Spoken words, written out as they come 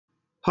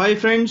Hi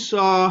friends,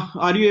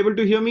 are you able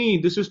to hear me?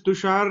 This is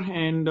Tushar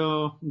and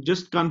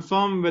just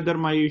confirm whether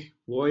my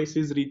voice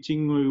is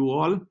reaching you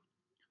all.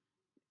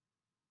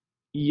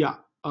 Yeah,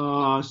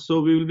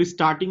 so we will be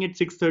starting at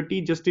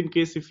 6:30 just in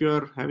case if you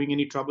are having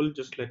any trouble,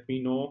 just let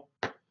me know.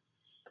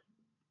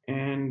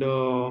 And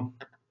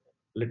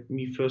let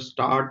me first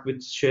start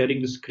with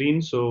sharing the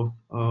screen. So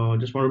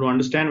just wanted to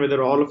understand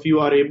whether all of you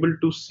are able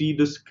to see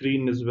the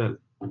screen as well.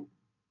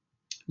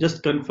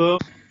 Just confirm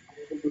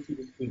you're able to see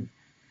the screen.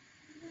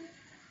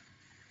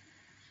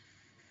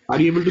 Are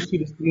you able to see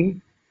the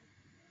screen?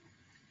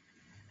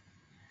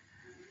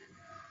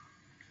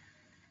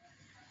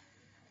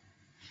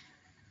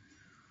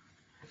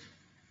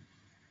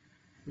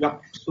 Yeah,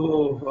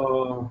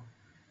 so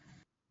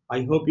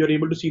I hope you're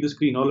able to see the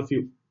screen, all of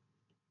you.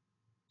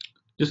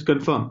 Just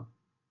confirm.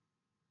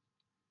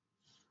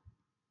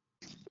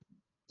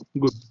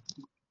 Good.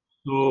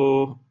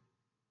 So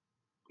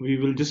we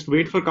will just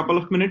wait for a couple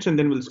of minutes and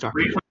then we'll start.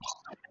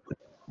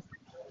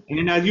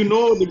 And as you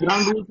know, the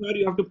ground rules are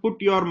you have to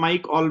put your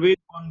mic always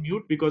on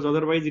mute because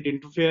otherwise it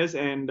interferes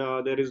and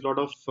there is a lot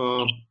of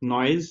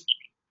noise.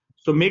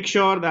 So make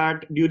sure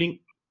that during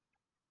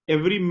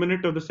every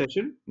minute of the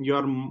session,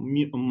 your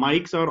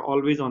mics are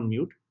always on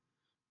mute.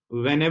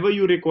 Whenever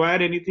you require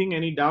anything,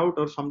 any doubt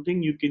or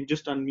something, you can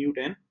just unmute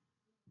and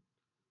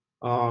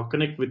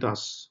connect with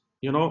us.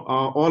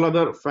 All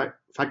other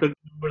faculty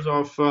members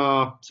of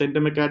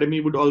Centum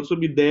Academy would also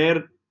be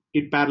there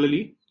it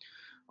parallelly.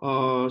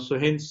 So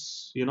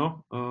hence,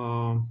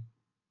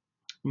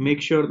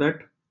 make sure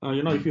that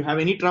if you have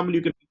any trouble,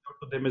 you can reach out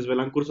to them as well.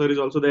 Ankur sir is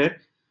also there.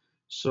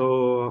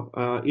 So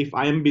if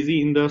I am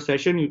busy in the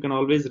session, you can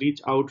always reach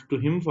out to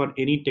him for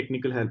any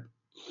technical help.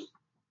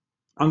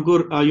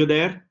 Ankur, are you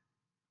there?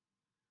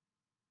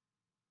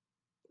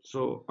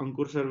 So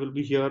Ankur sir will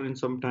be here in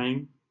some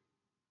time.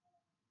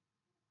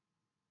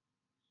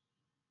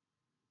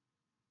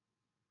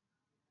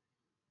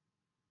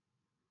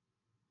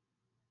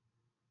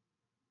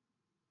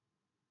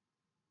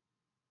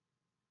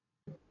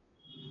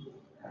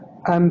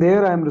 I'm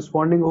there. I'm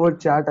responding over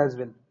chat as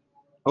well.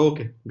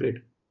 Okay,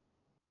 great.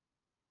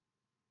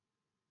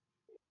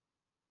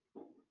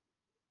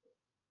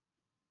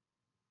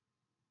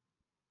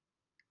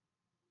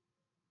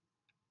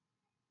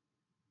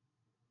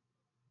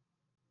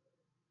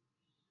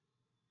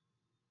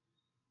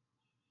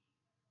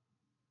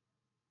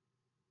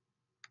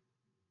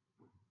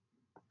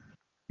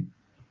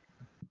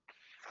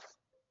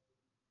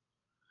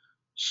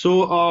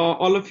 So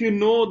all of you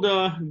know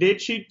the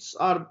date sheets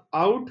are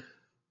out,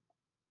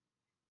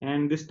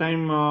 and this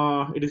time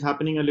it is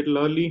happening a little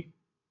early.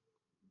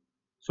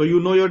 So you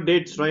know your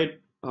dates,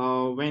 right?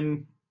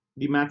 When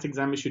the maths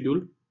exam is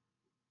scheduled.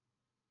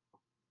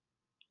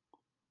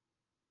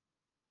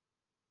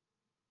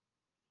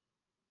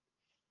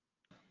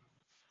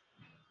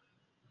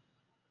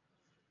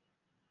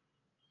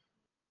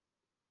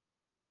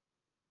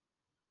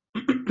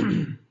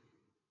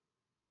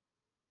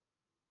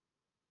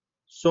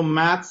 So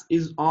maths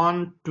is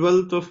on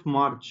 12th of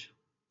March.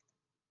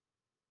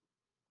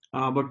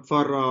 But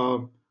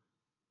for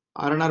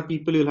R&R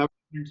people, you'll have a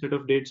different set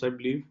of dates, I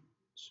believe.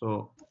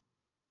 So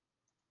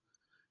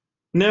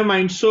never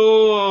mind.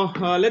 So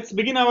let's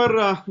begin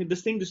our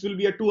this thing. This will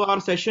be a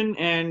 2-hour session,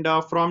 and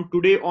from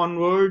today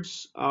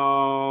onwards,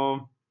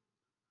 and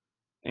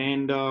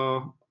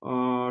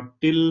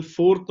till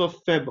 4th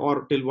of Feb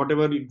or till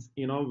whatever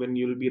when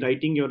you'll be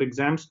writing your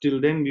exams.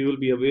 Till then, we will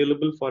be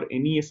available for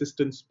any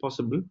assistance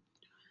possible.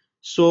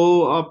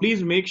 So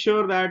please make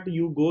sure that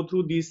you go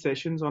through these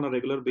sessions on a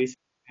regular basis,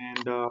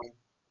 and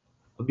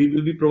we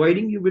will be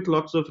providing you with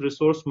lots of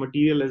resource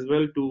material as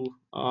well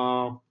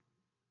to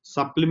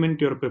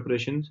supplement your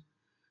preparations.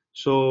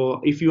 So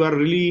if you are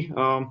really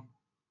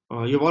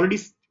you've already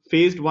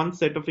faced one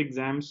set of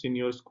exams in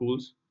your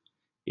schools.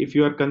 If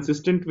you are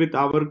consistent with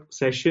our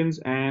sessions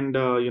and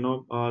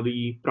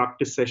the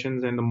practice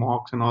sessions and the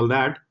mocks and all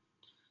that,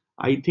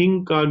 I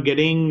think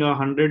getting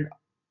 100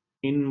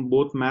 in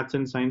both maths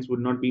and science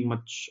would not be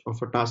much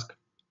of a task.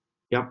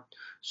 Yeah.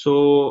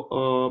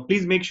 So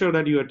please make sure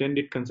that you attend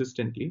it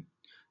consistently.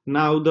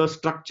 Now, the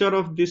structure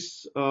of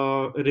this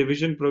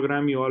revision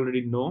program, you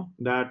already know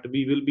that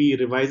we will be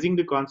revising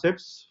the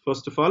concepts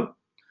first of all.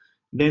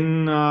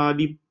 Then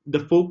the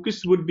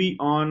focus would be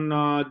on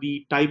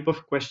the type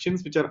of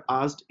questions which are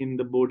asked in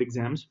the board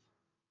exams,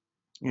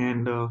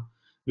 and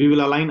we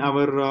will align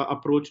our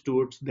approach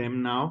towards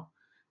them now.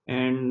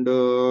 And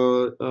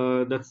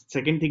the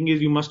second thing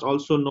is you must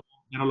also know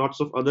there are lots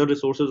of other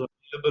resources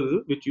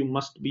available which you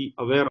must be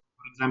aware of.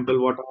 For example,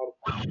 what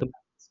are the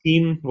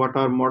scheme, what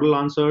are model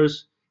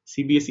answers.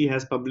 CBSE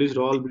has published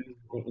all these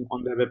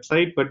on their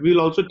website, but we'll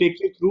also take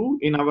you through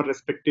in our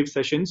respective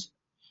sessions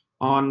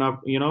on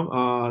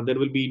there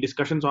will be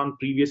discussions on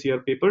previous year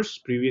papers,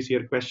 previous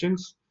year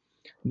questions.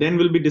 Then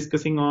we'll be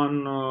discussing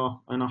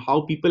on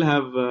how people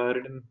have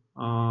written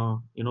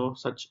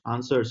such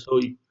answers. So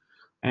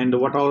and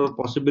what are the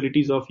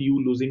possibilities of you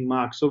losing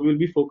marks. So we'll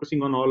be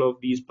focusing on all of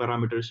these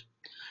parameters.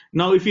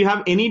 Now, if you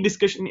have any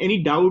discussion,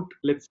 any doubt,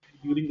 let's say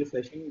during the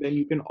session, then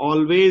you can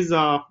always,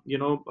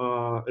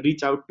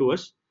 reach out to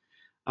us.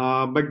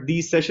 But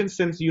these sessions,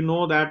 since you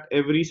know that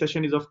every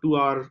session is of 2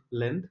 hour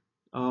length,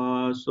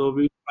 so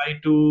we try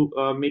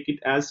to make it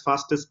as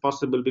fast as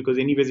possible, because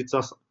anyways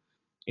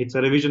it's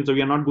a revision, so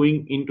we are not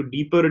going into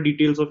deeper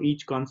details of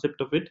each concept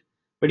of it.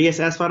 But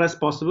yes, as far as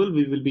possible,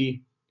 we will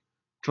be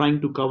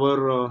trying to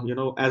cover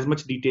as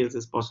much details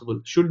as possible.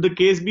 Should the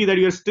case be that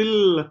you are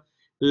still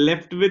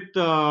left with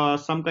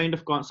some kind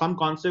of some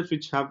concepts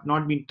which have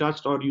not been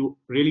touched, or you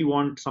really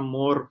want some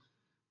more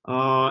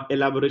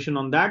elaboration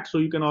on that, so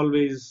you can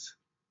always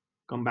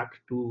come back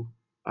to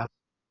us.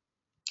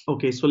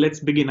 Okay, so let's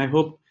begin. I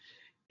hope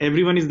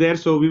everyone is there.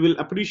 So we will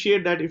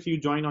appreciate that if you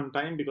join on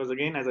time, because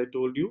again, as I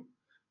told you,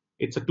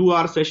 it's a 2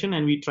 hour session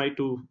and we try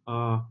to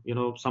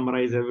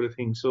summarize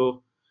everything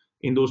so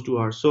in those 2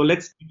 hours. So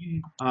let's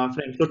begin,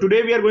 friends. So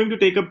today we are going to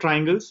take up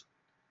triangles.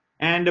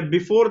 And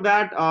before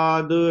that,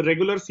 the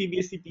regular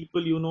CBSE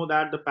people, you know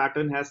that the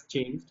pattern has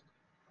changed,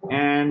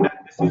 and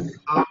this is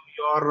how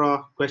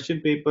your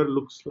question paper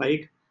looks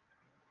like.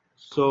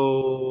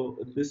 So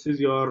this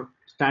is your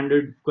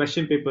standard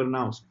question paper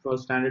now for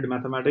standard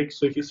mathematics.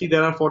 So if you see,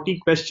 there are 40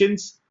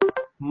 questions.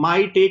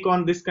 My take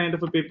on this kind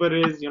of a paper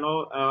is,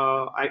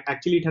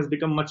 actually it has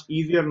become much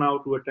easier now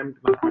to attempt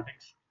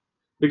mathematics,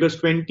 because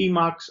 20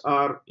 marks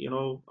are,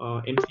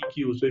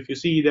 MCQ. So if you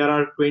see, there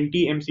are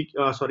 20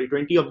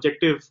 20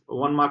 objective,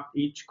 1 mark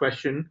each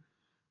question,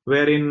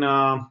 wherein,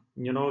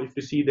 if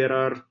you see, there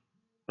are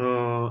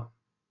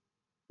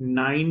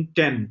 9,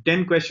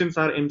 10 questions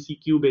are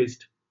MCQ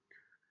based.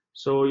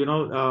 So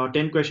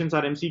 10 questions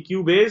are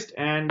MCQ based,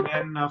 and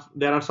then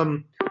there are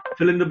some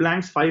fill in the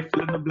blanks, 5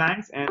 fill in the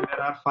blanks, and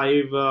there are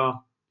 5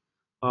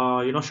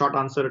 short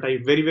answer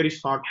type, very very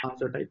short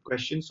answer type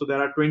questions. So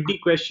there are 20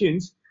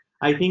 questions.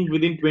 I think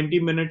within 20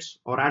 minutes,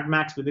 or at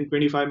max within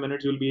 25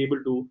 minutes, you'll be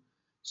able to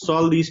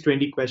solve these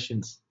 20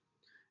 questions.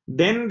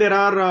 Then there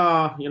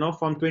are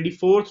from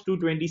 24th to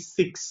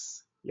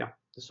 26. Yeah.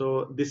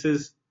 So this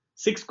is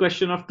 6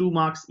 question of 2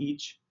 marks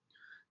each.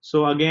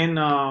 So again,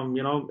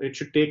 it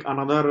should take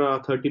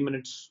another 30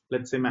 minutes,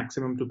 let's say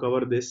maximum, to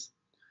cover this.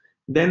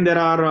 Then there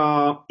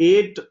are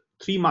 8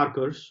 3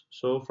 markers.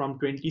 So from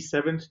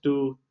 27th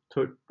to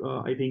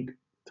I think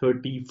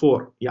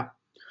 34. Yeah.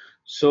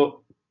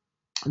 So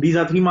these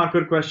are 3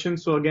 marker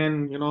questions. So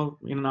again,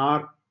 in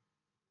an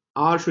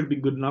hour should be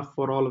good enough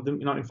for all of them.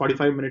 In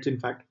 45 minutes, in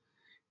fact.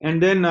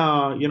 And then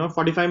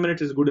 45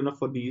 minutes is good enough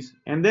for these.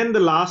 And then the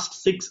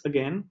last 6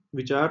 again,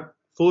 which are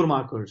 4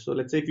 markers. So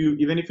let's say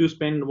if you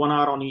spend 1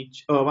 hour on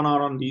each, 1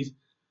 hour on these,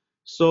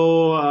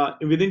 so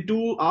within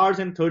 2 hours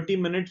and 30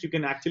 minutes, you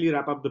can actually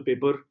wrap up the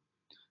paper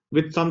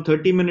with some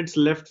 30 minutes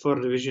left for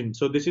revision.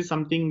 So this is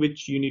something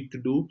which you need to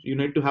do. You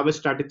need to have a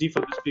strategy for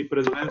this paper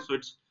as well. So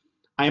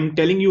I am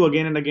telling you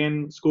again and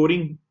again,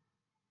 scoring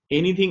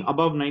anything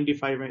above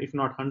 95, if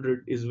not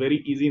 100, is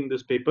very easy in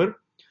this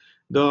paper.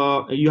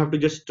 You have to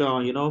just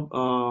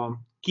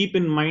keep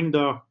in mind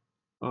the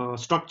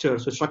structure.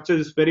 So structure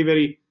is very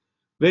very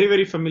very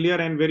very familiar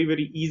and very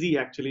very easy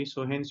actually.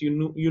 So hence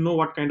you know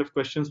what kind of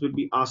questions will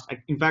be asked.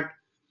 In fact,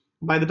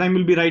 by the time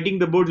we'll be writing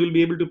the boards, you'll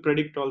be able to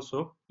predict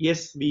also.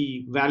 Yes,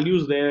 the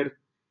values there,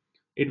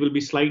 it will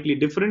be slightly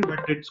different,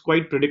 but it's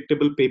quite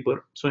predictable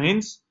paper. So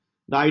hence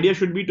the idea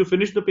should be to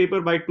finish the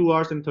paper by 2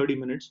 hours and 30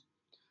 minutes,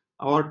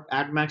 or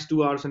at max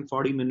 2 hours and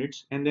 40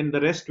 minutes, and then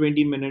the rest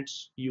 20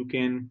 minutes you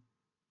can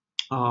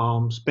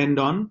spend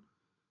on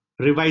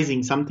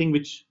revising something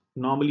which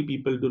normally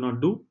people do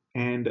not do,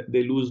 and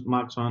they lose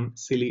marks on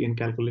silly and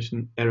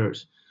calculation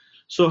errors.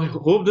 So I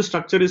hope the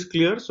structure is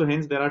clear. So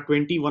hence there are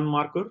 21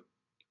 marker,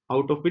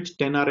 out of which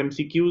 10 are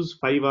MCQs,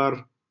 5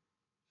 are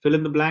fill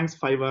in the blanks,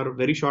 5 are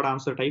very short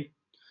answer type.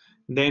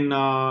 Then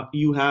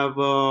you have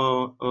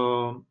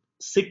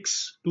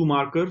 6 2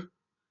 marker,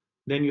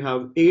 then you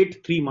have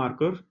 8 3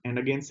 marker, and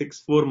again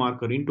 6 4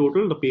 marker. In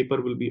total the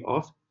paper will be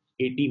of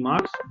 80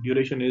 marks.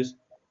 Duration is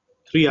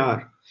 3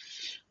 hours.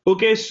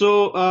 Okay,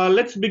 so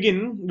let's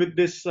begin with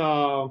this.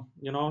 So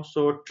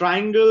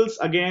triangles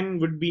again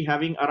would be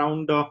having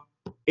around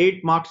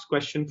 8 marks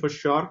question for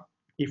sure,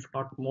 if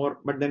not more,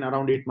 but then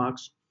around 8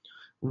 marks.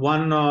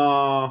 One,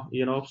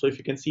 so if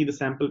you can see the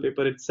sample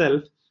paper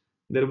itself,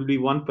 there will be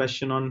one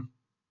question on,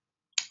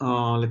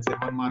 let's say,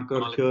 1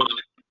 marker here.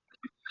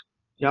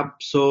 Yep.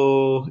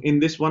 So in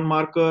this 1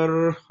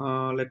 marker,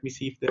 let me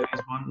see if there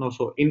is one. No.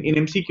 So in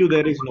MCQ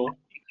there is no.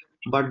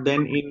 But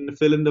then in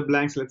fill in the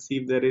blanks, let's see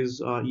if there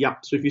is. Yeah.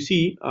 So if you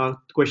see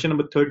question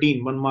number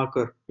 13, 1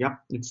 marker. Yeah,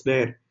 it's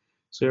there.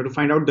 So you have to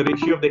find out the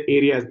ratio of the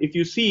areas. If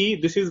you see,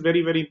 this is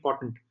very very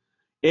important.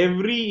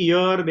 Every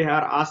year they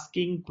are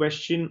asking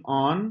question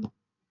on,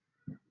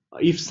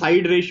 if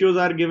side ratios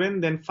are given,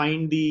 then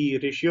find the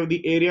ratio of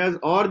the areas,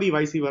 or the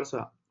vice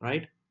versa,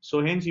 right?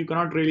 So hence you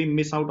cannot really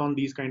miss out on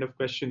these kind of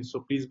questions.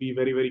 So please be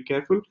very very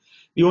careful.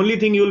 The only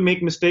thing you will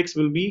make mistakes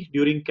will be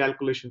during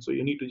calculation, so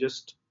you need to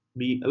just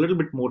be a little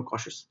bit more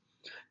cautious.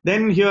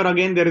 Then here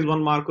again there is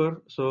 1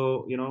 marker.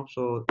 So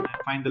so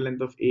find the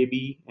length of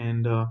AB,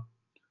 and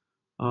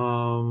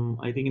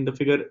I think in the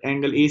figure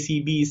angle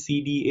ACB is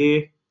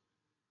CDA,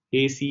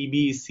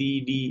 ACB is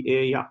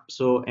CDA, yeah.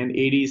 So and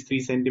AD is 3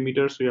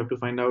 centimeters, so you have to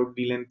find out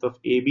the length of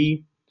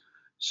AB.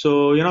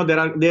 So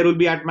there will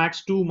be at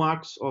max 2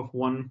 marks of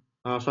one.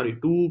 Sorry,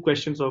 2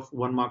 questions of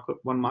 1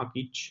 mark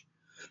each.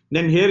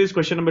 Then here is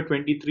question number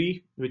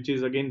 23, which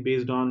is again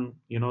based on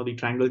the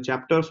triangle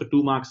chapter. So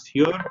 2 marks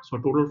here. So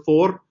total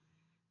 4.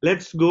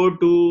 Let's go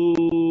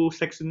to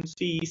section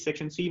C.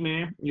 Section C,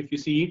 may if you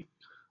see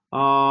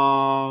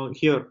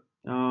here.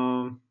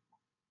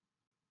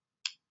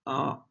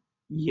 Uh,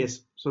 yes.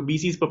 So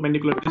BC is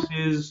perpendicular. This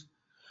is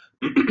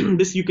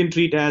this you can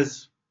treat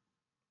as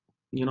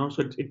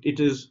so it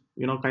is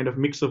kind of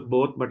mix of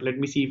both. But let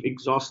me see if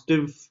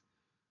exhaustive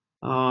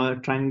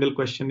triangle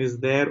question is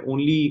there.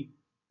 Only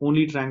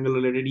triangle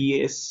related.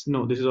 Yes.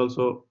 No. This is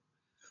also.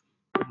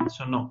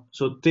 So no.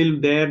 So till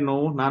there,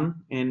 no,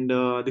 none. And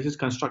this is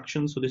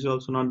construction. So this is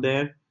also not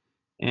there.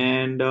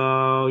 And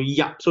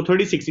yeah, so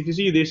 36. If you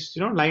see this,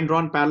 line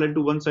drawn parallel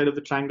to one side of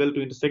the triangle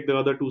to intersect the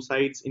other two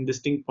sides in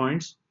distinct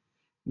points,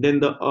 then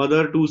the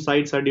other two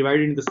sides are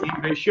divided in the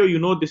same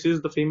ratio. This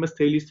is the famous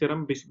Thales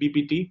theorem,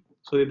 BPT.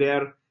 So they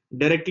are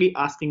directly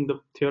asking the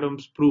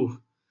theorem's proof.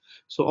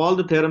 So all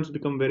the theorems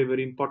become very,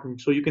 very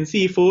important. So you can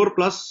see 4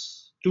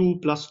 plus 2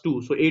 plus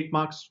 2. So 8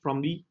 marks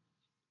from the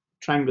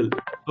triangle.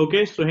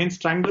 Okay, so hence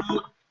triangle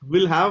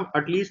will have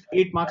at least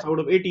 8 marks out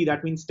of 80.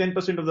 That means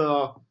 10% of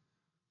the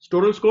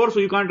total score. So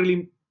you can't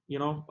really,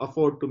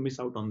 afford to miss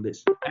out on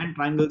this. And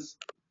triangles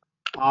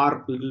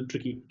are a little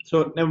tricky.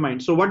 So never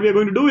mind. So what we are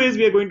going to do is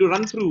we are going to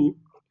run through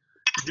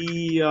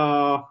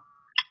the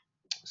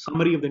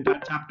summary of the entire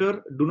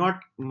chapter. Do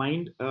not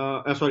mind.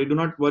 Sorry, do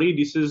not worry.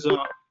 This is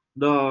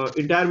the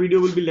entire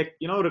video will be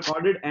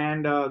recorded,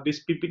 and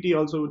this PPT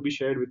also will be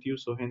shared with you.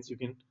 So hence you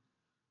can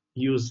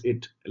use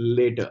it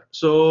later.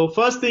 So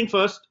first thing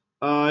first,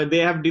 they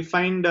have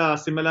defined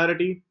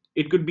similarity.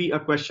 It could be a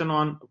question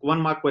on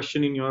 1 mark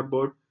question in your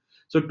board.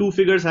 So two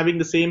figures having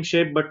the same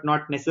shape but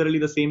not necessarily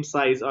the same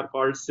size are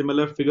called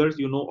similar figures,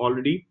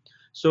 already.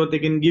 So they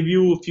can give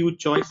you a few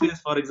choices.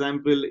 For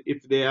example,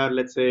 if they are,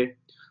 let's say,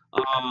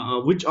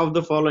 which of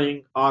the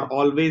following are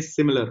always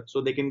similar? So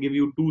they can give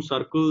you two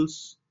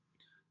circles,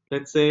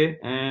 let's say,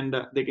 and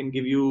they can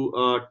give you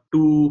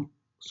two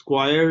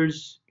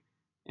squares,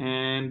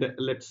 and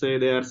let's say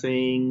they are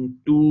saying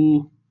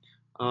two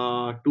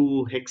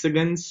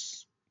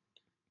hexagons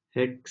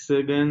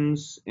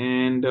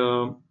and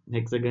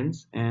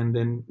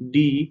then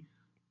D,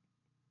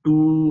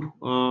 two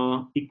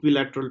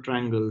equilateral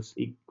triangles.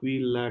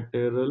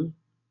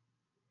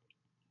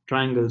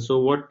 So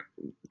what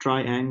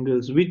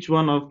triangles? Which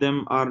one of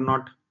them are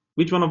not?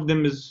 Which one of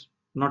them is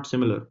not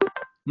similar?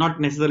 Not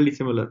necessarily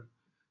similar.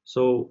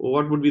 So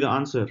what would be the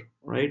answer,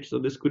 right? So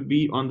this could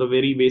be on the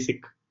very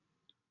basic.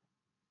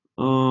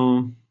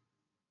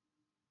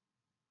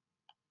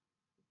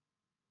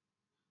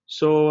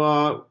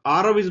 So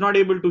Arav is not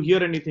able to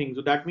hear anything.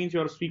 So that means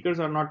your speakers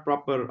are not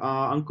proper.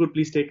 Ankur,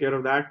 please take care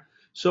of that.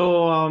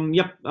 So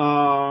yep,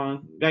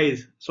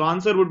 guys. So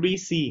answer would be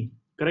C.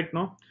 Correct,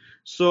 no?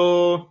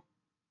 So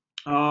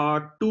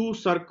two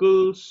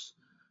circles,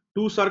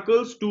 two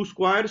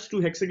squares, two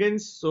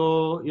hexagons.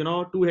 So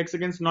two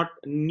hexagons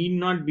need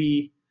not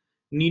be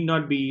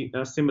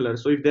similar.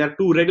 So if there are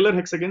two regular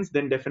hexagons,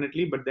 then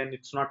definitely, but then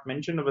it's not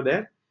mentioned over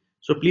there.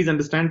 So please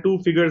understand, two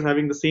figures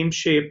having the same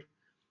shape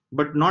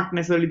but not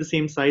necessarily the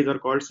same size are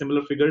called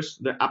similar figures.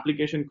 The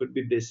application could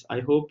be this. I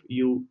hope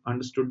you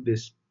understood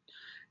this.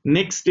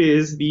 Next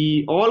is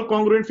the all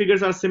congruent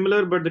figures are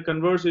similar, but the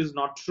converse is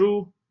not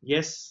true.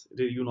 Yes,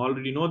 you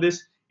already know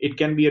this. It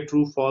can be a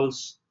true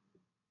false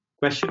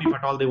question if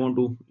at all they want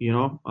to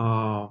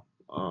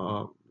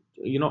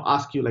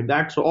ask you like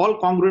that. So all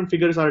congruent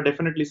figures are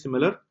definitely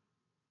similar,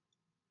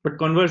 but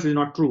converse is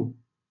not true.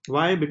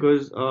 Why?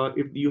 Because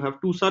if you have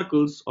two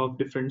circles of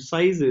different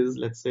sizes,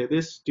 let's say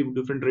this, two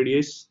different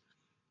radius,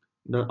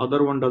 the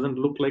other one doesn't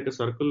look like a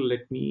circle.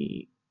 Let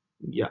me,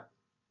 yeah,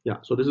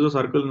 so this is a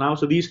circle now.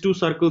 So these two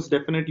circles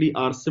definitely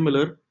are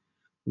similar.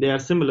 They are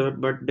similar,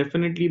 but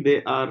definitely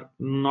they are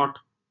not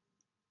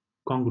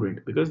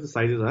congruent because the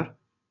sizes are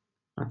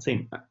not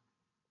same.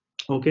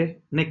 Okay,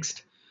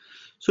 next.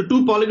 So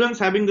two polygons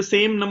having the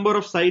same number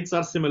of sides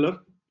are similar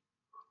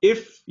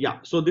if, yeah,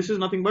 so this is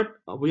nothing but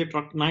we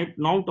are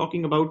now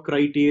talking about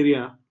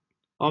criteria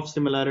of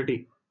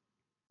similarity.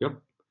 Yep.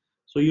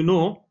 So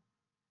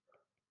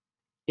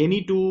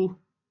any two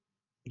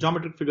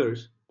geometric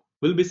figures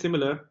will be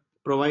similar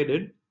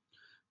provided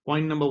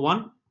point number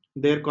one,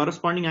 their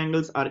corresponding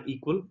angles are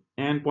equal,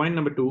 and point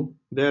number two,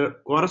 their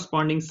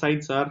corresponding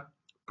sides are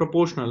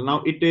proportional.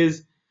 Now it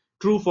is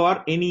true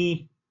for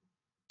any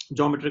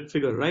geometric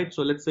figure, right?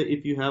 So let's say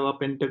if you have a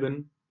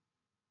pentagon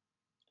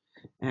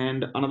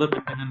and another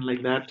pentagon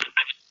like that,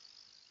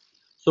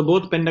 so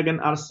both pentagon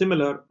are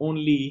similar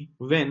only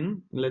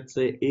when, let's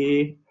say,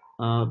 A,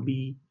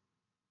 B,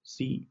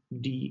 C,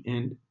 D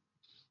and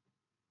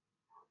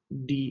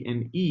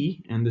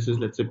E, and this is,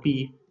 let's say,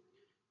 P,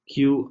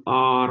 Q,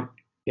 R,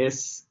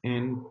 S,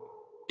 and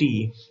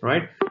T,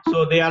 right?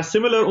 So they are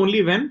similar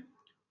only when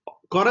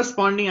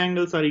corresponding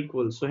angles are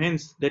equal. So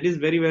hence that is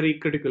very, very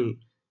critical.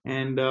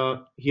 And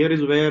here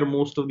is where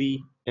most of the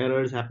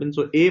errors happen.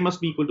 So A must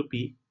be equal to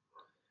P,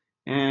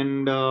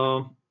 and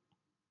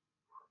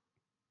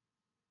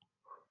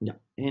yeah,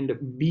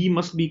 and B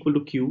must be equal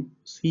to Q,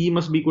 C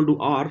must be equal to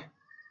R,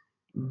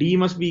 D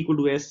must be equal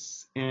to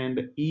S,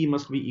 and E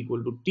must be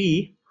equal to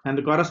T, and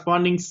the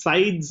corresponding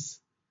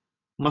sides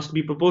must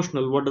be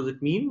proportional. What does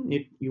it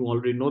mean? You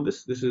already know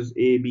this. This is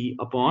AB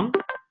upon,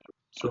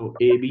 so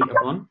AB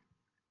upon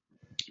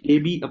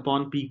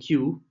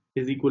PQ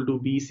is equal to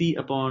BC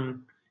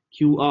upon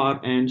QR,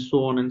 and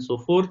so on and so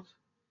forth.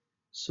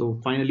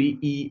 So finally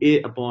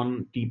EA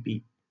upon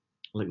TP,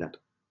 like that.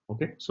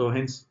 Okay, so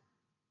hence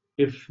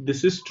if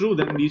this is true,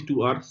 then these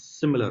two are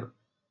similar.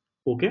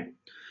 Okay,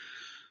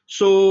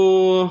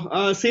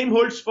 so same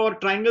holds for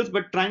triangles,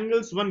 but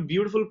triangles, one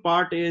beautiful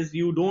part is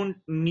you don't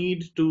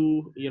need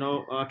to,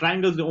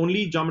 triangles the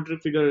only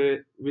geometric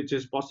figure which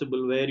is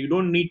possible where you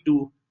don't need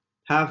to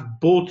have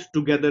both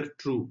together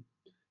true.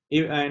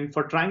 And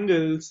for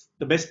triangles,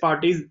 the best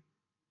part is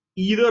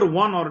either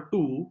one or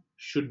two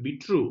should be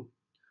true,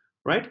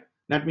 right?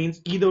 That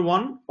means either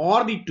one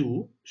or the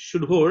two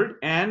should hold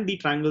and the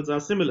triangles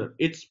are similar.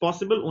 It's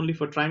possible only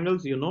for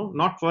triangles,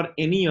 not for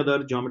any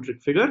other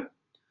geometric figure.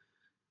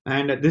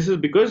 And this is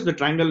because the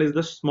triangle is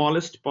the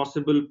smallest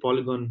possible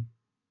polygon.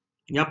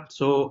 Yep.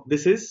 So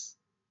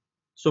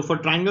for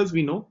triangles,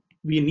 we know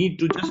we need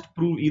to just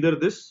prove either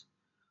this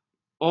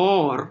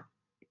or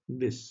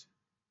this.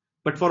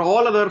 But for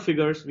all other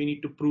figures, we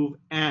need to prove,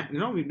 and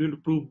we need to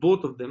prove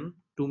both of them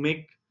to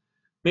make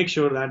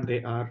sure that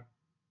they are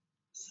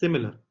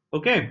similar.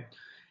 Okay.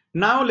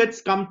 Now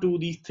let's come to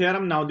the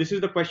theorem. Now this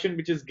is the question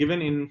which is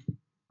given in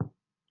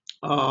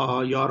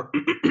your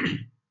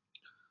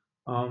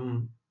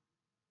um,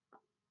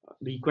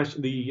 the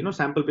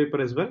sample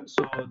paper as well.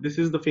 So this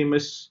is the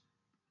famous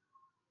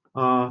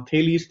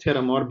Thales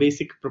theorem or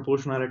basic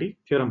proportionality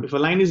theorem. If a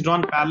line is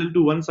drawn parallel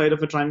to one side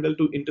of a triangle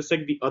to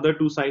intersect the other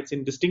two sides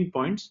in distinct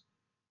points,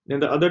 then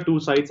the other two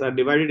sides are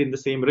divided in the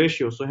same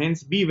ratio. So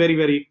hence be very,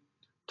 very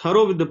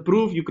thorough with the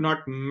proof. You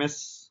cannot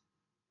mess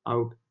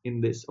out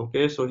in this.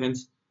 Okay, so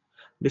hence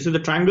this is the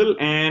triangle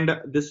and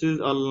this is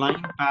a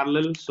line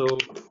parallel. So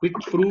quick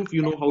proof,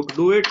 you know how to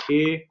do it.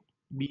 A,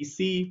 B,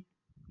 C,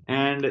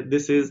 and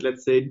this is,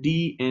 let's say,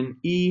 D and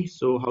E.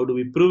 So how do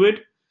we prove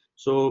it?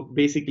 So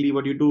basically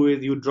what you do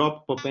is you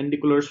drop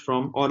perpendiculars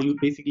from, or you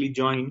basically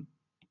join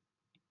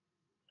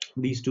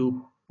these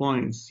 2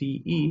 points,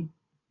 CE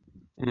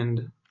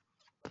and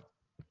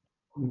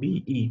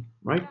BE,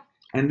 right?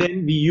 And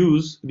then we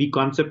use the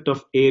concept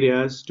of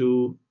areas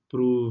to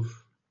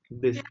prove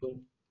this. So,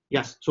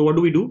 yes. So what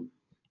do we do?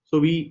 So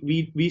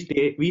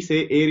we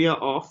say area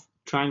of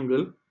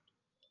triangle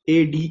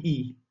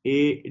ADE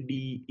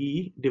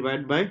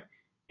divided by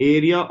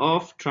area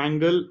of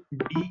triangle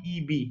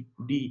DEB.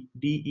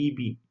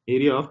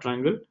 Area of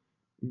triangle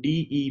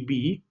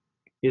DEB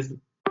is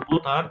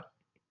both are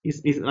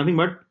is nothing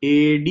but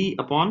AD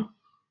upon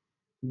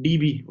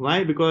DB.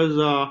 Why? Because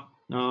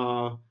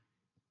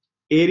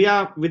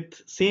area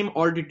with same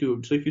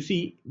altitude. So if you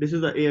see, this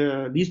is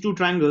these two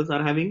triangles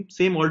are having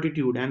same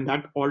altitude, and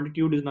that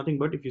altitude is nothing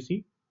but, if you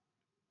see,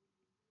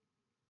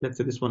 let's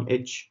say this one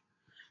H.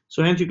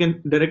 So hence you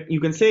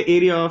can say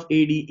area of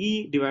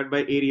ADE divided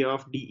by area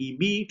of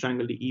DEB.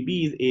 Triangle DEB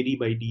is AD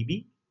by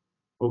DB.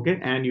 Okay,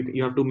 and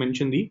you have to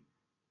mention the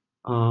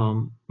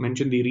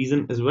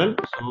reason as well.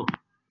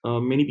 So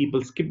many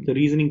people skip the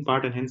reasoning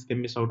part and hence they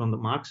miss out on the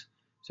marks.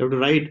 So you have to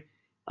write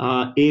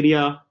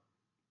area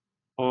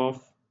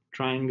of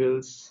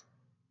triangles,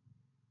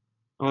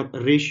 or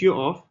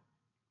ratio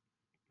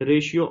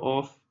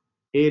of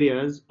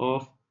areas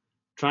of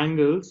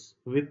triangles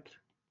with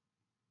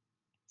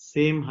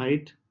same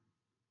height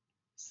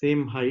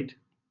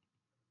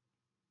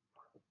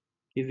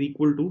is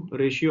equal to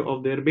ratio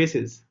of their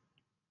bases.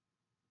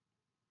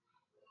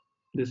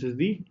 This is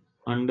the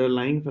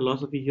underlying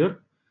philosophy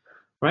here,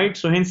 right?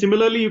 So hence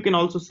similarly you can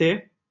also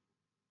say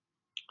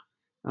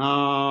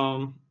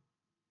um,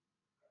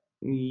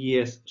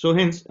 yes, so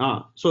hence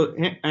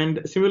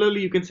and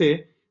similarly you can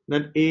say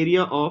that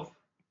area of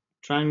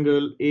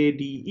triangle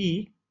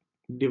ADE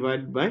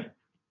divided by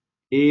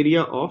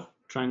area of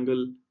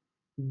triangle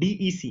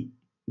DEC,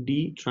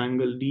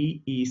 triangle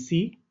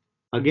DEC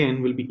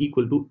again will be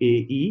equal to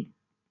AE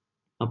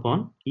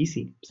upon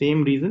EC.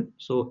 Same reason.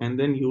 So and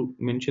then you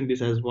mention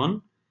this as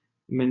 1,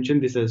 mention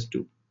this as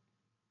 2.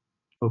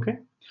 Okay,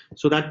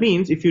 so that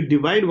means if you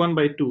divide 1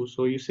 by 2,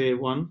 so you say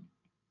 1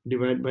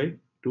 divided by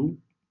 2,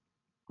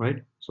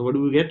 right? So what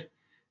do we get?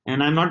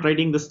 And I'm not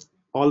writing this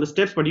all the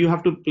steps, but you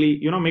have to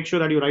make sure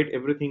that you write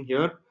everything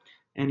here.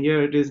 And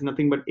here it is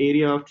nothing but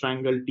area of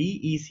triangle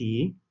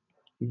DEC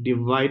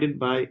divided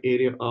by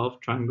area of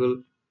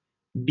triangle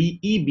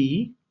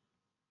DEB.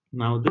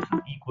 Now this is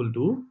equal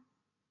to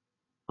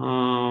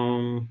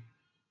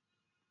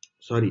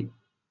sorry,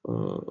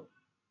 oh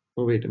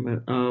wait a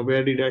minute,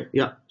 where did I,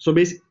 yeah, so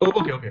basically, oh,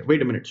 okay,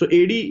 wait a minute. So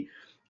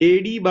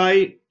AD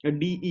by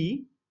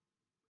DE,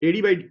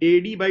 AD by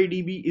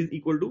DB is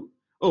equal to,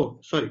 Oh,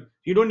 sorry.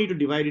 You don't need to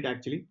divide it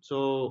actually.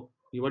 So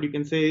what you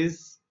can say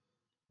is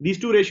these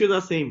two ratios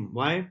are same.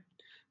 Why?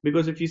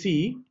 Because if you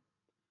see,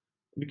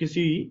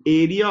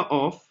 area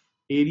of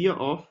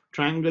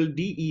triangle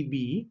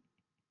DEB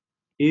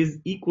is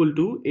equal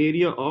to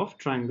area of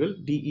triangle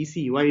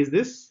DEC. Why is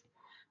this?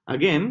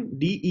 Again,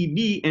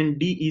 DEB and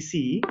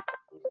DEC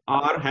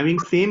are having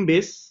same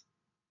base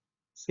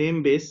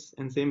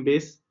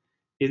is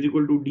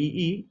equal to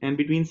DE, and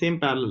between same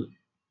parallel,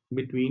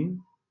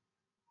 between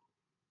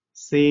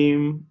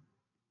same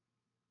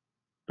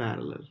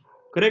parallel,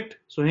 correct?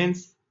 So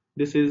hence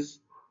this is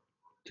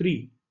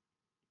 3.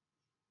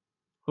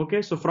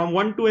 Okay, so from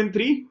 1, 2 and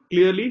 3,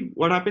 clearly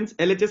what happens,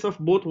 LHS of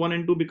both 1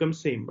 and 2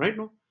 becomes same, right?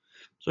 No,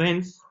 so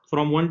hence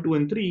from 1, 2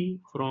 and 3,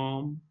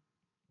 from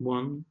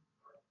 1,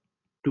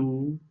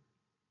 2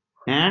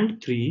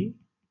 and 3,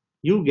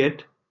 you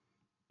get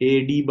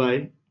AD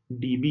by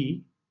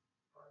DB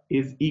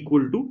is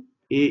equal to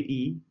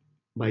AE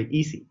by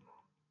EC.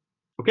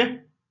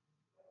 Okay,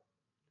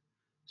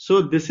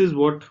 so this is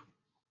what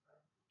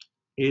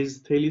is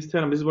Thales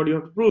theorem. This is what you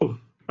have to prove,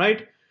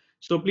 right?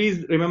 So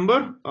please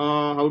remember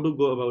how to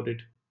go about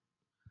it.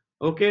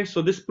 Okay,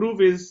 so this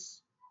proof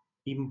is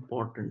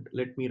important.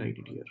 Let me write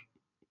it here.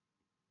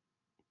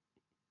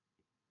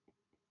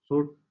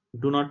 So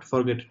do not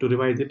forget to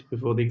revise it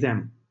before the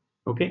exam.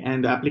 Okay,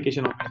 and the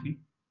application obviously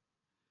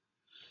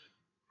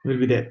will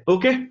be there.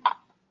 Okay,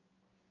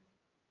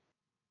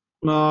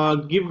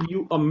 give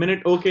you a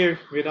minute. Okay,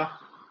 Veda,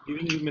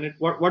 giving you a minute.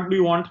 What do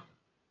you want?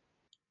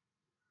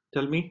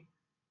 Tell me.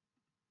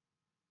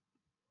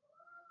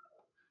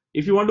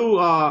 If you want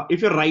to,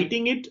 if you're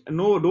writing it,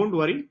 no, don't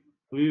worry.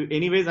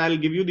 Anyways, I'll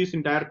give you this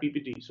entire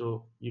PPT,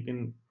 so you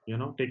can,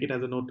 take it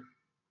as a note.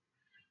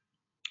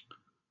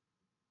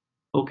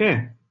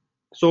 Okay.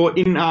 So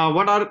in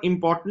what are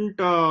important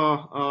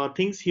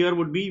things here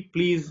would be,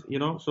 please,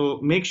 so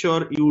make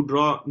sure you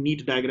draw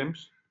neat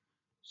diagrams.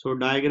 So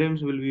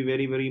diagrams will be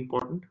very, very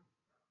important.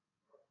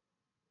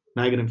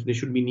 Diagrams, they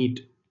should be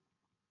neat.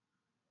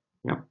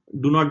 Yeah.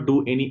 Do not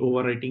do any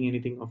overwriting,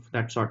 anything of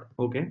that sort.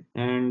 Okay.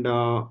 And,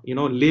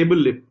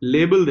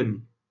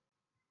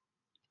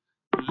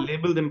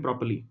 label them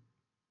properly.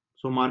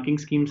 So marking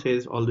scheme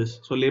says all this.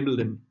 So label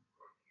them.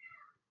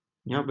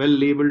 Yeah. Well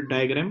labeled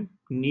diagram,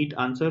 neat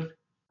answer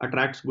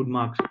attracts good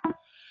marks.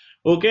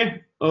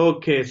 Okay,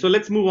 okay, so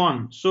let's move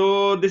on.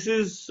 So this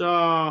is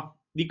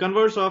the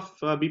converse of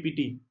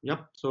BPT.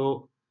 Yep.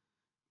 So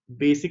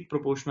basic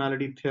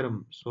proportionality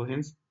theorem. So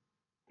hence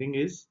thing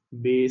is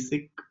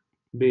basic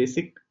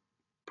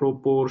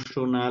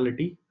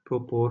proportionality,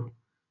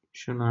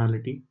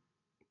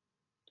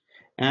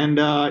 and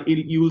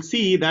you will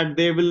see that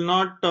they will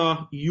not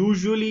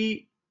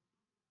usually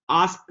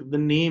ask the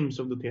names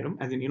of the theorem,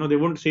 as in, they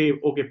won't say,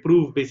 okay,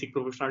 prove basic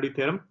proportionality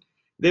theorem.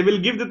 They will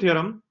give the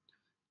theorem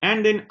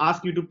and then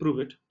ask you to prove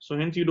it. So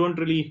hence you don't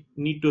really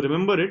need to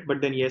remember it, but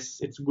then yes,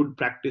 it's good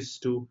practice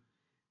to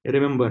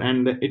remember.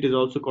 And it is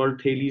also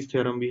called Thales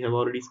theorem. We have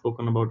already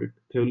spoken about it.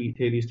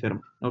 Thales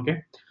theorem.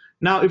 Okay.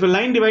 Now, if a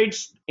line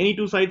divides any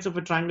two sides of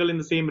a triangle in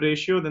the same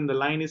ratio, then the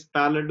line is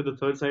parallel to the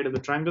third side of the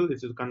triangle.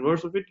 This is the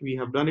converse of it. We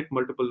have done it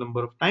multiple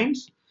number of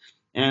times.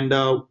 And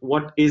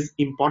what is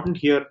important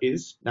here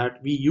is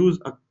that we use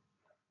a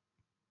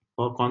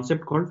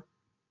concept called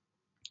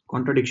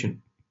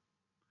contradiction.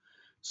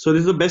 So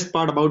this is the best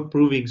part about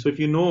proving. So if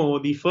you know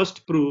the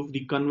first proof,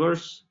 the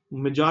converse,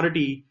 major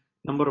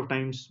number of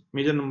times,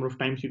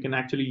 you can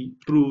actually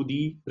prove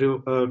the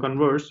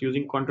converse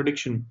using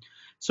contradiction.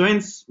 So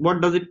hence,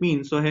 what does it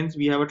mean? So hence,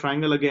 we have a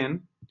triangle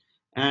again,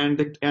 and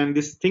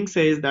this thing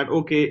says that,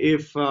 okay,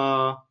 if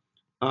a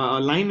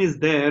line is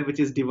there which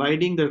is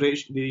dividing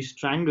this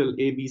triangle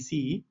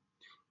ABC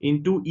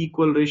into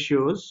equal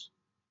ratios,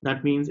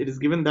 that means it is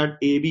given that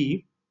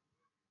AB,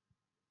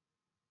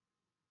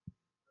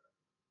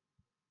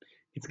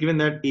 it's given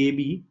that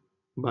AB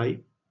by,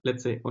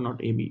 let's say, or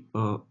not AB,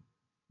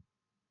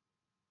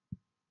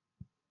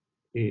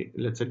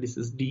 let's say this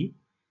is D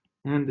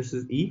and this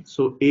is E.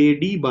 So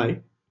AD by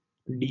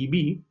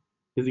DB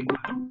is equal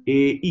to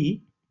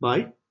AE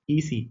by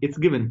EC. It's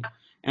given,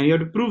 and you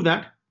have to prove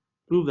that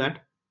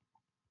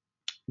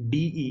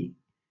DE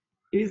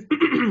is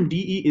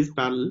DE is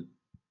parallel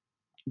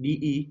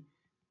DE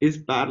is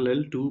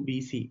parallel to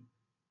BC.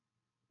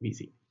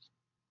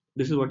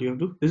 This is what you have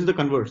to. This is the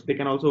converse. They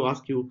can also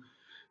ask you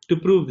to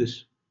prove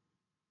this.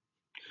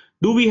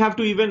 Do we have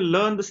to even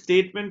learn the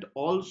statement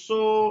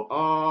also?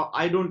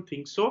 I don't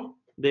think so.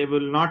 They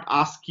will not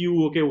ask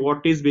you, okay,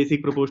 what is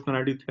basic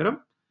proportionality theorem?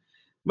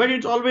 But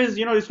it's always,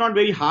 it's not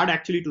very hard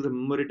actually to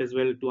remember it as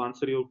well to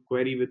answer your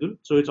query, Vidul.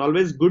 So it's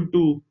always good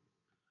to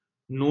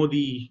know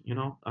the,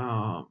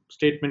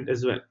 statement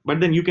as well. But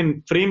then you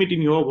can frame it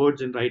in your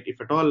words and write if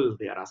at all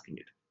they are asking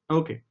it.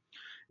 Okay.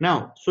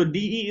 Now, so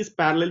DE is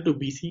parallel to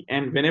BC,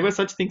 and whenever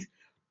such things,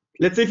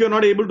 let's say if you're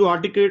not able to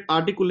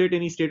articulate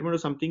any statement or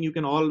something, you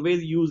can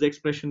always use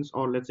expressions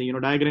or, let's say,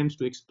 diagrams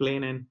to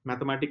explain and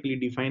mathematically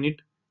define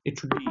it. It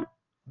should be,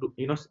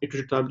 it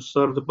should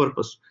serve the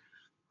purpose.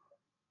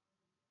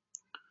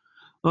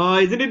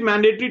 Isn't it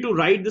mandatory to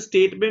write the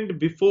statement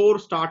before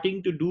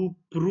starting to do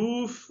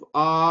proof?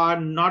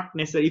 Not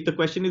necessary. If the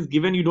question is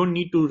given, you don't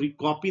need to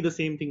copy the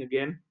same thing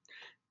again.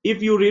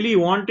 If you really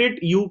want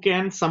it, you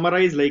can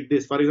summarize like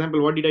this. For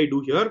example, what did I do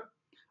here?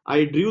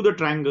 I drew the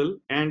triangle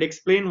and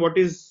explain what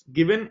is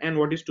given and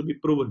what is to be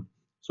proven.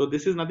 So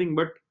this is nothing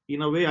but,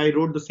 in a way, I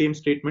wrote the same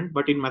statement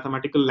but in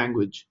mathematical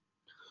language.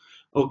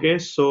 Okay,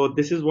 so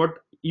this is what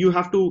you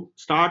have to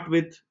start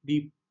with,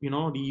 the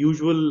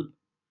usual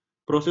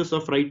process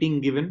of writing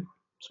given.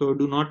 So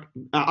do not,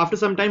 after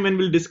some time when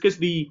we'll discuss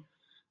the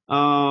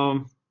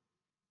um,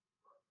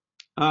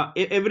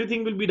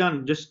 everything will be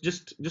done.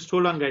 Just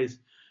hold on, guys.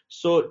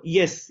 So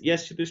yes,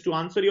 it is to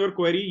answer your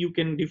query. You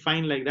can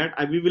define like that.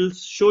 We will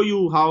show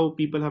you how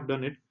people have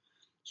done it.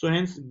 So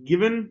hence,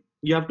 given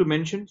you have to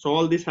mention. So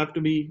all this have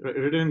to be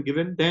written and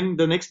given. Then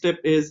the next step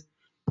is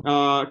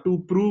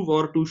to prove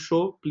or to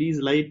show.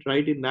 Please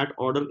write in that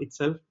order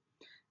itself.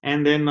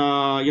 And then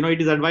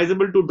it is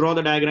advisable to draw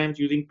the diagrams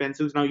using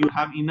pencils. Now you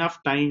have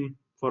enough time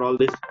for all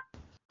this,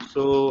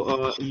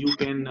 so you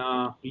can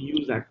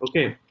use that.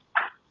 Okay.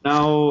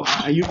 Now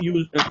you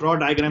use draw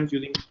diagrams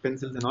using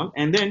pencils and all,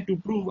 and then to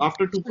prove,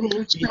 after to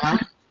prove, we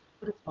have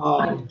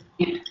um,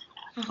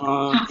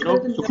 so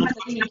construction.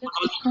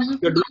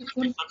 If you're doing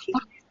construction,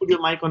 please put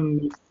your mic on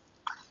mute.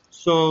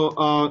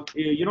 So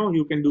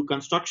you can do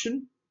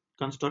construction,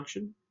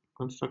 construction,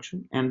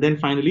 and then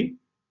finally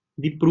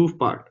the proof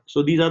part.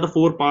 So these are the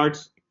four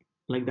parts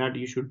like that.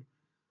 You should,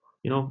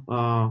 you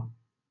know,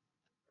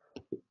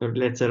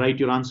 let's say, write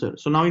your answer.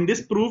 So now in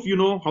this proof, you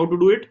know how to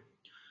do it.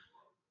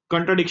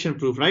 Contradiction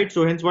proof, right?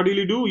 So hence, what will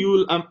you do? You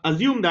will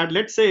assume that,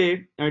 let's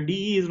say,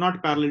 DE is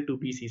not parallel to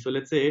BC. So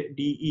let's say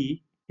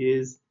DE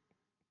is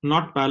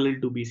not parallel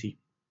to BC.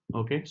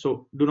 Okay,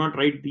 so do not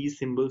write these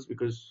symbols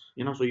because,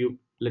 so you,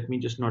 let me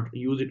just not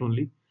use it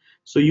only.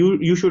 So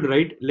you should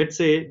write, let's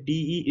say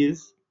DE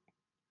is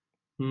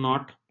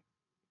not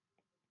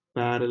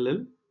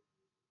parallel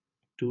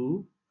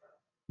to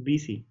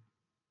BC.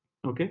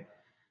 Okay,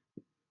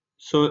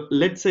 so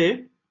let's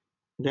say,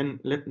 then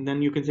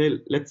you can say,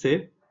 let's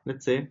say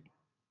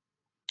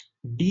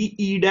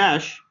DE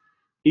dash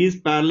is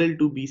parallel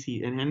to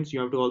BC, and hence you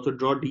have to also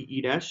draw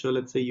DE dash. So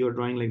let's say you're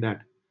drawing like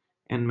that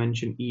and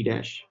mention E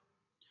dash.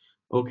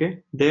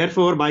 Okay,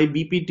 therefore by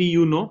BPT,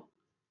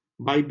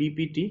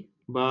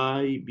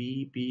 by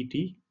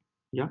BPT,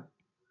 yeah,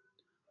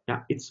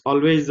 it's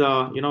always,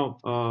 don't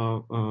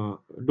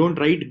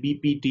write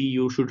BPT,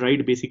 you should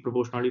write basic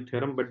proportionality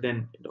theorem. But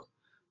then,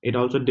 it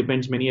also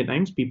depends, many a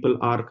times people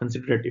are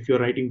considerate. If you're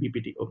writing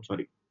BPT, oh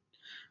sorry,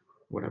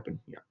 what happened?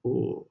 Yeah,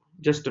 oh,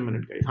 just a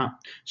minute, guys.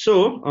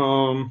 So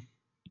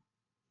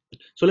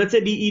let's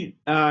say DE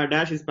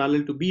dash is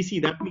parallel to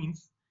BC. That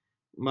means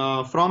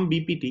from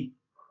BPT,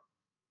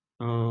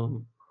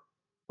 um,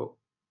 oh,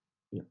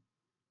 yeah.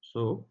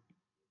 So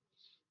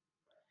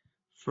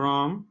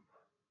from,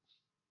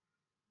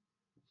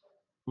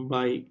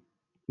 by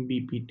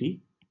BPT,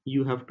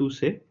 you have to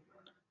say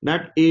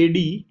that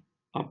AD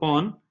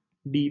upon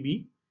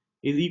DB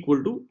is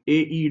equal to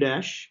AE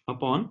dash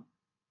upon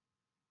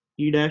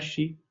E dash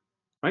C,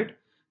 right?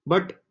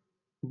 But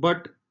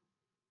but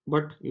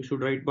but you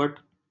should write, but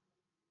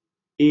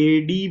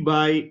AD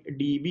by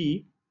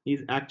DB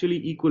is actually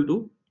equal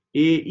to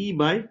AE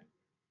by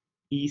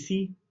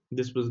EC.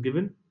 This was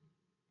given,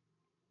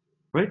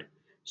 right?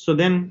 So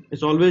then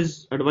it's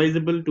always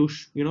advisable to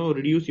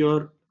reduce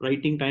your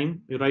writing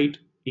time. You write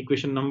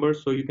equation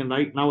numbers, so you can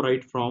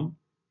write from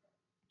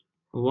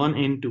 1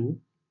 and 2.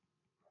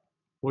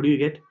 What do you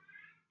get?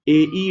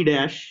 AE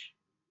dash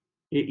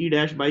AE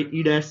dash by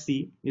E dash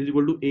C is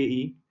equal to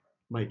AE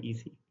by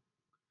EC.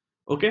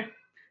 Okay,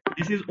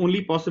 this is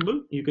only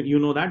possible,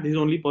 that this is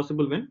only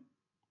possible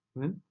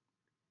when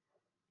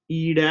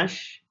E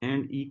dash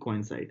and E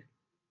coincide.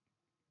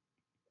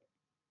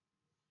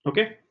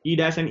 Okay, E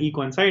dash and E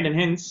coincide, and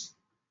hence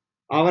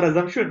our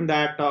assumption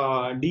that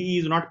DE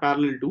is not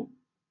parallel to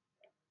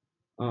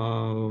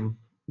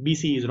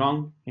BC is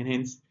wrong, and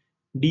hence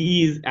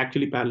DE is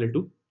actually parallel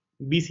to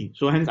BC.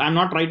 So hence I'm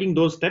not writing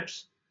those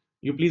steps.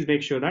 You please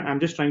make sure that I'm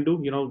just trying to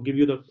give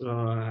you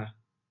the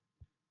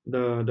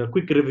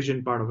quick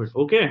revision part of it.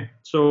 Okay,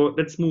 so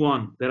let's move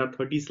on. There are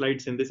 30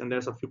 slides in this, and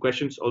there's a few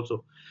questions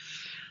also.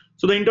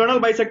 So the internal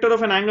bisector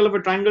of an angle of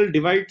a triangle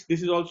divides.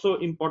 This is also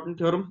important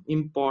theorem.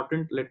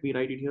 Important. Let me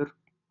write it here.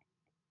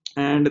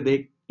 And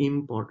they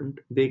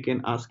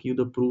can ask you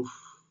the proof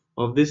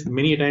of this.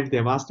 Many times they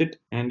have asked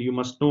it, and you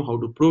must know how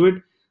to prove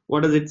it.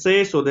 What does it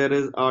say? So there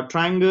is a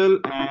triangle,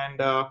 and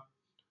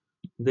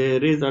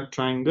there is a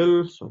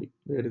triangle. Sorry,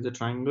 there is a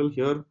triangle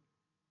here.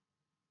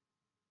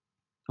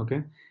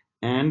 Okay,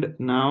 and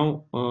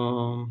now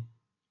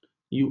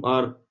you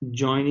are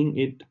joining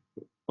it,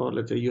 or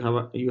let's say you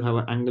have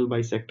an angle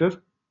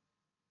bisector.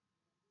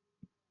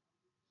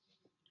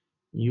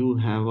 You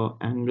have an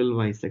angle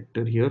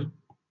bisector here.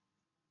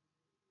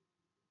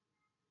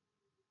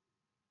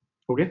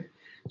 Okay,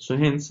 so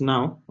hence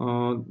now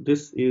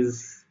this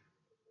is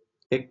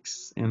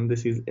x and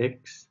this is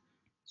x.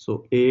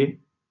 So A,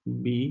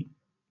 B,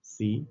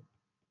 C,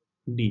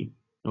 D.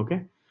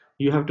 Okay,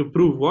 you have to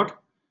prove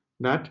what?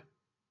 That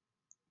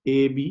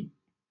AB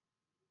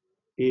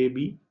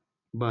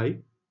by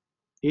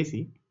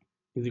AC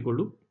is equal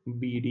to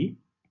BD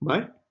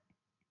by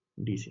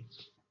DC.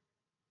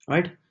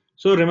 Right?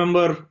 So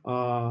remember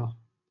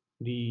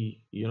the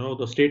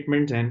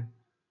statements and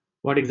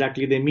what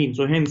exactly they mean.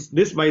 So hence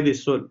this by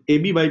this, so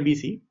AB by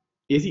BC,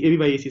 AB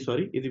by AC,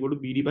 sorry, is equal to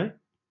BD by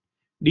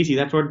DC.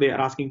 That's what they are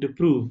asking to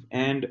prove.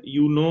 And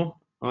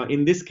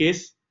in this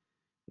case,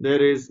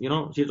 there is,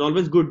 it's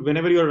always good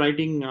whenever you're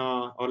writing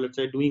or let's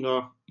say doing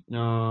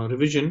a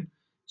revision.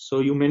 So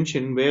you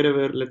mention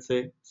wherever, let's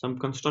say, some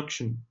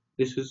construction.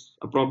 This is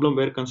a problem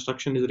where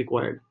construction is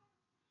required.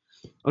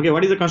 Okay,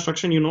 what is the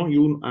construction?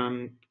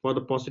 For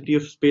the paucity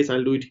of space,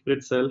 I'll do it here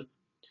itself.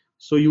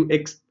 So you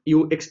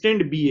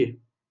extend BA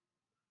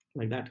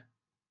like that.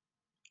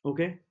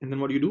 Okay, and then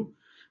what do you do?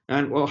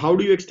 And how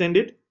do you extend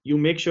it? You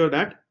make sure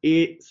that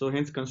A, so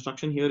hence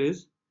construction here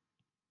is,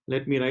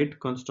 let me write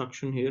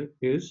construction here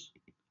is,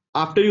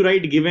 after you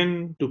write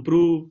given to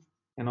prove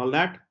and all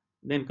that,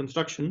 then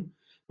construction.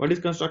 What is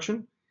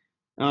construction?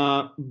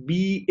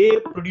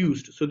 BA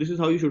produced. So this is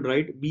how you should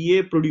write: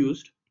 BA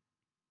produced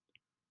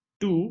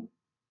to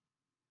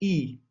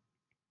E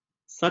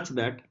such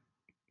that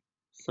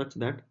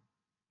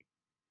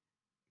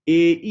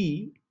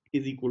AE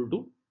is equal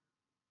to,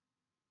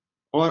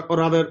 or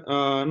rather,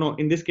 no,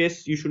 in this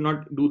case you should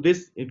not do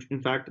this.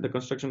 In fact, the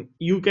construction,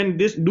 you can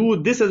do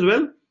this as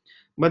well,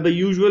 but the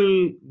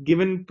usual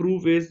given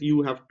proof is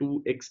you have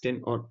to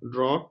extend or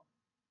draw,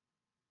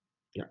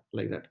 yeah,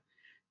 like that.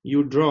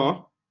 You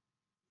draw,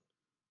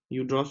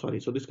 sorry.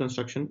 So this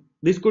construction,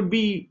 this could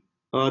be,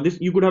 this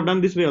you could have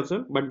done this way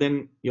also, but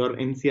then your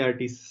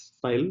NCRT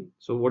style.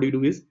 So what you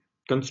do is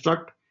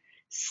construct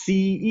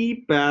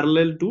CE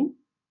parallel to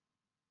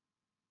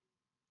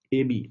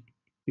AB.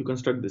 You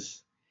construct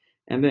this,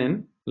 and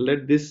then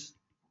let this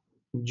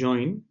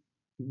join.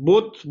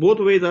 Both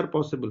ways are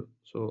possible.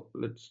 So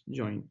let's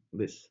join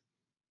this.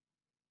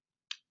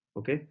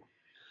 Okay.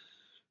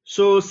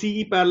 So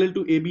CE parallel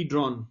to AB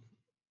drawn.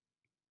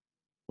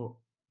 Oh,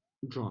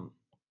 drawn.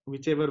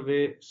 Whichever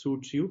way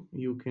suits you,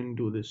 you can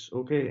do this.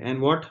 Okay.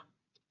 And what?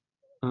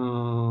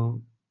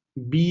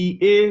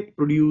 BA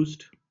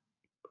produced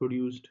to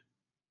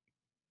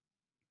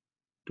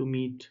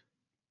meet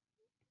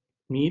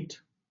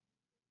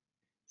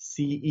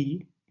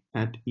CE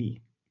at E.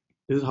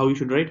 This is how you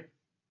should write.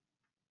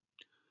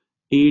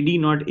 AD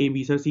not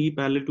AB. So CE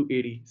parallel to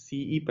AD.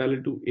 CE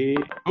parallel to A.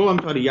 Oh, I'm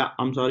sorry. Yeah,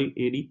 I'm sorry.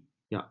 AD.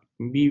 Yeah.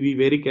 Be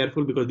very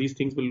careful because these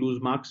things will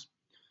lose marks.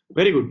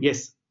 Very good.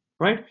 Yes.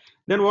 Right.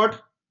 Then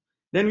what?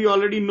 Then we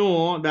already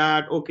know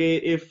that, okay,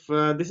 if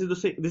this is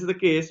the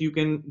case, you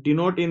can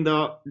denote in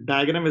the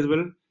diagram as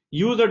well.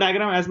 Use the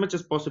diagram as much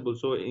as possible.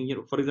 So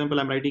for example,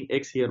 I'm writing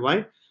X here,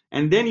 Y,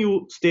 and then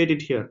you state it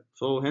here.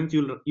 So hence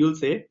you'll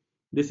say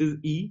this is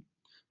E.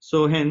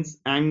 So hence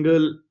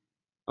angle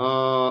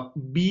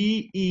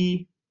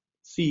BEC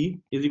is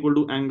equal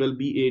to angle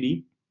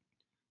BAD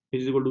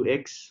is equal to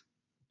X,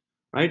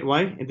 right?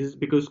 Why? And this is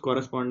because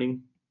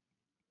corresponding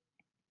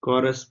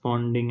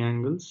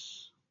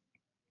angles.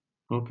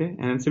 Okay,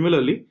 and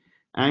similarly,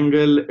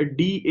 angle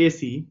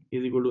DAC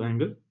is equal to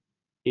angle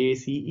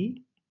ACE.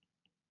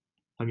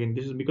 Again,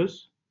 this is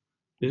because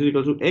this is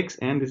equal to X,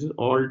 and this is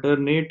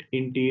alternate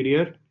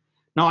interior.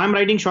 Now I'm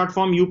writing short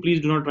form. You please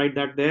do not write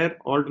that there.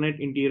 Alternate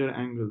interior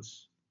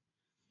angles.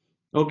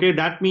 Okay,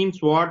 that means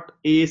what?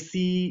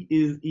 AC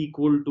is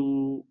equal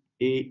to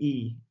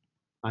AE,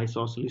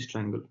 isosceles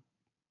triangle.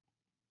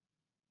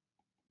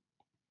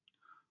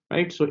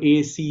 Right? So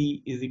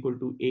AC is equal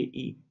to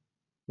AE.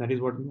 That is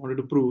what we wanted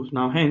to prove.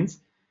 Now, hence,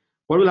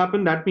 what will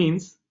happen? That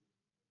means,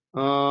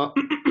 uh,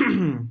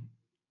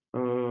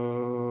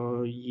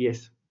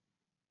 yes.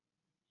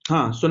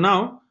 So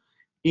now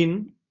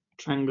in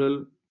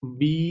triangle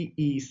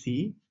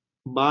BEC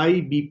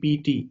by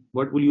BPT,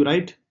 what will you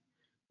write?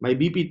 By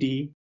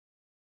BPT,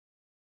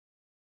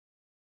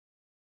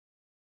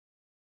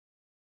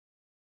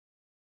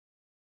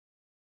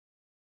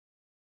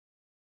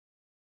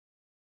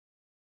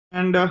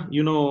 and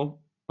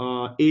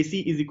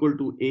AC is equal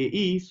to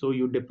AE, so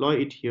you deploy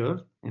it here,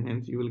 and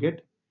hence you will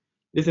get,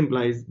 this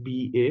implies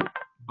BA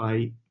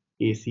by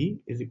AC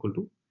is equal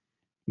to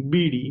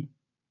BD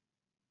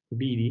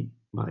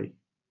by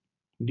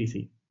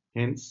DC.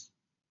 Hence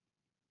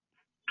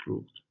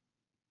proved.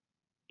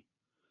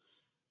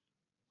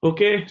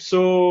 Okay,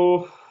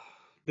 so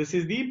this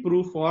is the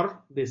proof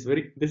for this.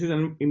 This is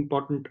an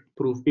important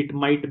proof. It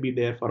might be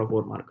there for a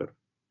 4 marker.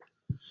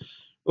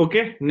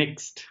 Okay,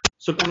 next.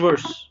 So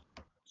converse.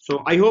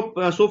 So I hope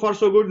so far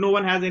so good. No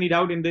one has any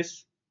doubt in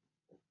this.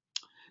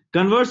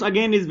 Converse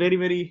again is very,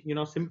 very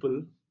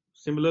simple.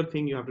 Similar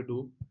thing you have to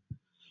do.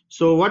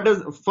 So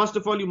first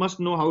of all, you must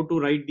know how to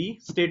write the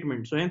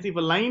statement. So hence, if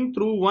a line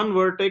through one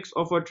vertex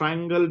of a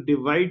triangle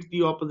divides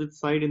the opposite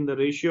side in the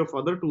ratio of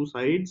other two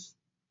sides,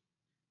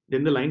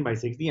 then the line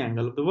bisects the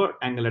angle of the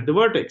angle at the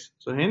vertex.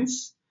 So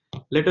hence,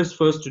 let us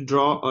first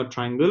draw a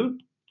triangle.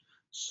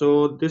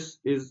 So this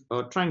is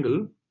a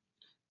triangle,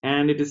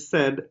 and it is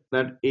said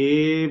that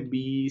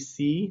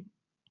ABC,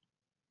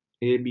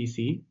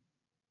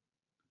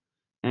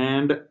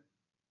 and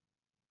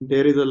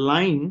there is a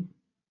line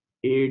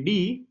AD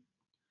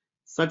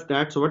such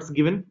that, so what's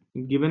given?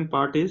 Given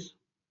part is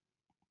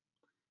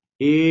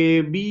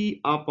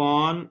AB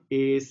upon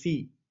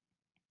AC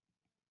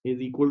is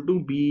equal to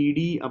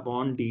BD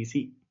upon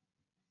DC.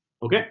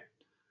 Okay.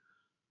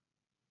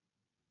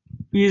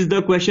 Is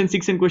the question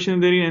 6 and question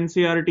there in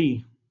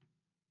NCRT?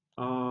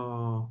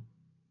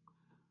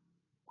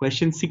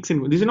 Question 6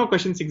 and this is no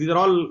question 6. These are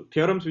all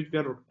theorems which we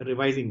are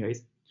revising,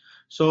 guys.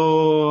 So,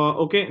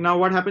 okay, now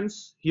what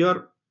happens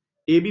here?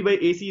 AB by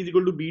AC is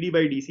equal to BD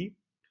by DC.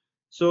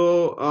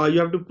 So you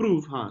have to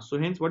prove, huh? So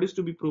hence, what is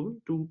to be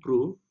proven? To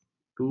prove,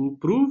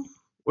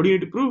 what do you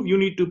need to prove? You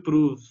need to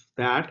prove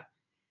that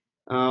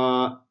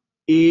a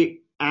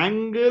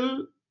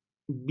angle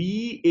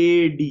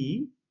BAD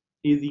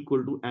is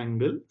equal to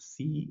angle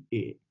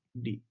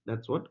CAD.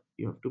 That's what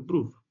you have to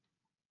prove.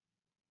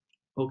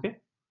 Okay.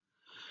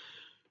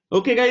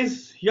 Okay,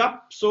 guys.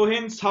 Yep. So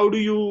hence, how do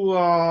you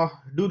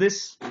do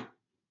this?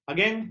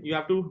 Again, you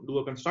have to do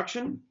a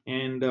construction,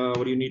 and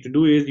what you need to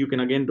do is you can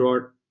again draw,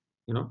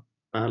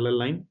 parallel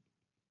line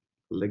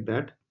like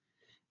that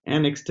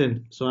and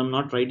extend. So I'm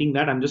not writing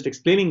that. I'm just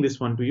explaining this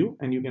one to you,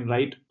 and you can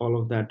write all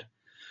of that.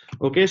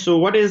 Okay. So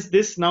what is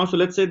this now? So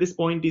let's say this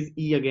point is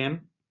E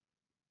again.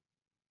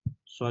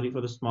 Sorry for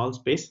the small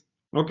space.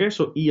 Okay.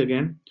 So E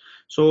again.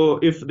 So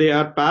if they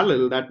are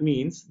parallel, that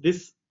means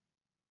this.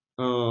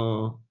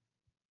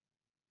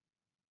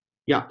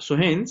 Yeah. So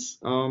hence,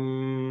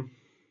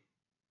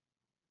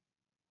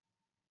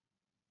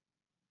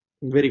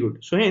 very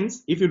good. So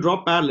hence, if you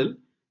draw parallel,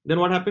 then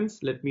what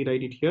happens? Let me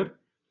write it here.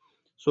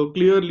 So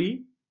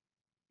clearly,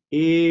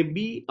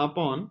 AB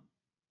upon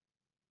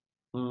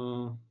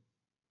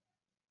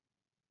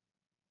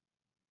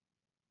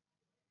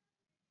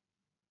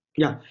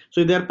yeah.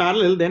 So if they are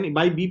parallel, then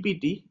by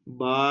BPT,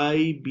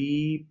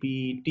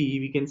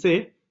 we can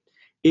say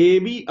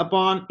AB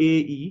upon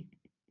AE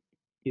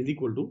is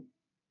equal to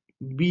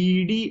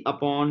BD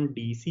upon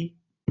DC,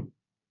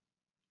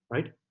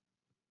 right?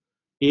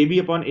 AB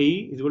upon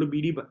AE is equal to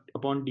BD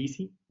upon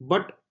DC.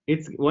 But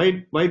it's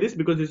why this?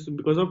 Because it's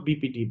because of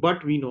BPT.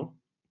 But we know,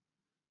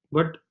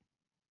 but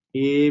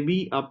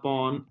AB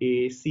upon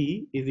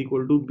AC is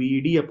equal to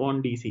BD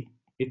upon DC.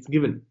 It's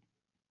given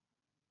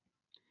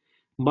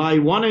by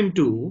 1 and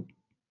 2.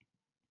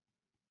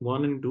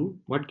 1 and 2.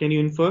 What can you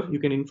infer? You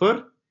can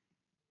infer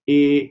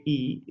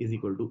AE is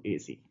equal to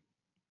AC.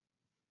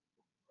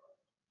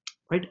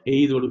 Right?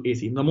 A is equal to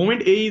AC. The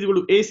moment A is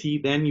equal to AC,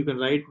 then you can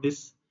write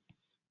this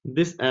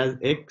as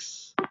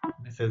X,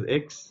 this as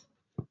X.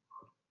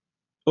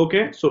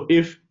 Okay, so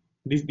if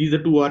these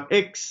are two are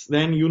X,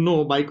 then you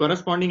know by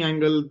corresponding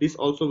angle this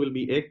also will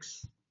be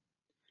X,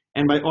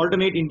 and by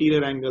alternate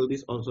interior angle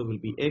this also will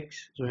be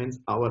X. So hence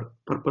our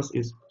purpose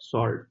is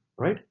solved,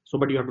 right? So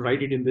but you have to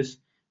write it in this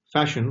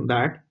fashion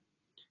that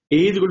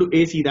A is equal to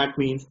AC. That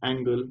means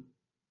angle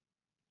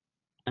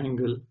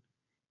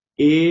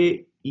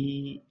AEC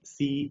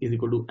is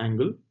equal to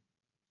angle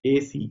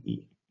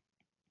ACE,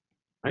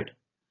 right?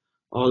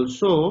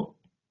 Also,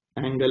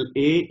 angle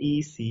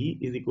AEC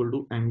is equal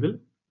to angle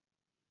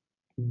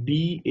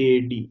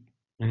BAD,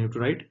 and you have to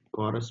write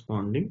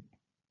corresponding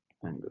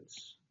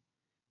angles.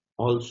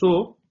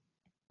 Also,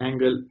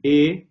 angle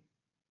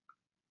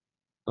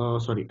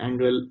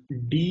angle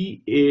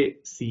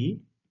DAC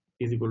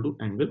is equal to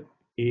angle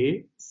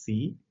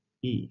ACE.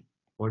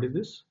 What is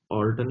this?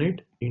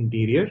 Alternate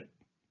interior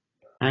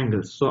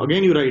angles. So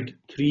again, you write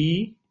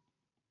 3,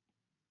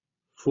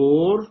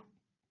 4,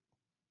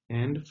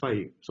 and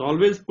 5. So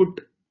always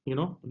put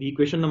the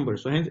equation number.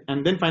 So hence,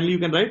 and then finally you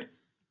can write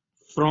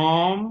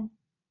from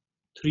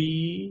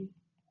 3,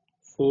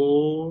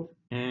 4,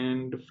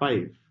 and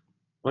 5.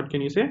 What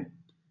can you say?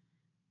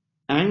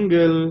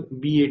 Angle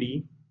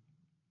BAD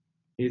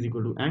is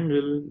equal to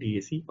angle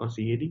DAC or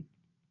CAD.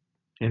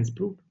 Hence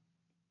proved.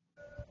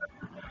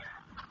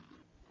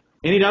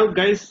 Any doubt,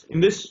 guys, in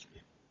this?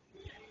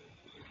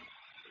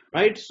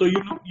 Right. So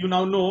you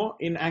now know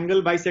in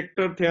angle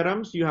bisector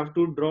theorems you have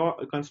to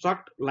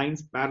construct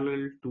lines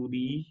parallel to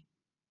the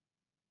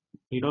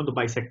the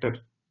bisector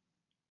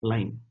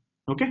line.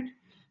 Okay,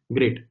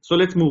 great. So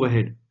let's move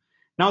ahead.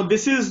 Now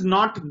this is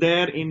not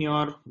there in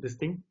your this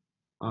thing.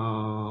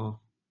 Uh,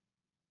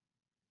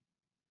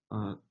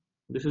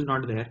 this is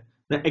not there.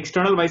 The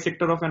external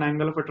bisector of an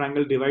angle of a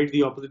triangle divides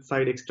the opposite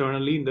side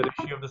externally in the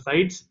ratio of the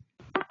sides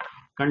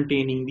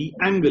containing the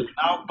angle.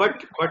 Now,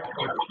 but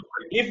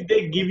if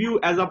they give you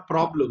as a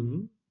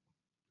problem,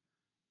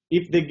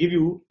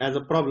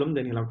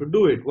 then you'll have to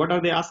do it. What are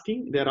they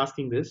asking? They're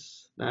asking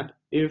this, that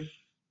if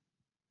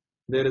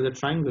there is a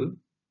triangle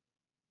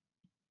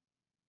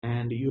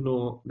and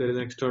there is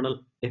an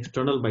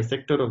external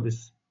bisector of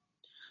this.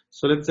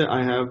 So let's say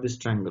I have this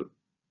triangle,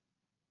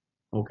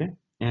 okay,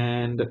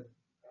 and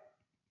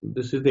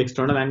this is the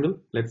external angle.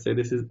 Let's say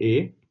this is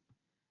A,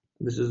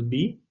 this is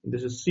B,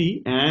 this is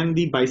C, and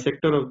the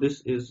bisector of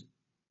this is,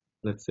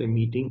 let's say,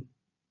 meeting,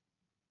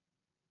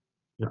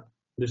 yeah,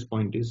 this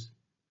point is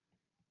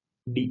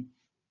D.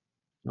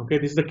 Okay,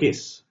 this is the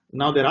case.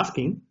 Now they're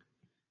asking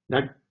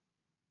that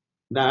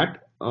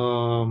that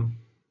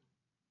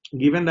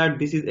given that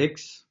this is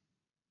x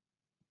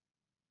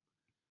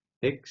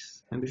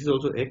and this is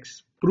also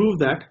x, prove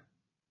that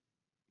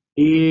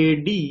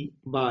AD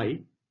by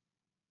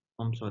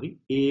I'm sorry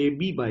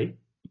AB by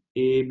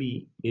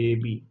AB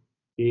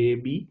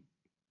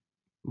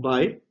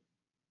by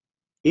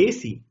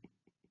AC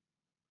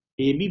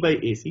AB by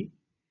AC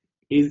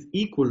is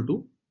equal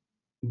to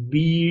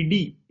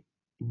BD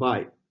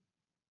by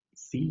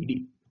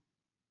CD.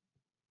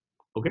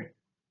 Okay.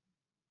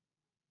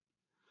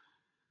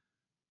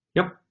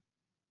 Yep.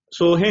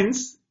 So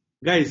hence,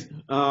 guys,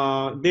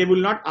 they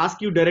will not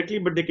ask you directly,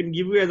 but they can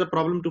give you as a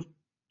problem to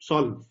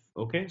solve.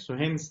 Okay. So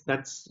hence,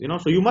 that's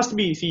so you must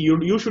be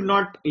you should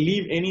not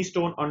leave any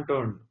stone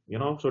unturned.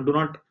 So do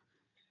not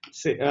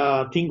say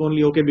think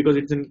only okay because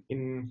it's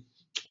in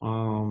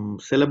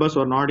syllabus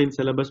or not in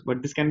syllabus,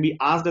 but this can be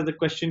asked as a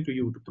question to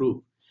you to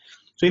prove.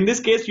 So in this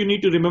case, you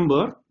need to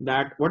remember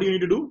that what you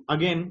need to do.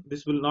 Again,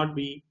 this will not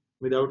be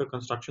without a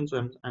construction.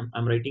 So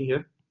I'm writing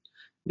here.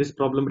 This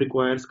problem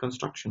requires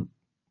construction.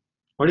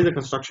 What is the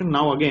construction?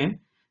 Now again,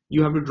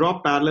 you have to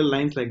draw parallel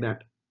lines like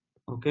that.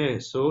 Okay,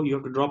 so you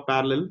have to draw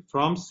parallel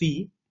from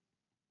C,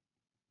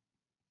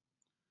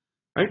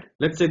 right?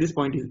 Let's say this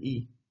point is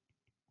E.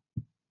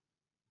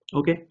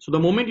 Okay, so the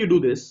moment you do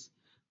this,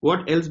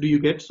 what else do you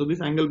get? So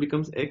this angle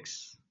becomes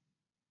X.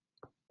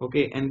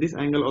 Okay, and this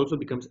angle also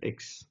becomes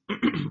X.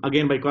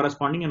 Again, by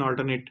corresponding and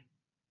alternate,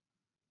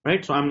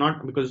 right? So I'm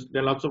not, because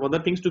there are lots of other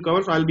things to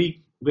cover, so I'll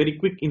be very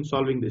quick in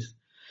solving this.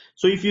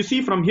 So if you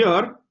see from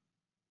here,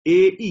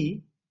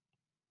 AE,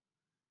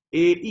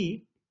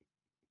 AE,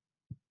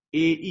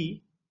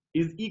 AE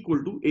is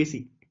equal to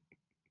AC.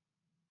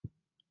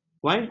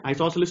 Why?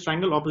 Isosceles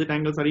triangle, opposite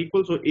angles are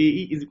equal, so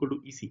AE is equal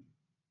to EC.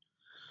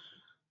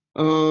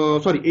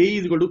 Sorry, AE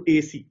is equal to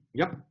AC.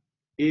 Yep.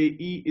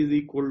 AE is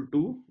equal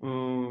to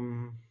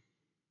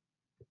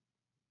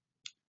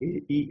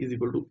AE is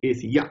equal to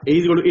AC. Yeah, A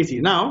is equal to AC.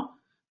 Now,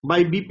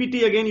 by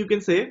BPT again, you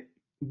can say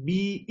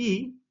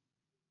BE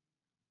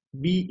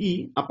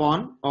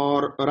upon,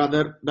 or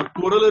rather the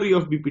corollary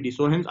of BPT.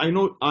 So hence, I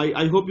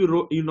hope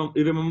you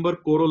remember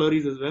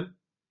corollaries as well.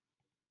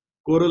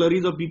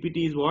 Corollaries of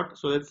BPT is what?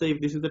 So let's say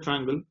if this is the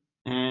triangle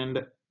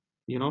and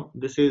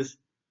this is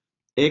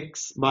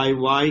x by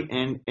y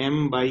and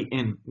m by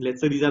n. Let's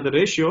say these are the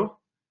ratio.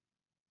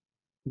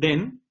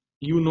 Then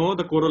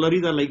the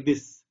corollaries are like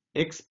this: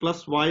 x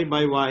plus y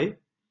by y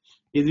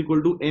is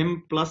equal to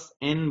m plus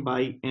n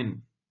by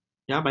n.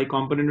 Yeah, by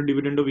componendo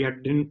dividendo we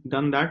had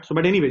done that. So,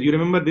 but anyways, you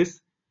remember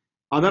this.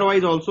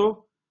 Otherwise,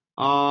 also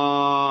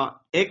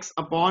x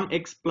upon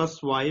x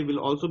plus y will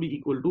also be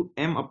equal to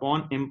m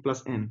upon m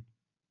plus n.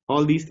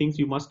 All these things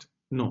you must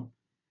know.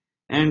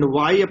 And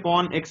y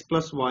upon x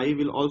plus y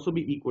will also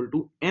be equal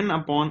to n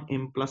upon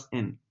m plus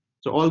n.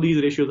 So all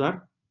these ratios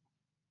are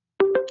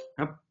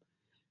up.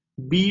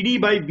 BD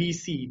by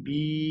BC,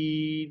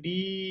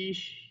 BD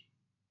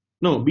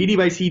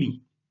by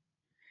CD,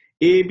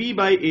 AB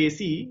by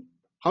AC.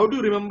 How do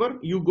you remember?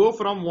 You go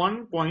from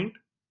one point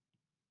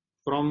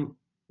from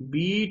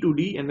B to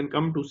D and then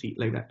come to C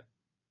like that.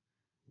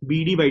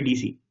 BD by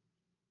DC.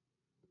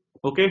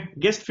 Okay,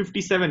 guest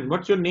 57.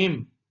 What's your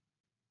name?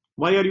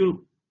 Why are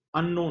you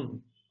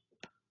unknown?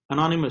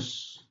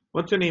 Anonymous.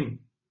 What's your name?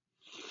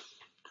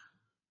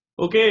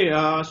 Okay,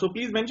 so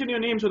please mention your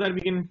name so that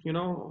we can,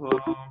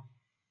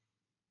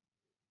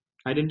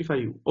 identify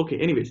you. Okay,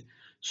 anyways.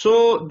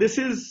 So this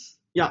is,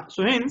 yeah,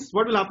 so hence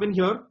what will happen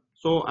here?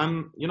 So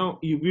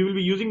we will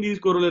be using these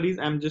corollaries.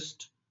 I'm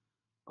just,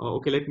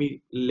 okay,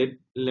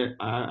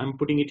 I'm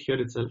putting it here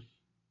itself.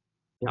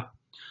 Yeah.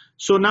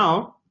 So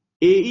now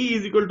AE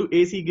is equal to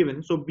AC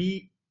given. So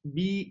BA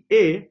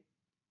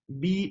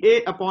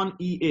upon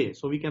EA.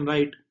 So we can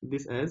write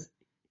this as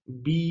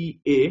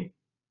BA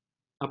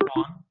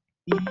upon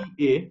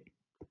EA,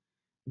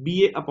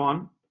 BA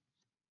upon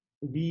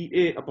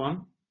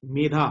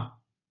Medha.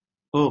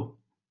 Oh,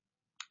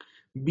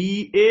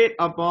 BA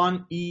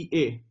upon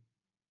EA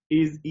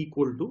is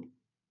equal to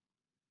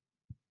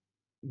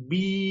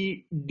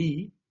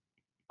BD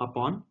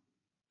upon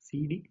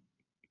CD.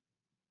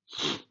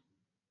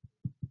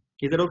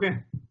 Is that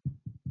okay?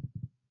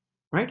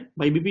 Right?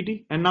 By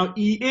BPT. And now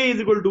EA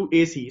is equal to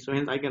AC. So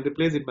hence I can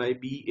replace it by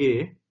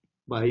BA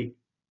by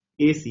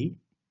AC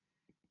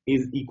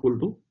is equal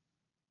to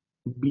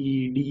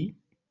BD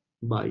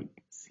by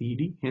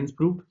CD. Hence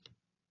proved.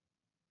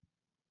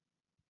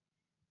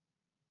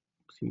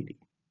 CD.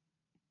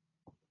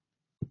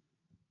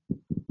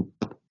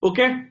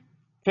 Okay.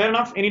 Fair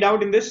enough. Any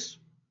doubt in this?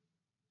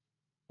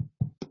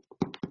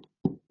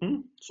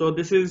 So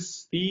this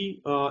is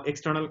the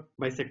external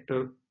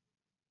bisector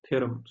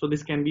theorem. So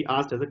this can be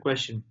asked as a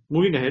question.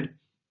 Moving ahead.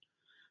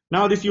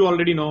 Now this you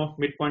already know,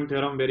 midpoint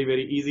theorem, very,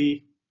 very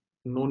easy.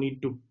 No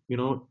need to,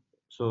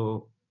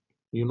 so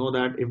you know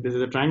that if this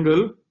is a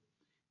triangle,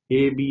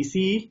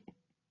 ABC,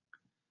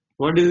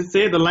 what does it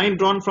say? The line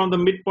drawn from the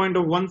midpoint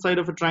of one side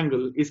of a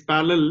triangle is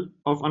parallel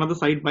of another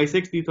side,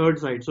 bisects the third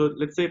side. So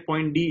let's say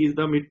point D is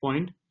the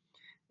midpoint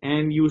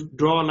and you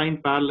draw a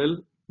line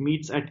parallel,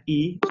 meets at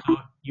E. So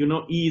you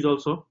know E is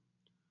also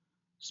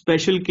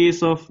special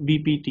case of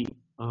BPT.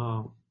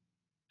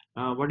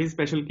 What is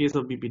special case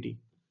of BPT?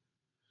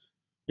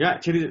 Yeah,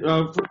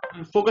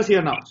 focus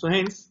here now. So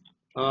hence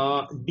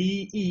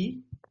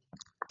DE.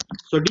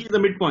 So D is the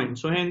midpoint.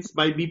 So hence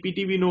by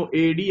BPT we know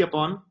AD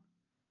upon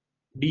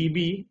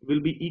DB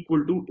will be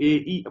equal to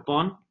AE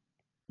upon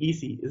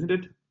EC, isn't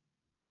it?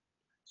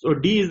 So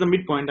D is the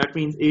midpoint. That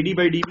means AD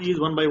by DB is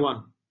 1 by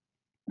 1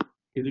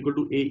 is equal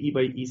to AE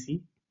by EC.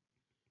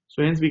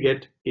 So hence we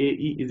get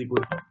AE is equal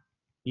to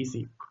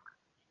EC,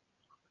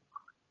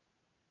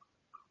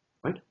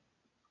 right?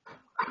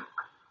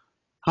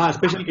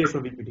 Special case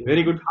of BPT.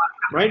 Very good,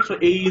 right? So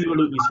AE is equal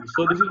to EC.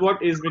 So this is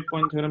what is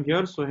midpoint theorem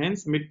here. So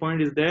hence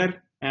midpoint is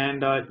there,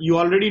 and you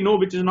already know,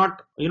 which is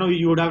not,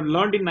 you would have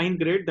learned in 9th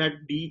grade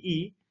that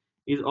DE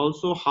is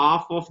also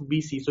half of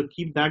BC. So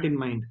keep that in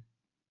mind.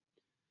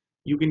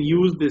 You can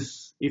use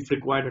this if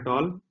required at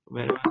all,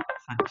 wherever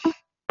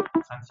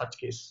such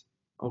case.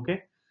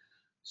 Okay.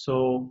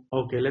 So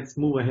okay, let's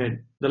move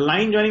ahead. The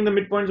line joining the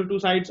midpoints of two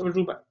sides of a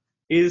troop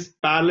is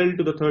parallel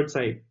to the third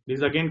side. This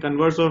is again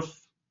converse of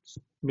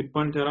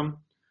midpoint theorem.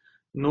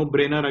 No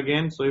brainer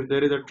again. So if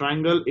there is a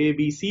triangle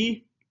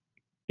ABC,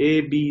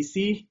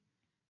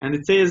 and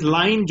it says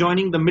line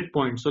joining the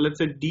midpoint. So let's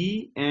say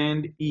D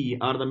and E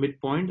are the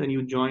midpoint, and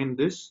you join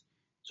this.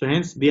 So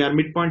hence they are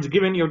midpoints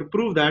given. You have to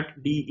prove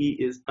that DE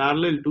is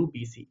parallel to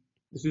BC.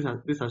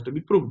 This has to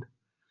be proved.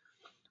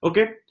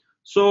 Okay.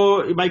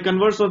 So by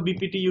converse of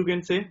BPT, you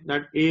can say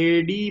that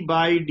AD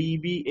by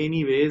DB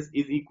anyways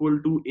is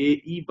equal to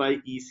AE by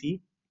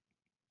EC,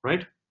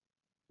 right?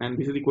 And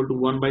this is equal to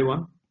 1 by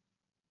 1.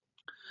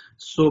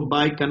 So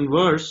by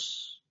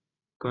converse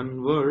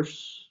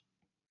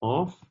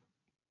of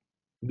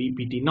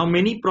BPT. Now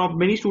many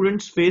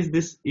students face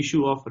this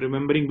issue of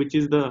remembering which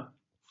is the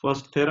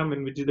first theorem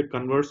and which is the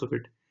converse of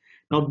it.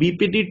 Now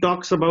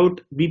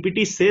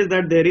BPT says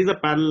that there is a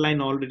parallel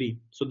line already.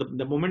 So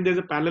the moment there's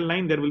a parallel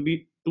line, there will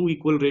be two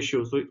equal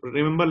ratios. So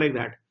remember like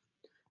that.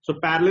 So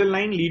parallel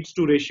line leads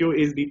to ratio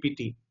is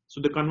BPT. So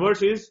the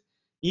converse is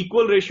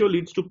equal ratio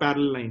leads to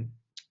parallel line,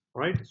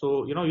 right?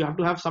 So you have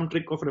to have some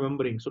trick of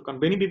remembering. So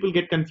many people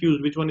get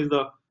confused which one is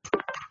the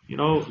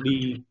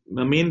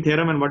the main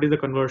theorem and what is the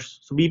converse.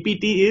 So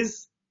BPT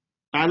is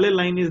parallel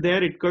line is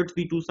there. It cuts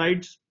the two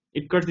sides.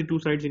 It cuts the two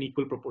sides in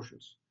equal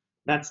proportions.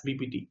 That's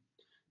BPT.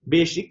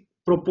 Basic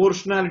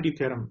proportionality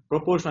theorem.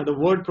 The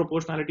word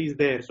proportionality is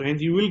there. So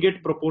hence you will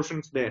get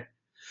proportions there.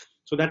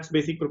 So that's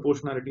basic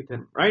proportionality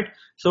theorem, right?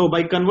 So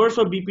by converse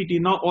of BPT,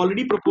 now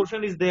already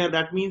proportion is there.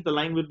 That means the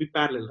line will be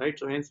parallel, right?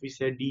 So hence we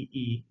said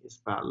DE is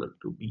parallel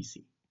to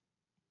BC.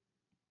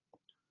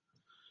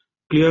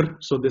 Clear?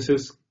 So this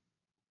is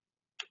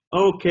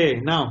okay.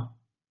 Now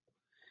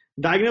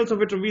diagonals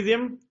of a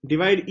trapezium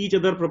divide each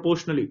other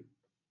proportionally.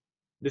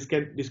 This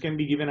can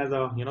be given as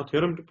a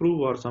theorem to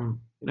prove or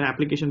some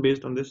application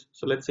based on this.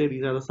 So let's say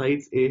these are the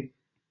sides A,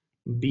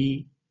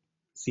 B,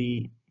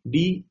 C,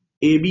 D.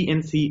 A, B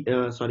and C,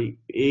 A,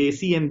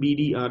 C and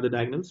BD are the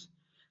diagonals.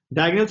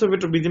 Diagonals of a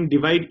trapezium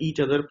divide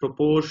each other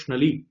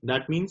proportionally.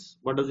 That means,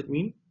 what does it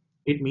mean?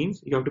 It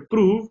means you have to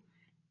prove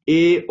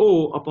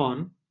AO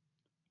upon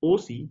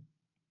OC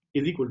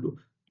is equal to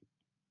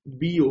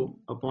BO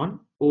upon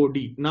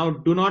OD. Now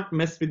do not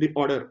mess with the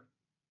order.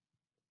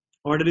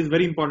 Order is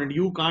very important.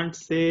 You can't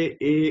say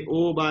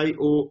AO by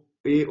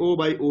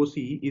OC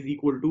is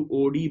equal to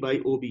OD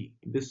by OB.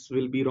 This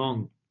will be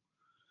wrong.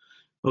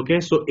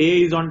 Okay, so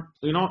A is on,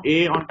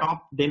 A on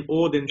top, then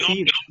O, then C,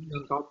 then C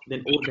on top,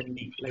 then O, then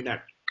D, like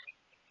that.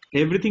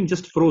 Everything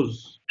just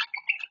froze.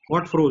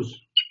 What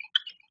froze?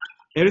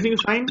 Everything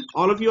is fine.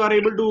 All of you are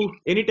able to.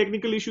 Any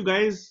technical issue,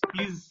 guys?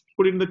 Please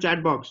put it in the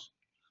chat box.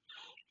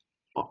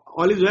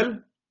 All is well.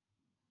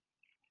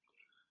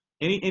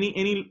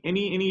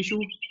 Any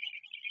issue?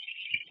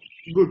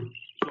 Good.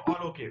 So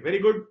all okay. Very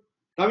good.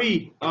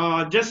 Kavi,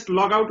 just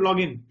log out, log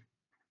in.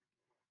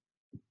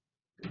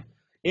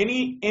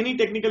 Any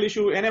technical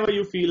issue, whenever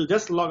you feel,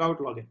 just log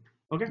out, log in.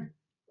 Okay.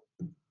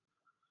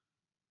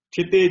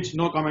 Kshitij,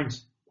 no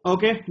comments.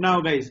 Okay,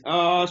 now guys,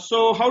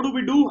 so how do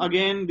we do?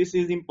 Again, this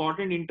is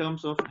important in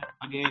terms of,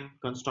 again,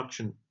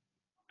 construction.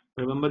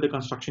 Remember the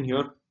construction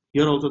here.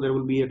 Here also there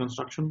will be a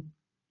construction.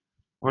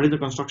 What is the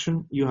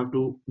construction? You have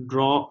to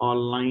draw a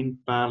line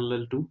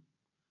parallel to,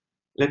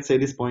 let's say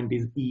this point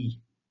is E.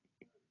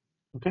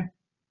 Okay,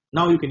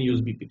 now you can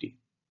use BPT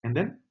and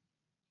then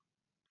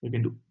you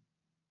can do.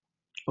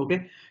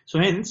 Okay, so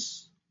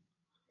hence,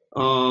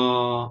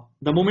 the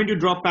moment you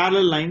draw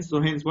parallel lines,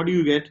 so hence what do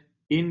you get?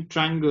 In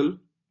triangle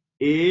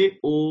ADC,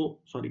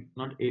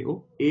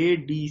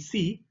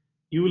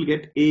 you will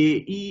get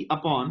AE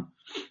upon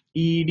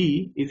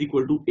ED is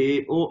equal to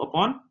AO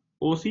upon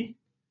OC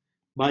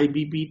by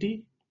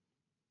BPT.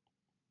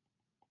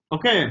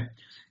 Okay,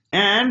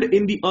 and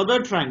in the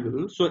other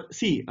triangle, so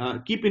see,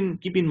 keep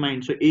in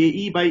mind, so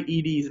AE by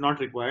ED is not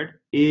required,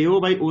 AO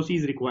by OC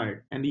is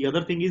required, and the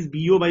other thing is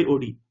BO by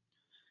OD.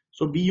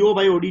 So BO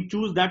by OD,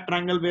 choose that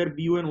triangle where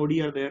BO and OD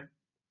are there.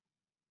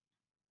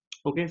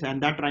 Okay, so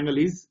and that triangle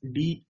is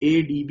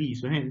DADB.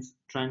 So hence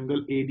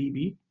triangle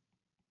ADB.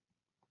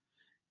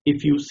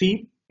 If you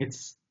see,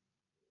 it's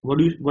what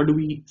do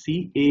we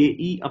see?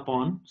 AE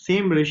upon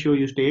same ratio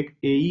you take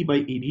AE by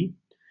ED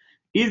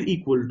is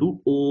equal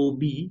to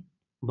OB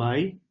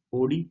by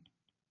OD,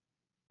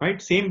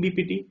 right? Same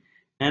BPT.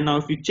 And now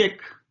if you check,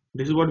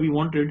 this is what we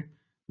wanted.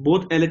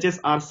 Both LHS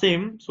are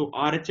same, so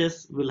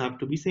RHS will have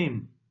to be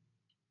same.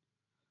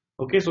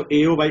 Okay, so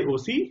AO by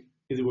OC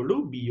is equal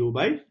to BO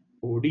by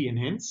OD, and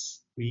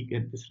hence we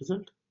get this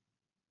result.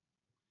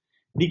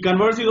 The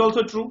converse is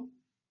also true,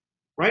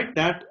 right?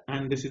 That,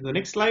 and this is the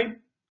next slide.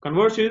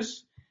 Converse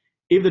is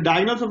if the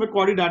diagonals of a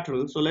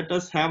quadrilateral, so let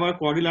us have a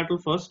quadrilateral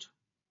first.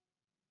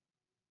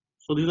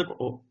 So this is a,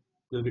 oh,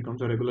 this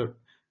becomes a regular.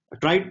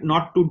 Try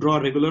not to draw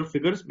regular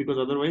figures because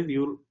otherwise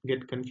you'll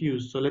get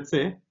confused. So let's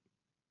say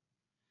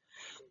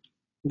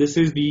this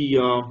is the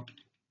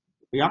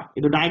yeah,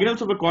 the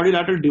diagonals of a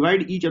quadrilateral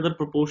divide each other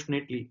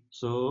proportionately,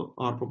 so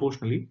or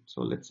proportionally.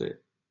 So let's say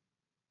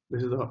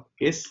this is the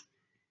case.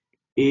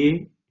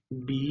 A,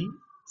 B,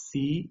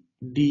 C,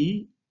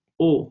 D,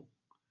 O.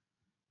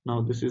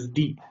 Now this is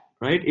D,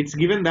 right? It's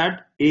given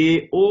that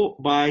AO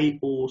by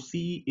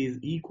OC is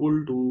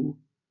equal to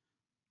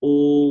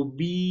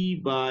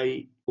OB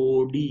by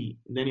OD.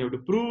 Then you have to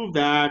prove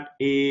that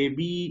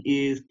AB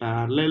is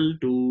parallel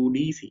to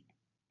DC.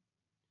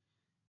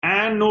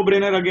 And no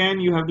brainer again,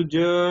 you have to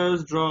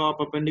just draw a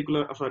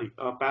perpendicular,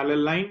 a parallel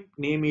line,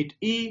 name it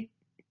E,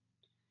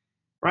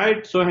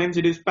 right? So hence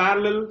it is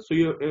parallel. So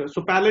you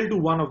so parallel to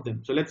one of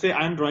them. So let's say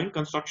I'm drawing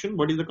construction.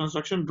 What is the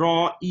construction?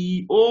 Draw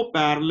EO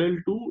parallel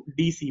to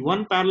DC.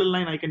 One parallel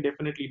line I can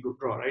definitely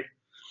draw, right?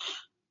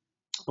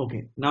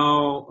 Okay.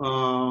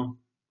 Now,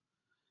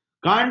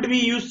 can't we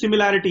use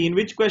similarity in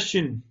which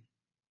question?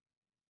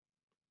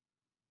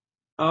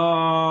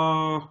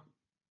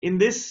 In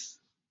this,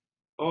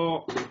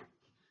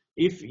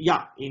 if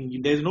yeah,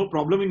 there's no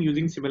problem in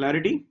using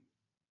similarity.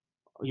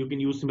 You can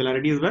use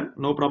similarity as well,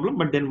 no problem.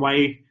 But then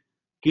why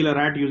kill a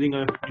rat using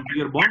a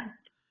nuclear bomb?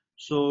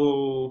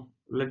 So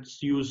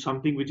let's use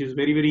something which is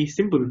very very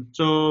simple.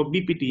 So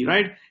BPT,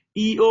 right?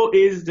 EO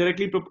is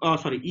directly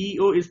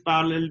EO is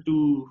parallel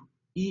to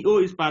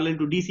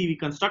DC we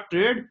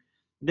constructed.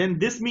 Then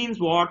this means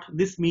what?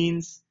 This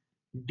means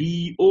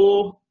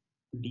DO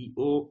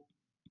DO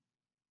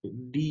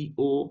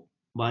DO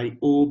by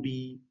OB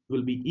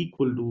will be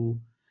equal to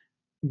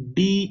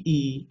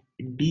DE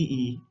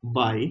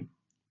by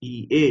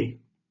EA.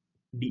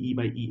 DE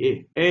by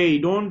EA. Hey,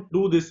 don't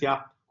do this,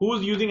 yeah.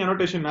 Who's using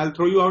annotation? I'll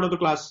throw you out of the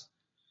class.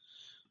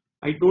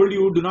 I told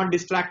you, do not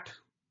distract.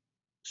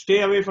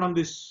 Stay away from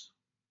this.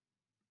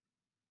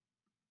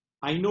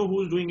 I know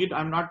who's doing it.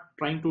 I'm not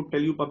trying to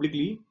tell you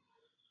publicly.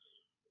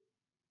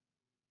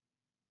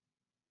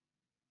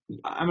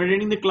 I'm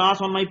attending the class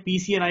on my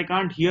PC and I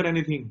can't hear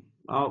anything.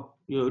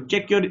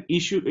 Check your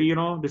issue,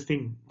 this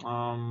thing.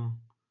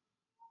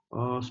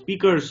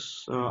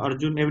 Speakers,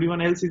 Arjun,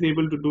 everyone else is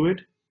able to do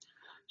it.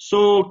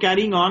 So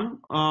carrying on,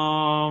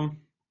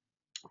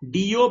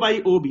 DO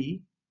by OB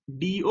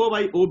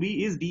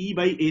is DE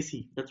by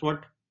AC. That's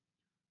what,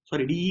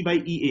 sorry, DE by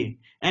EA.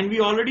 And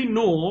we already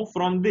know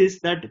from this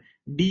that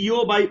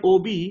DO by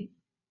OB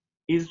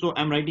is, so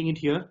I'm writing it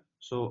here.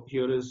 So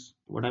here is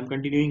what I'm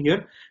continuing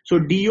here. So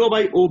DO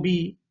by OB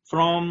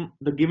from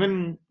the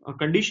given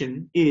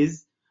condition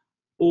is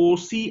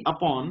OC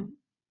upon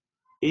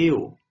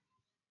AO,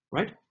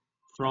 right?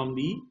 From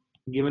the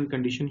given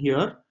condition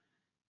here.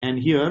 And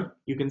here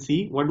you can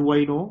see, what do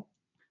I know?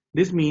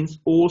 This means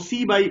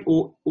OC by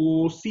AO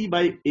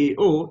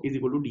is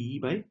equal to DE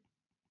by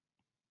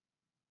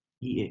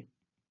EA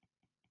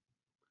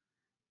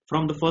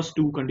from the first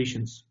two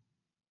conditions.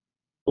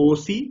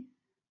 OC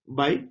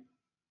by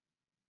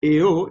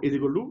AO is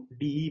equal to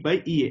DE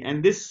by EA,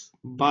 and this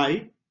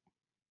by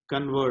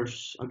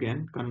converse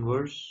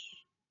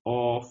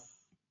of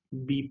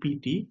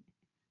BPT.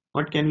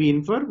 What can we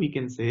infer? We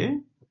can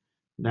say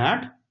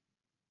that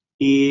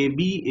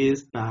AB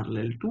is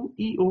parallel to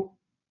EO.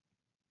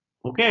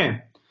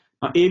 Okay,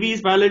 now AB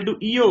is parallel to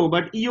EO,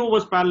 but EO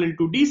was parallel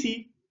to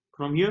DC.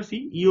 From here,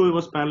 see, EO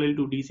was parallel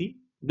to DC.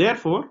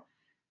 Therefore,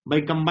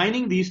 by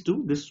combining these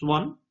two, this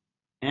one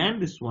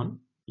and this one,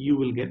 you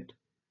will get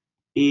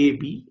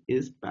AB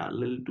is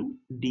parallel to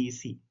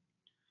DC.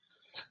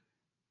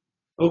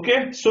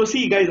 Okay, so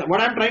see guys,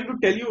 what I'm trying to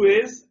tell you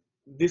is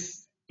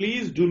this,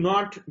 please do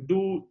not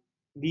do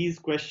these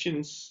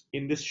questions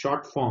in this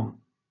short form.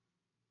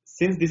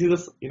 Since this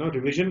is a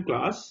revision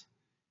class,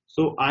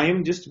 so I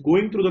am just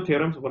going through the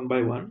theorems one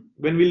by one.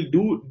 When we'll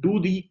do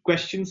the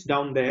questions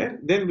down there,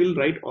 then we'll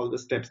write all the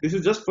steps. This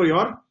is just for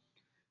your,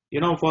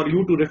 for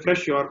you to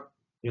refresh your,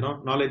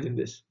 knowledge in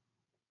this.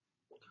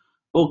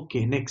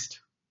 Okay, next.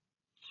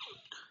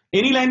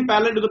 Any line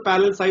parallel to the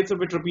parallel sides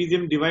of a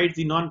trapezium divides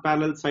the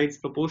non-parallel sides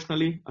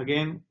proportionally.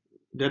 Again,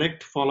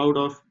 direct fallout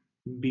of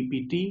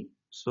BPT.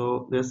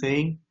 So they're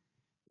saying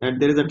that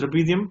there is a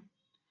trapezium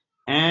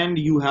and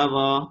you have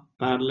a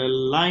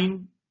parallel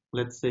line,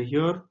 let's say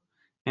here.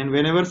 And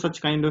whenever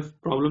such kind of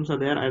problems are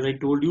there, as I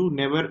told you,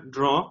 never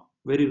draw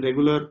very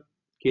regular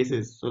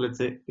cases. So let's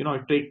say,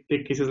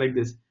 take cases like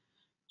this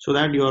so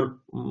that your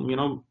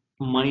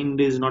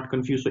mind is not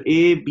confused. So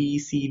A, B,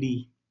 C,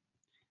 D,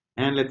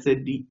 and let's say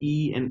D,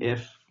 E, and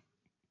F.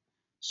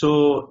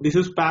 So this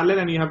is parallel,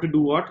 and you have to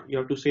do what? You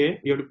have to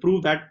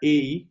prove that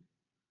AE.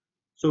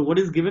 So what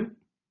is given?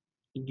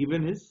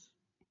 Given is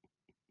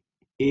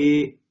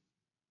AEF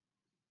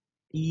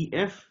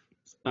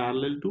is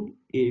parallel to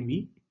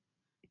AB,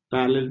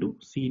 parallel to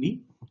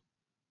CD.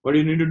 What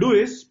you need to do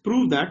is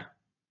prove that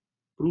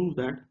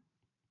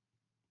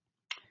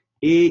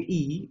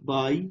AE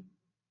by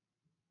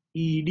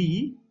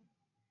ED,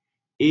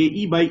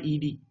 AE by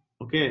ED,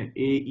 okay,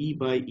 AE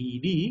by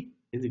ED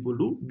is equal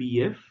to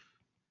BF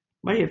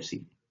by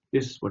FC.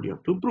 This is what you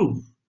have to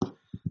prove.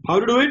 How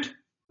to do it?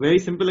 Very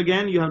simple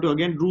again. You have to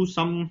again do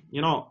some,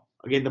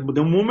 again,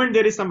 the moment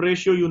there is some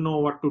ratio, you know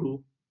what to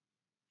do.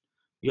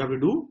 You have to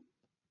do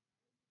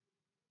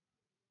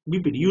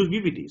BPT, use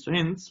BPT. So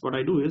hence what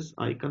I do is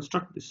I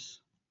construct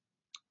this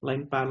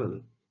line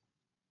parallel,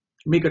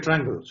 make a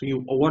triangle. So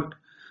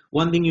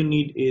one thing you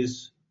need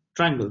is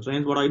triangle. So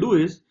hence what I do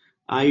is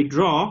I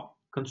draw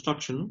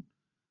construction.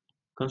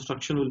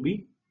 Construction will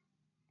be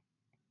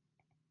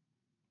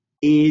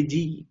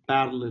AG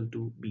parallel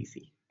to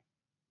BC.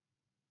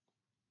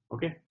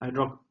 Okay, I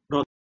draw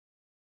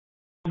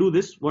do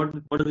this. What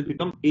does it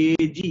become?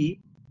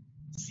 AG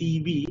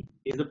CB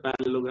is a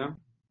parallelogram.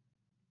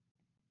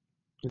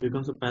 It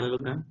becomes a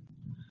parallelogram,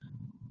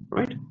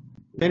 right?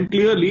 Then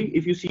clearly,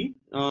 if you see,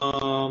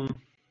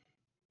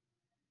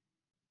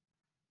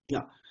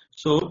 yeah.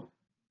 So,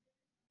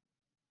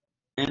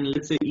 and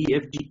let's say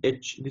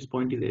EFGH, this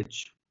point is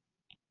H.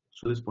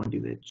 So this point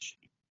is H.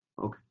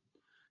 Okay.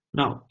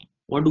 Now,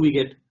 what do we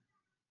get?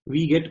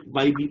 We get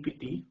by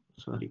BPT,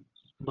 sorry,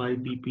 by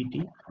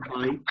BPT,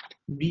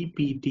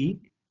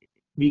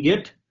 we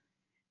get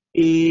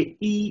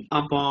AE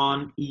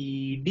upon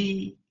ED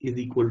is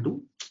equal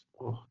to,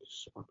 oh,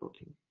 this auto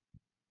thing.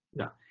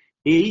 Yeah.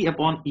 AE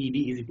upon ED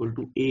is equal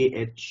to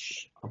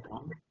AH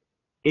upon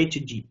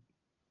HG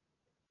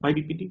by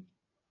BPT.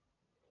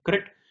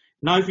 Correct.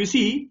 Now, if you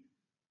see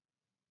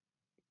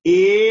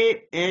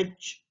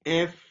AHFB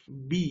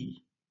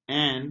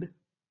and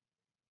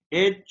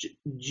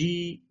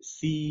HGCF,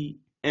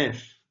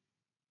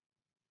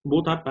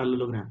 both are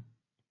parallelogram.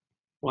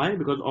 Why?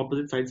 Because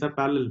opposite sides are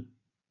parallel.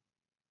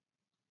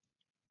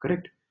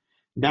 Correct.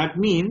 That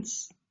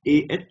means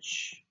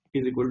AH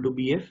is equal to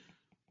BF.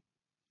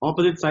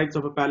 Opposite sides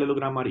of a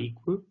parallelogram are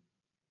equal,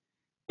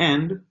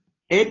 and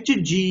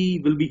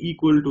HG will be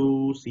equal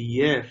to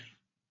CF,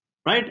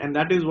 right? And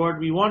that is what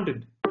we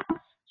wanted.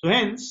 So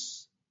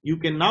hence, you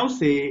can now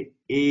say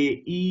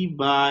AE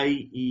by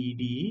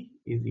ED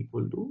is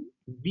equal to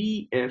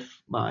BF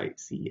by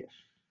CF,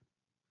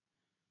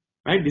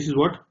 right? This is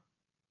what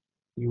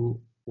you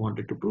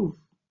wanted to prove,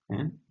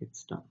 and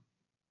it's done.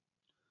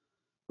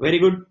 Very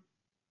good.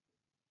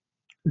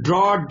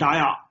 Draw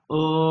dia.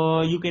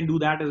 You can do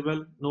that as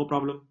well, no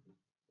problem.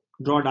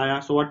 Draw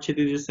dia. So what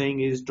Kshitij is saying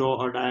is draw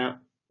a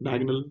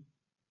diagonal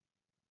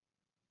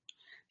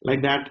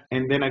like that,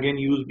 and then again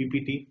use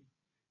BPT.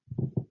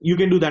 You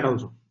can do that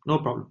also, no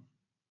problem.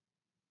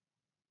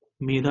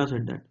 Medha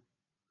said that.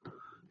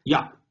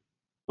 Yeah.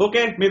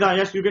 Okay, Medha,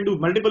 yes, you can do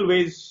multiple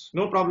ways,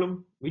 no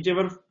problem.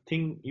 Whichever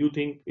thing you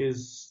think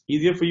is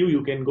easier for you,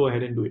 you can go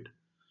ahead and do it.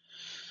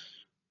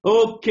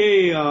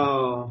 Okay,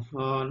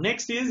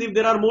 next is if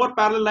there are more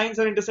parallel lines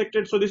are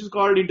intersected. So this is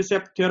called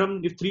intercept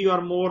theorem. If three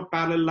or more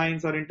parallel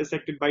lines are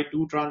intersected by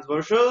two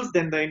transversals,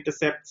 then the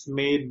intercepts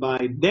made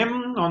by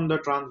them on the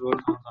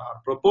transversals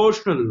are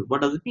proportional. What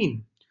does it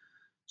mean?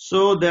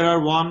 So there are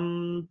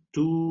 1,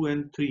 2,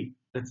 and 3.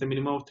 That's a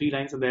minimum of 3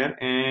 lines are there,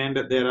 and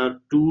there are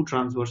 2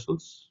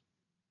 transversals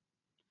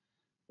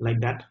like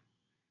that.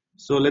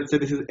 So let's say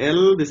this is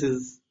L, this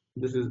is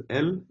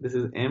L, this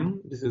is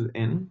M, this is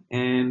N,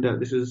 and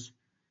this is,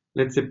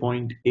 let's say,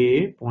 point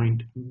A,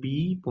 point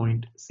B,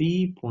 point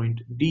C,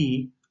 point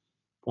D,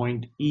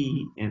 point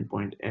E, and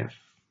point F.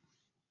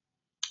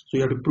 So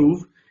you have to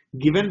prove,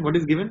 given, what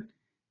is given?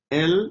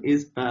 L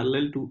is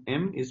parallel to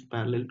M is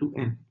parallel to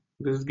N.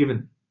 This is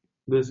given.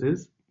 This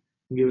is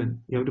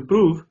given. You have to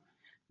prove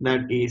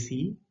that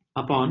AC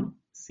upon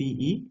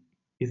CE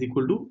is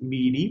equal to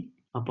BD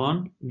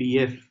upon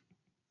DF.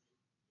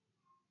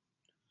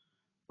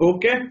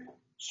 Okay.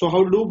 So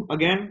how to do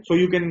again? So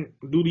you can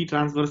do the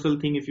transversal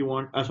thing if you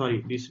want.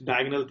 Sorry, this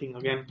diagonal thing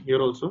again here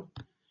also.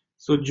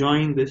 So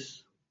join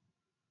this.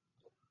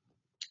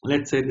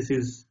 Let's say this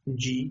is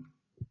G.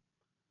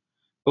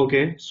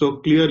 Okay. So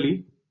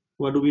clearly,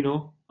 what do we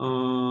know?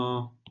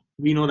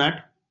 We know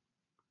that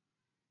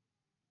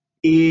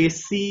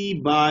AC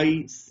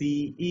by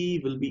CE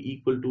will be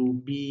equal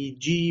to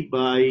BG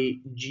by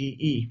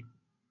GE,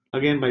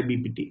 again by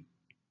BPT,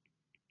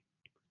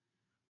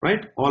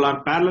 right? All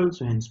are parallel,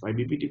 so hence by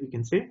BPT we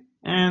can say.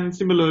 And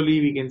similarly,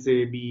 we can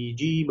say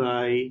BG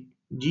by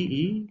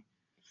GE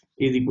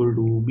is equal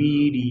to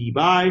BD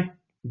by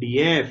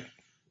DF,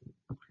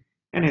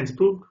 and hence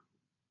proved.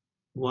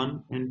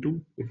 1 and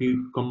 2, if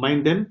you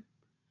combine them,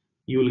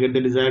 you will get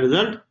the desired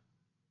result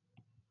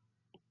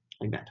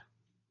like that.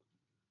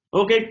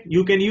 Okay,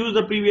 you can use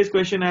the previous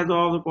question as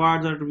all the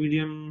quads are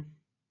trapezium.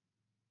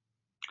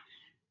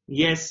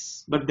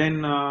 Yes, but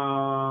then,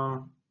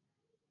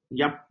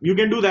 yep, you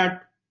can do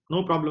that.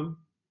 No problem.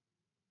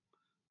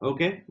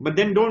 Okay, but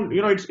then don't,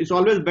 it's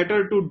always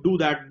better to do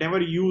that.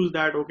 Never use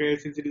that, okay,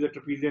 since it is a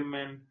trapezium,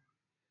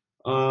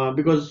 and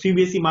because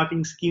CBSE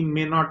marking scheme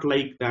may not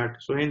like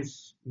that. So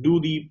hence do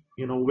the,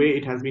 way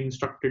it has been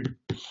instructed.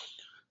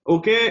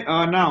 Okay,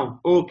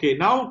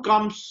 now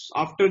comes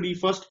after the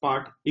first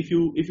part. If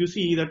you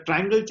see the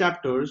triangle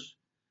chapters,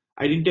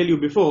 I didn't tell you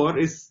before,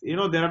 is,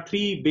 there are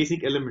three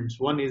basic elements.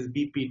 One is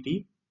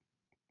BPT.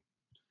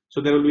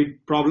 So there will be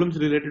problems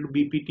related to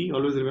BPT,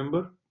 always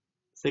remember.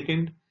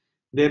 Second,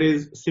 there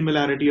is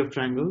similarity of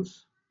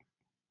triangles.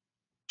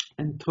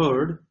 And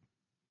third,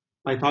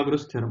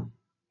 Pythagoras theorem.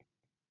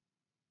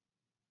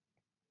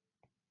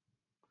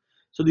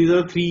 So these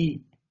are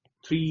three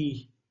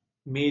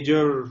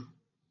major,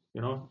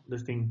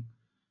 this thing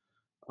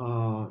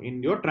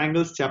in your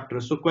triangles chapter.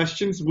 So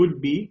questions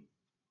would be,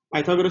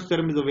 Pythagoras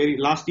theorem is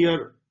last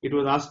year it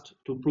was asked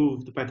to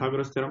prove the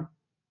Pythagoras theorem.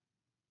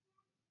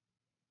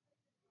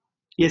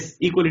 Yes,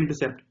 equal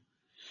intercept.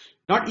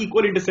 Not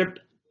equal intercept,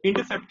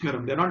 intercept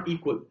theorem. They're not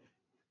equal.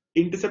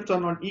 Intercepts are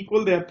not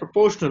equal, they are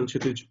proportional,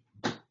 Kshitij.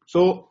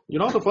 So,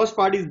 the first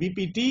part is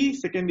BPT,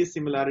 second is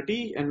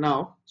similarity, and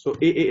now, so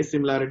AA is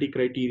similarity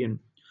criterion.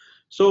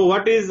 So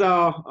what is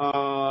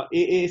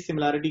AA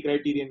similarity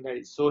criterion,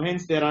 guys? So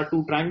hence there are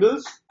two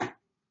triangles,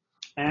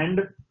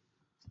 and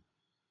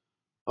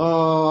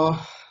what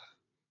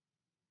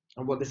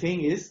they're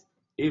saying is,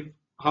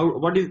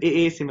 what is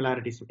AA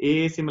similarity? So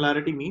AA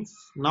similarity means,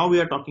 now we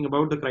are talking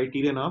about the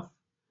criterion of,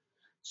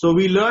 so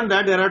we learned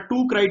that there are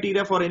two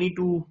criteria for any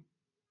two,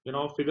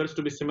 figures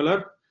to be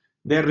similar.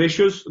 Their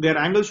ratios, their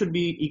angles should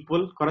be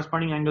equal,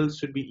 corresponding angles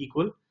should be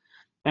equal,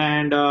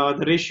 and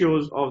the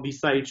ratios of the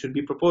sides should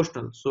be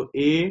proportional. So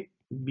A,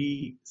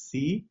 B,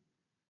 C,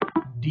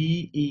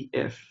 D, E,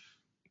 F,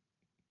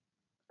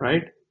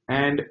 right?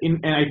 And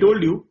I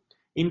told you,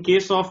 in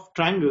case of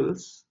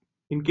triangles,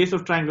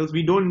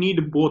 we don't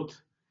need both.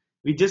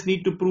 We just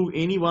need to prove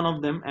any one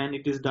of them, and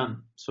it is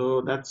done.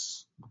 So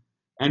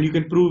and you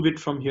can prove it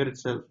from here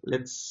itself.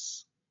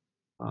 Let's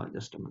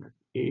just a minute.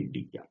 A,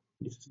 D, yeah,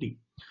 this is D.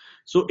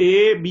 So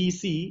A, B,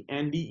 C,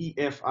 and D, E,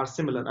 F are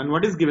similar. And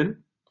what is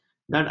given?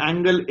 That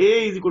angle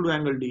A is equal to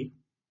angle D,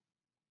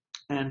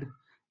 and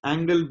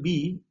angle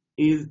B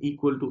is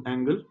equal to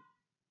angle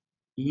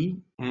E,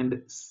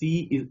 and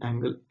C is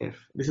angle F.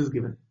 This is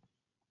given.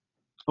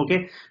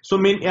 Okay, so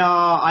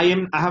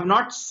I have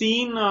not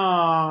seen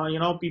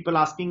people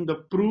asking the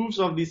proofs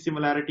of the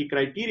similarity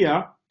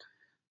criteria,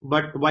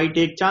 but why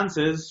take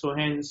chances? So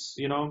hence,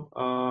 we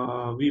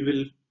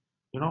will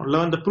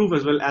learn the proof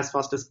as well as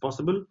fast as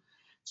possible.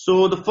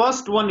 So the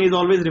first one is,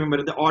 always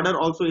remember, the order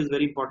also is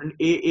very important.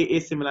 A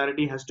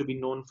similarity has to be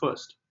known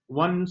first.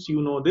 Once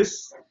you know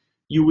this,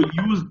 you will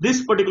use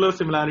this particular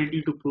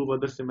similarity to prove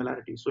other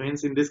similarities. So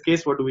hence in this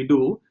case, what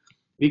do?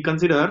 We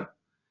consider,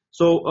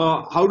 so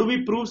how do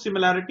we prove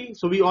similarity?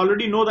 So we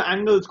already know the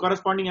angles,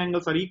 corresponding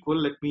angles are equal.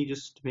 Let me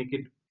just make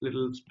it a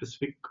little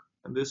specific.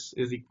 This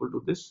is equal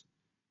to this,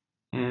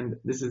 and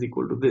this is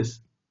equal to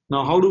this.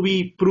 Now how do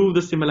we prove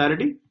the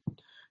similarity?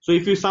 So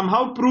if you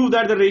somehow prove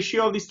that the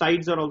ratio of the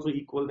sides are also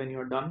equal, then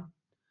you're done.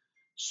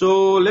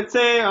 So let's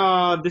say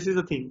this is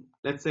the thing.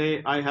 Let's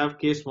say I have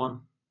case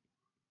one.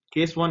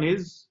 Case one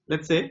is,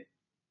 let's say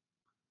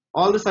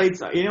all the sides,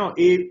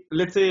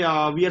 let's say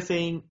we are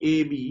saying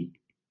AB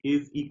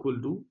is equal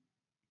to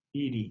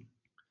ED.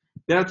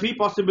 There are three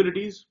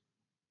possibilities.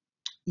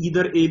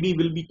 Either AB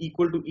will be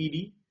equal to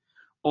ED,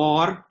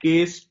 or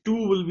case 2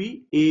 will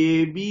be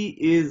AB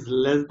is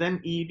less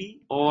than ED,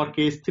 or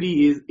case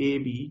 3 is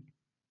AB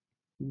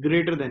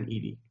greater than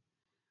ED.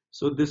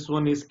 So this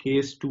one is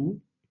case 2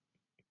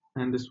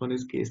 and this one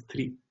is case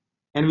 3,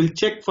 and we'll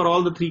check for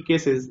all the three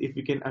cases if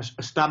we can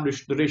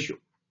establish the ratio.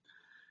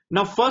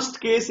 Now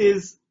first case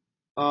is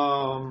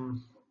A.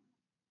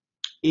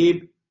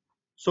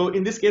 So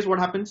in this case what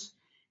happens?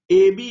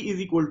 AB is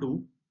equal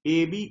to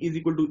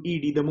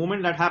ED. The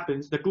moment that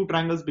happens, the two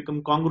triangles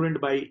become congruent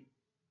by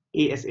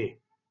ASA,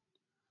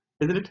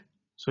 isn't it?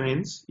 So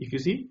hence, if you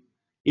see,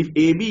 if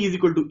AB is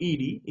equal to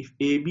ED,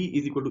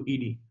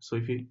 so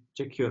if you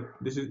check here,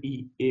 this is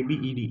AB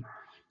ED.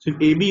 So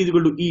if AB is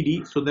equal to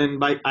ED, so then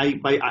by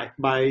ASA,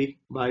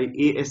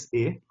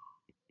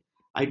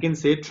 I can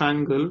say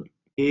triangle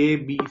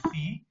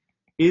ABC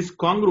is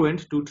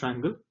congruent to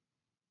triangle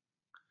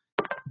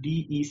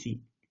DEF.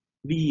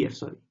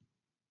 Sorry,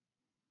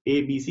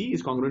 ABC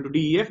is congruent to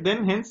DEF.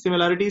 Then hence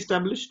similarity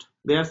established.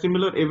 They are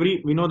similar.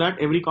 We know that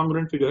every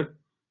congruent figure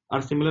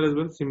are similar as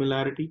well.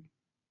 Similarity.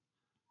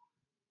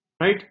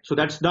 Right, so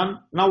that's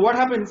done. Now what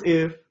happens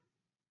if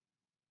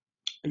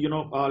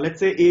let's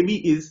say AB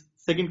is,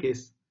 second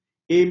case,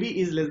 AB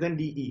is less than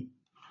DE.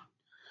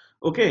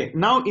 Okay,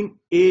 now in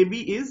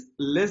AB is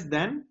less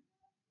than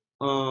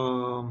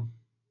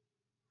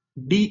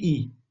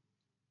DE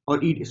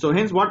or ED. So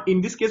hence, what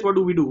in this case, what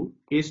do we do?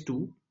 Case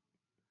 2,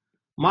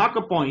 mark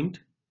a point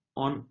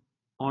on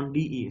on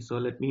DE. So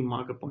let me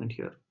mark a point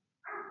here.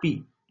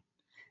 P.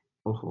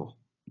 Oh,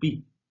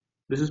 P.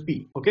 This is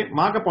P. Okay,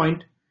 mark a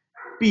point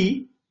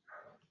P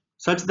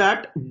such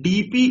that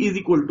DP is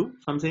equal to,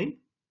 so I'm saying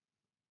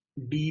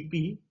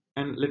DP,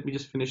 and let me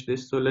just finish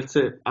this. So let's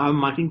say I'm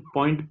marking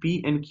point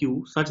P and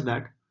Q such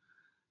that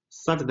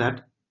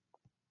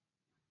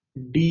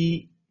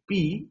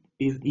DP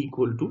is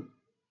equal to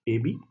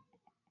AB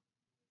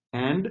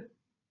and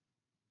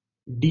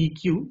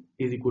DQ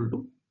is equal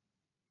to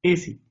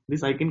AC.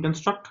 This I can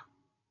construct.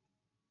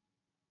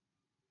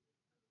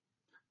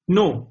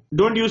 No,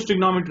 don't use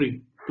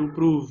trigonometry to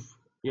prove,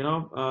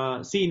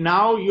 see,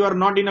 now you are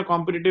not in a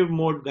competitive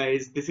mode,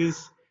 guys. This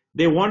is,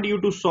 they want you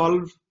to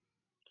solve,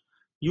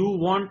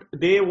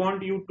 they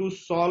want you to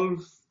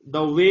solve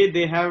the way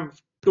they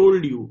have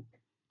told you,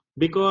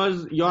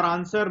 because your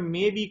answer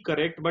may be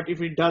correct, but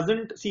if it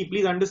doesn't, see,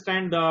 please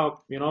understand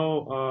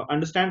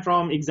understand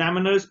from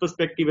examiner's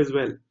perspective as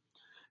well.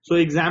 So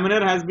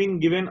examiner has been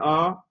given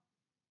a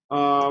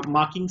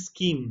marking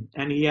scheme,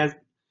 and he has,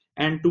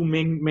 and to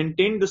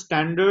maintain the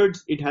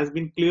standards, it has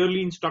been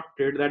clearly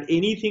instructed that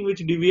anything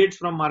which deviates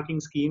from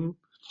marking scheme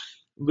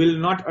will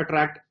not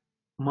attract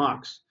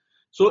marks.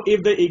 So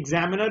if the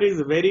examiner is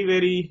very,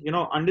 very,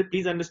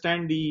 please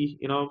understand the,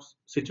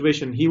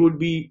 situation, he would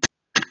be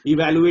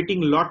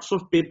evaluating lots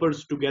of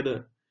papers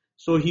together,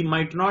 so he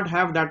might not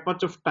have that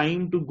much of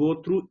time to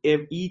go through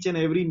each and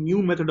every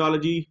new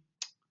methodology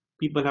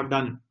people have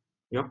done,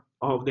 yep,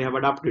 or they have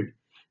adopted.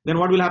 Then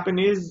what will happen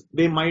is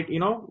they might,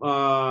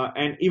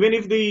 and even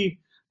if the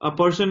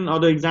person or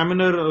the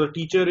examiner or the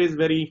teacher is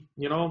very,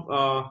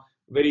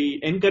 very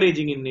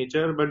encouraging in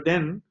nature, but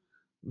then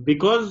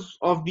because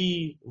of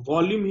the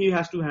volume he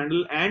has to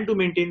handle and to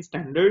maintain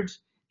standards,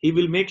 he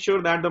will make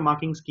sure that the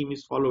marking scheme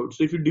is followed.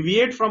 So if you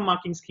deviate from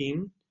marking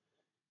scheme,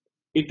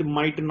 it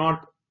might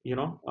not, you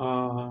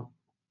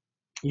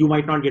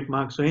might not get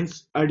marks. So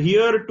hence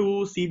adhere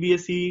to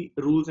CBSE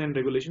rules and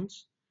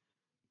regulations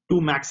to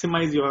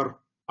maximize your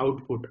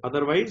output.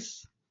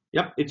 Otherwise,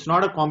 yep, it's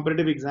not a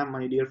competitive exam,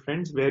 my dear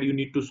friends, where you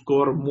need to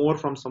score more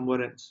from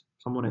someone else.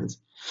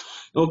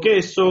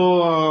 Okay,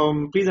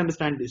 so please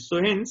understand this.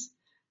 So hence,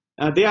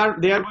 they are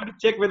going to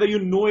check whether you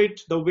know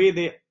it the way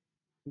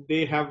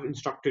they have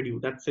instructed you.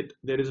 That's it.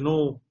 There is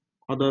no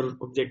other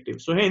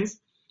objective. So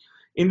hence,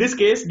 in this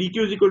case,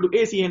 DQ is equal to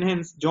AC, and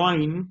hence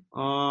join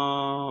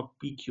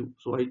PQ.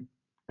 So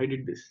I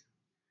did this.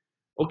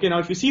 Okay, now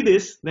if you see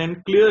this,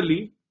 then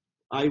clearly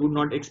I would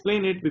not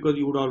explain it, because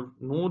you would all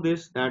know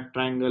this, that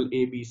triangle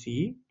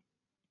ABC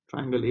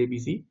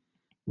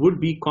would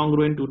be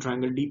congruent to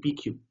triangle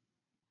DPQ.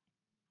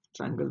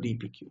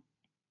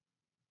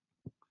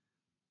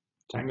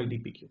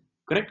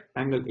 Correct?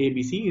 Angle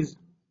ABC is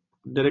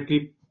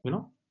directly,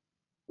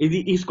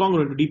 is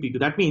congruent to DPQ.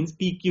 That means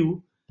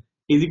PQ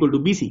is equal to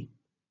BC.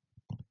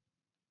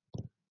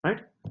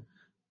 Right?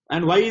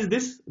 And why is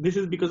this? This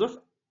is because of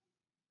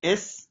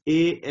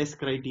SAS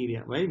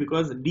criteria. Why?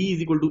 Because D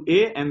is equal to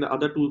A and the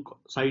other two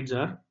sides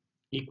are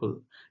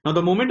equal. Now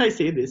the moment I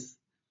say this,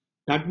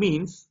 that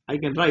means I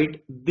can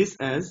write this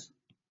as,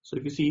 so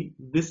if you see,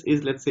 this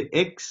is, let's say,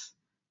 X,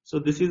 so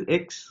this is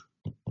X,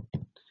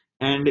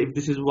 and if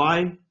this is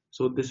Y,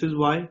 so this is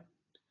Y,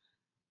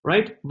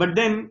 right? But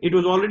then it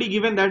was already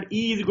given that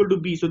E is equal to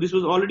B, so this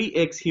was already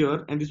X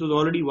here and this was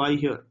already Y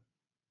here.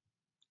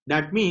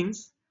 That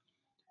means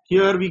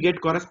here we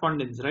get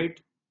correspondence, right?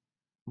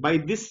 By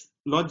this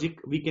logic,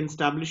 we can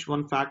establish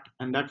one fact,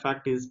 and that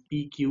fact is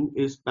PQ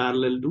is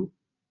parallel to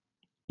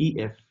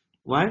EF.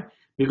 Why?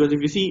 Because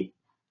if you see,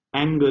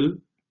 angle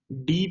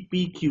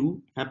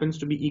DPQ happens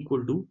to be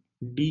equal to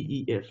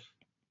DEF.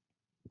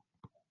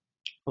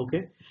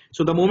 Okay,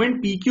 so the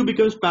moment PQ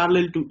becomes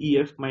parallel to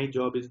EF, my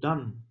job is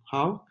done.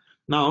 How?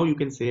 Now you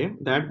can say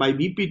that by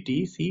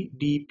BPT, see,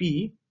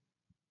 DP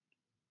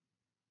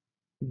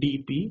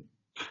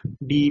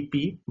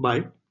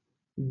by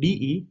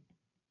DE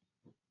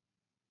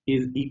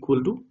is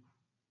equal to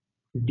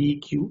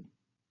DQ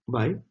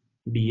by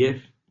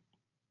DF,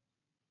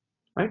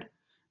 right?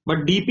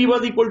 But DP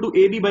was equal to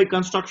AB by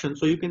construction,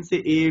 so you can say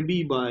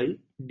AB by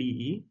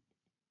DE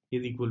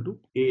is equal to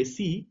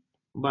AC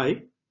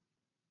by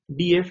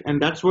DF,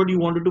 and that's what you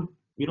wanted to,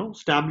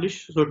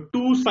 establish. So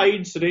two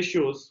sides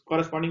ratios,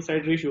 corresponding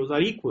side ratios,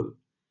 are equal.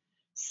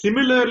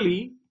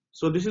 Similarly,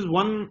 so this is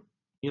one,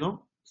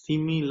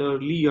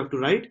 similarly you have to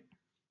write,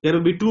 there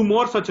will be two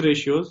more such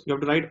ratios. You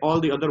have to write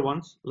all the other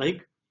ones,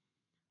 like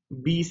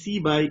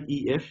BC by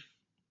EF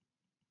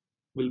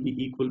will be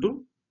equal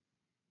to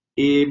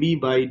AB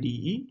by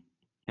DE,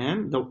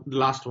 and the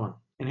last one,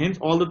 and hence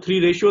all the three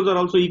ratios are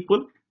also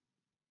equal.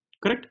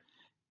 Correct?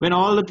 When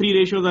all the three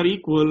ratios are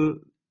equal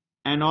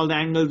and all the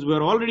angles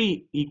were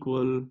already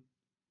equal,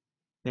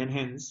 then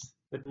hence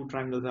the two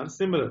triangles are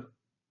similar.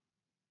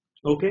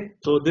 Okay,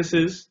 so this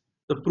is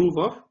the proof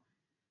of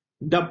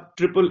the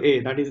triple A,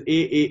 that is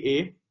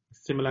AAA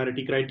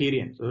similarity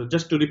criterion. So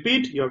just to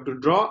repeat, you have to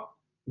draw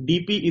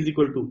DP is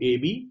equal to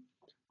AB,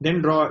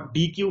 then draw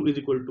DQ is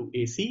equal to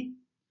AC,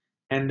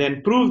 and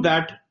then prove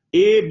that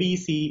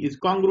ABC is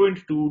congruent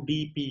to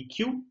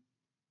DPQ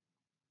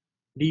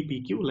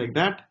dpq like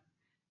that.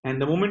 And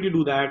the moment you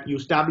do that, you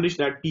establish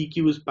that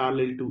pq is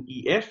parallel to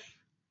ef.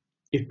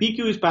 If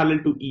pq is parallel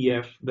to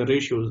ef, the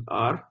ratios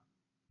are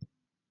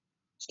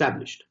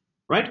established,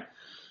 right?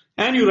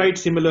 And you write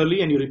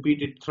similarly and you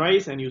repeat it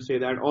thrice and you say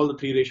that all the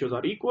three ratios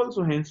are equal,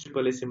 so hence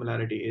triple A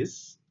similarity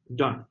is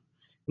done.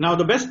 Now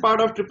the best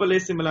part of triple A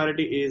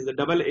similarity is the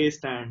double A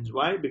stands.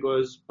 Why?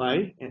 Because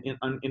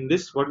in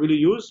this, what will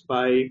you use?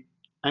 By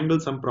angle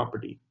sum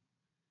property.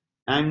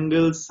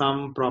 Angle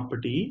sum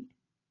property,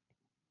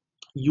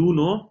 you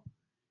know,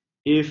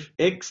 if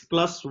x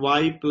plus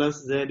y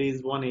plus z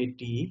is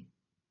 180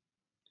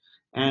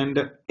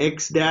 and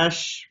x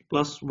dash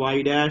plus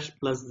y dash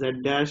plus z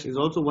dash is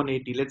also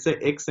 180. Let's say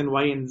x and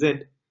y and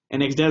z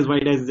and x dash, y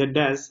dash, z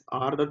dash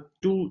are the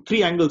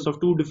three angles of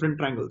two different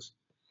triangles.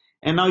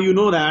 And now you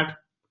know that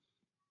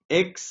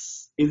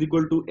x is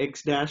equal to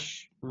x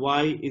dash,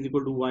 y is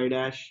equal to y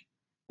dash.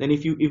 Then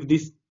if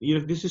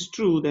this is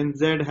true, then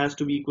z has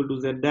to be equal to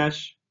z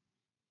dash.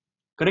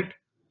 Correct?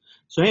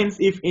 So hence,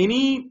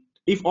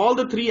 if all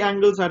the three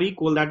angles are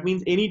equal, that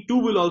means any two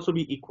will also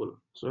be equal.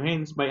 So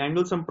hence, by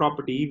angle sum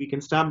property, we can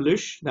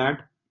establish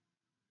that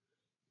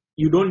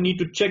you don't need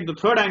to check the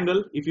third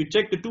angle. If you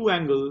check the two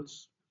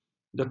angles,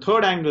 the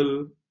third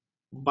angle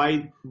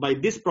by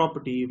this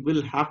property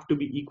will have to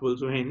be equal.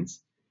 So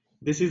hence,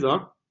 this is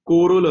a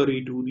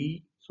corollary to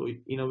the, so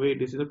in a way,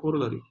 this is a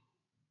corollary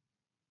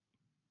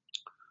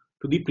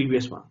to the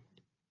previous one.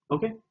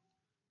 Okay,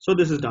 so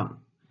this is done.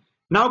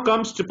 Now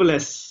comes triple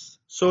S.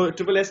 So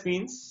triple S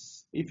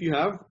means if you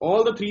have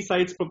all the three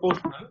sides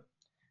proportional,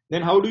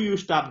 then how do you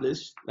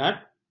establish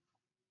that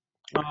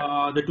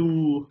the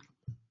two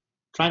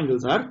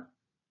triangles are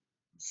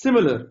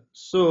similar?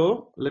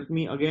 So let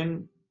me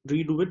again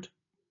redo it.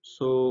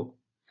 So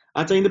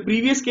Acha, in the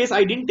previous case,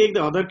 I didn't take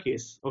the other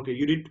case. Okay,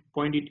 you didn't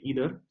point it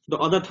either. The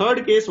other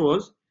third case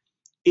was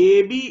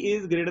AB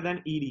is greater than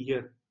ED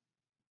here.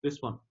 This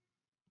one.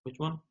 Which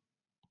one?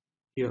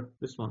 Here.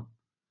 This one.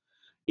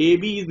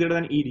 AB is greater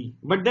than ED.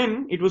 But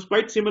then it was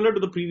quite similar to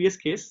the previous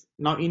case.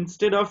 Now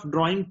instead of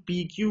drawing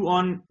PQ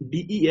on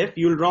DEF,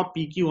 you will draw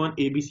PQ on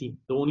ABC.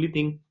 The only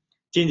thing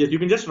changes. You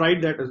can just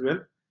write that as well.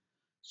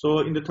 So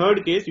in the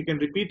third case, you can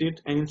repeat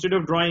it, and instead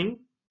of drawing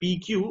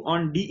PQ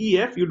on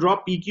DEF, you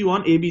draw PQ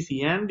on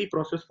ABC, and the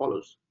process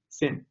follows.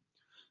 Same.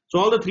 So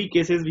all the three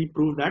cases we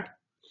proved that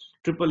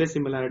triple A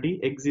similarity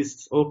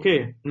exists.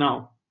 Okay,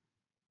 now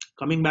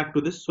coming back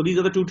to this. So these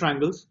are the two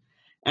triangles,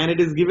 and it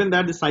is given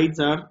that the sides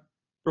are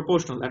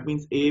proportional. That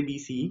means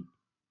ABC.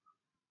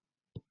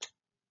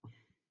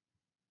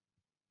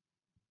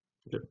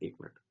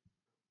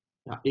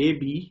 Yeah,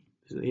 AB.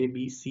 This is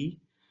ABC.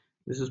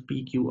 This is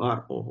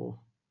PQR. Oh,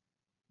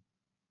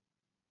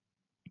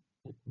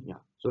 yeah.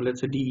 So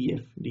let's say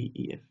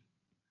DEF.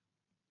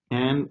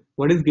 And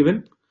what is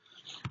given?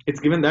 It's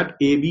given that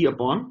AB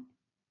upon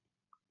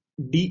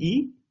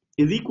DE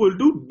is equal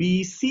to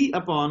BC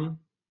upon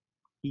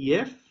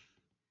EF.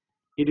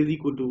 It is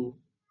equal to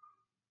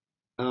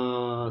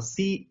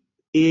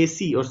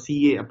CAC or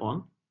CA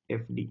upon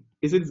FD.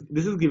 This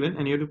is given,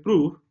 and you have to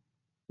prove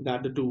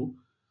that the two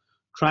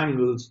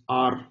triangles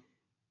are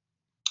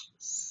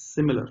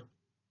similar.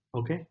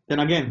 Okay. Then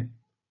again,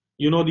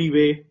 you know the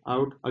way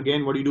out.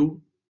 Again, what do you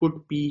do?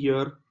 Put P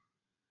here,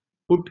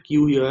 put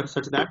Q here,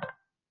 such that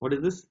what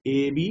is this?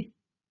 AB.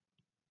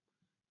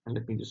 And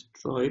let me just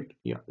draw it.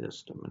 Yeah,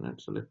 just a minute.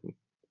 So let me.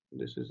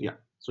 This is, yeah.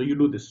 So you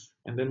do this,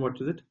 and then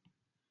what is it?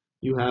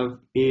 You have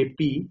AP.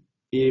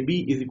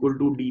 AB is equal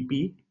to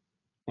DP,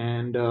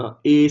 and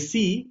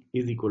AC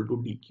is equal to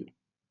DQ.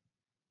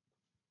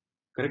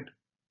 Correct?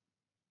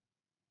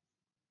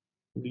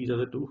 These are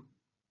the two.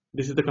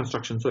 This is the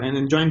construction. So and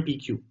then join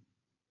PQ.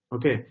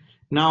 Okay.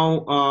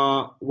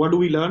 Now what do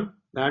we learn?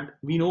 That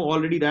we know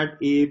already that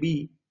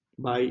AB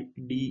by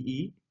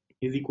DE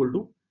is equal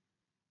to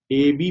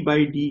AB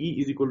by DE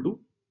is equal to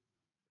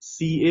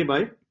CA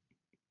by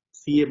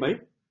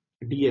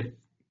DF.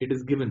 It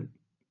is given.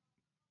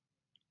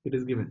 It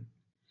is given.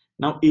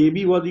 Now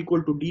AB was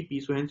equal to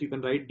DP, so hence you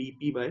can write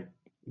DP by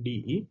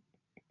DE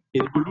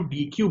is equal to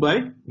DQ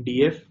by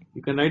DF.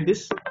 You can write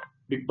this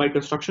by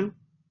construction.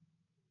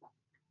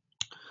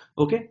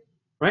 Okay,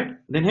 right?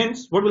 Then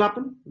hence what will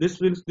happen? This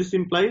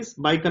implies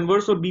by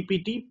converse of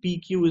BPT,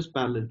 PQ is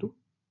parallel to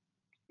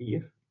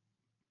EF.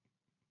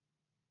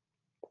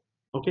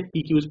 Okay,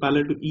 PQ is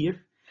parallel to EF.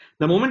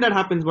 The moment that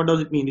happens, what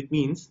does it mean? It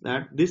means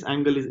that this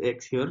angle is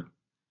X here,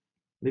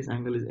 this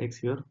angle is X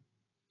here,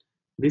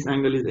 this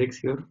angle is X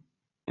here,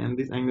 and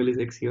this angle is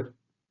X here.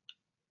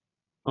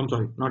 I'm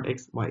sorry, not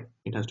X, Y.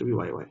 It has to be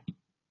Y.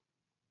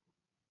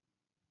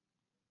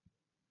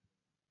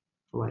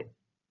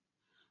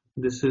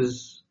 This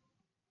is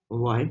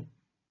Y,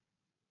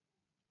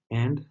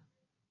 and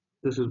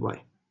this is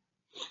Y.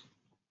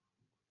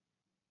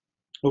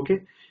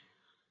 Okay.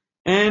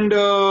 And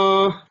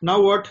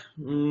now what?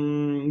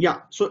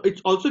 Yeah, so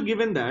it's also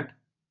given that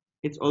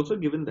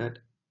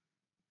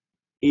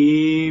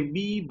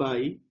AB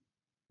by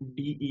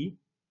DE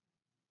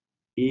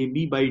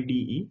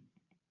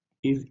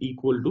is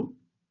equal to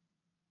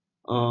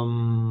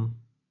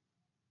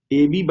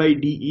AB by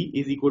DE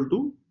is equal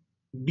to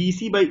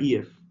BC by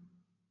EF.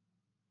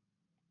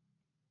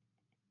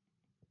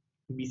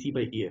 BC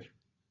by EF,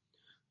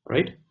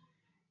 right?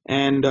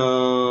 And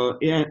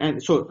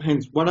so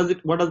hence what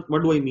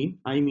do I mean?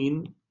 I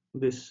mean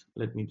this.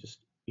 Let me just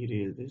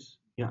erase this.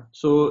 Yeah.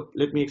 So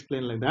let me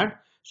explain like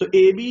that. So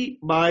AB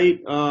by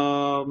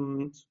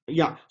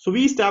yeah. So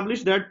we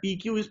established that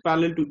PQ is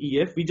parallel to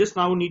EF. We just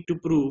now need to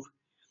prove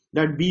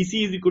that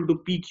BC is equal to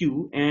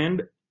PQ,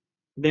 and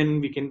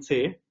then we can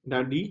say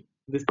that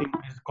this thing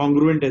is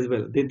congruent as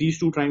well. These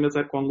two triangles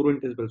are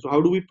congruent as well. So how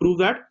do we prove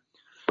that?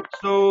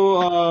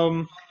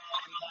 So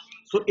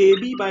so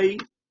AB by,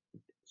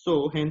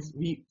 so hence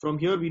we, from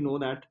here we know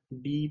that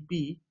by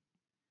dp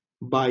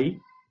by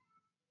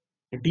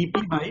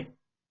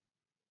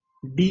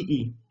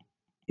de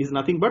is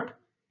nothing but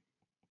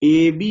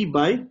AB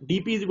by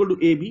dp is equal to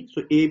AB.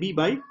 So AB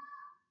by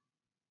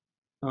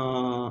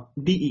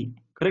de,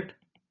 correct?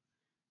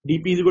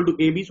 Dp is equal to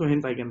AB, so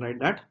hence I can write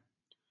that.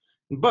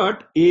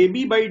 But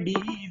AB by DE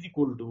is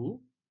equal to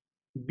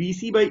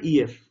BC by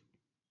EF.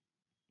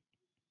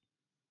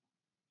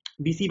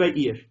 BC by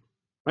EF,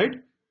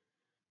 right?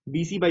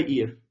 BC by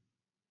EF.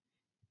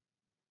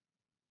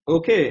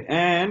 Okay,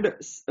 and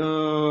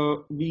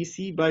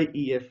BC by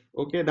EF.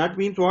 Okay, that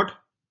means what?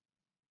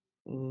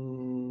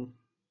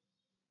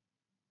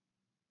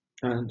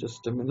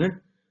 Just a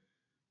minute.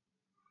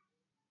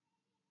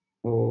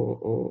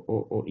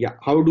 Yeah.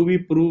 How do we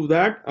prove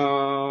that?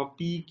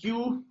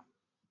 PQ.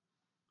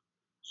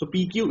 So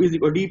PQ is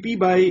equal dp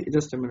by,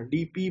 just a minute,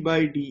 dp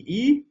by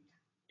de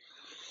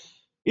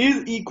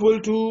is equal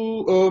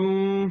to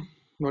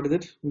what is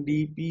it?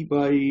 Dp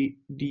by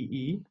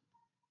de.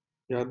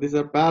 Yeah, these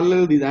are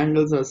parallel. These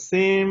angles are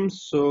same.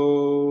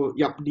 So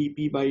yeah,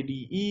 dp by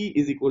de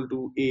is equal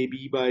to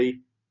ab by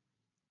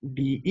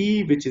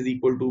de, which is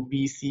equal to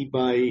bc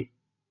by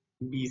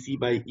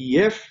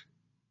ef.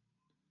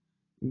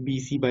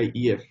 BC by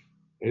EF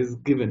is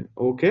given.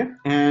 Okay,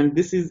 and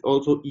this is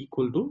also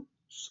equal to,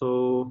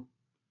 so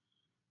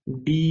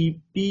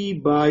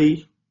DP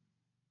by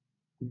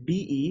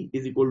DE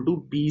is equal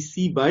to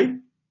BC by,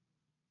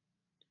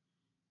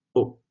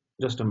 oh,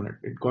 just a minute,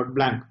 it got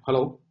blank.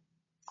 Hello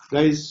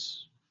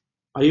guys,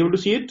 are you able to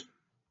see it?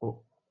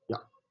 Oh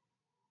yeah,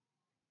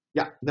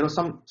 yeah, there was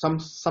some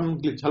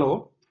glitch.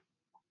 Hello,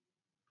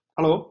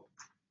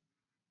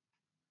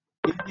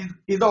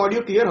 is the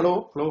audio clear?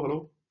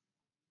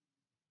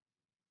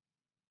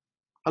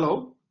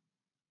 Hello,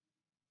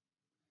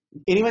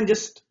 anyone?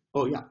 Just,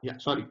 oh yeah,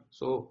 sorry,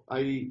 so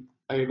I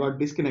got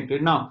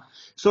disconnected now.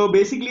 So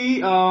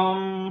basically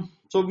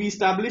so we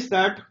established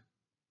that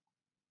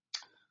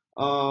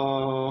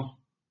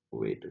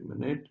wait a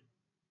minute,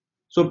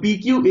 so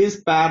PQ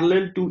is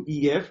parallel to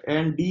EF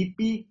and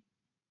DP,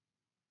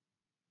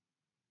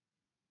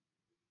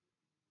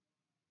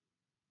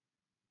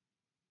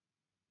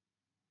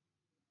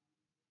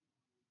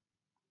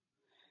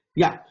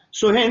 yeah,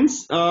 so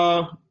hence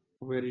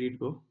where did it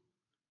go?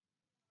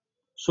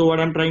 So what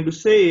I'm trying to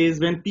say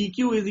is when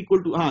PQ is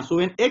equal to so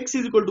when X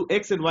is equal to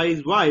X and Y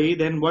is Y,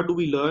 then what do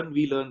we learn?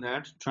 We learn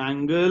that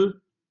triangle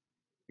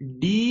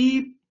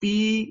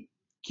DPQ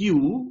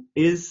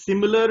is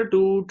similar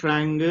to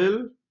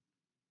triangle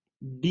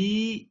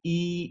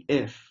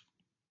DEF.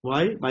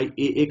 Why? By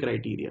AA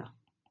criteria,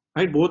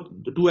 right? Both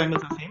the two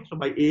angles are same, so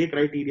by AA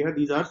criteria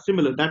these are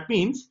similar. That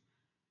means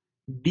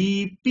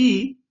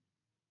DP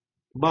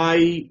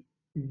by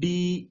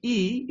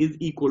DE is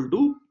equal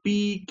to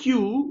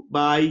PQ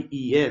by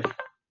EF,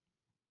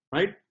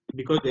 right?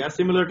 Because they are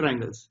similar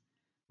triangles.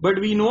 But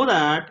we know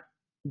that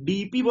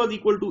DP was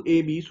equal to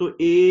AB, so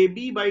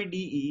AB by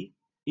DE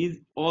is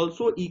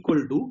also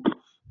equal to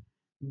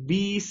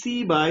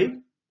BC by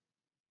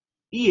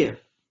EF.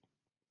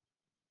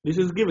 This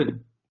is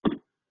given.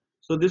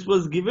 So this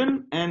was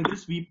given and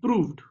this we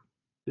proved.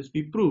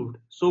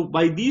 So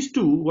by these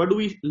two, what do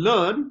we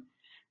learn?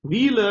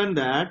 We learn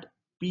that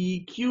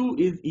PQ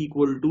is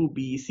equal to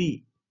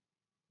BC.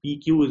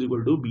 PQ is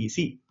equal to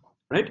BC,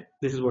 right?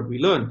 This is what we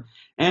learn.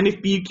 And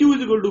if PQ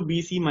is equal to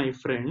BC, my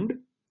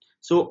friend,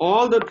 so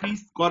all the three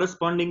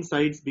corresponding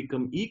sides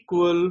become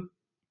equal.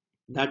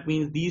 That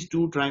means these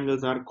two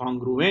triangles are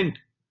congruent.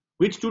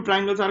 Which two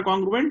triangles are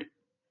congruent?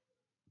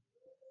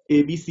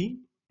 ABC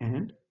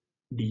and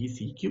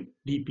DCQ,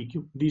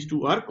 DPQ. These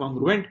two are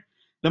congruent.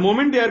 The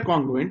moment they are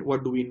congruent,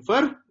 what do we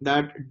infer?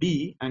 That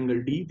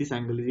angle D, this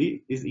angle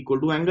D is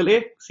equal to angle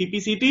A,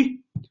 CPCT,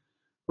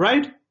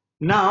 right?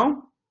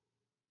 Now,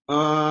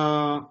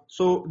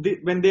 so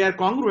when they are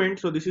congruent,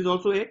 so this is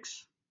also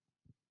X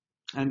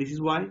and this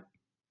is Y.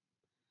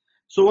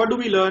 So what do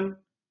we learn?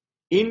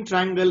 In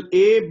triangle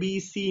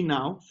ABC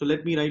now, so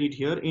let me write it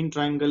here, in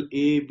triangle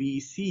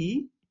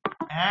ABC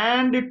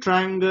and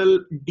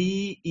triangle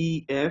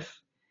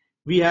DEF,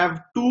 we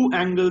have two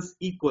angles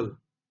equal,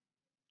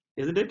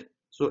 isn't it?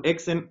 So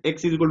X and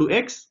X is equal to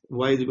X,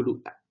 Y is equal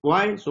to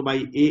Y. So by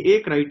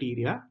AA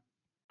criteria,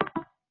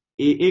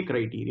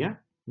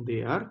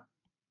 they are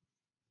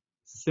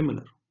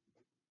similar.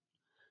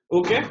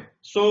 Okay,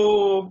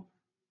 so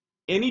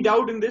any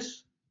doubt in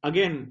this?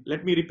 again,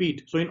 let me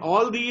repeat. So in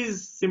all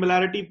these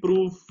similarity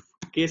proof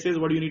cases,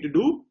 what do you need to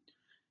do?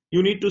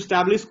 You need to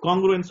establish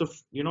congruence of,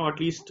 at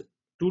least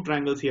two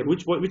triangles here.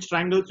 Which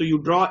triangle? So you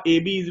draw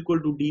AB is equal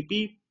to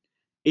DP,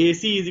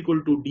 AC is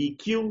equal to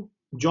DQ,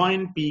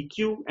 join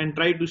PQ, and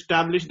try to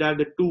establish that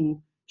the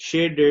two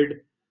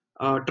shaded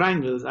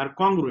triangles are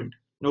congruent.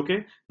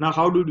 Okay. Now,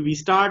 how did we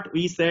start?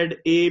 We said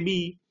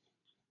AB.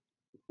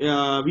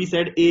 We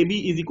said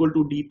AB is equal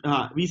to D.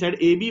 We said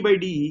AB by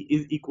DE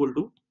is equal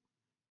to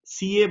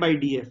CA by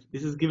DF.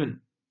 This is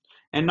given.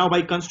 And now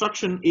by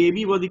construction,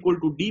 AB was equal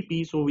to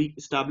DP, so we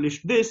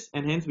established this,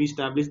 and hence we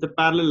established the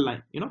parallel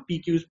line.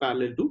 PQ is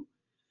parallel to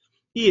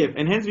EF,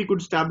 and hence we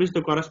could establish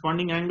the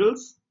corresponding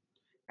angles.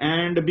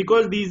 And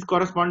because these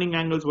corresponding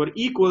angles were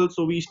equal,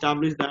 so we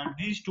established that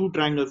these two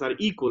triangles are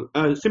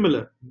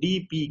similar.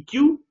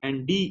 DPQ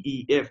and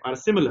DEF are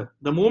similar.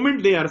 The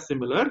moment they are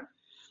similar,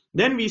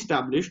 then we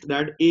established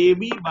that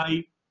AB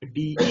by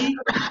DE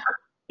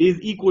is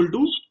equal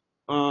to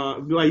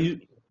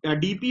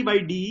DP by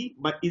DE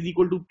is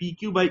equal to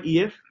PQ by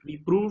EF. We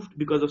proved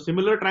because of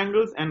similar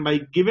triangles, and by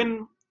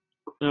given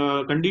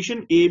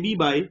condition AB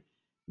by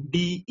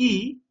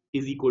DE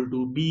is equal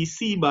to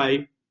BC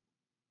by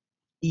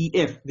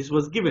EF. This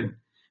was given.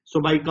 So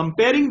by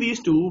comparing these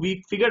two,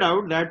 we figured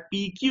out that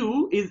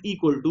PQ is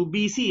equal to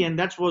BC, and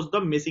that was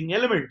the missing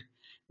element.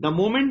 The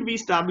moment we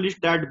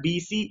established that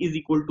BC is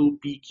equal to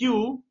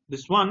PQ,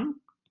 this one,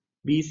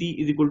 BC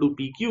is equal to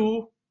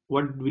PQ,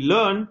 what did we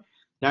learn?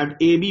 That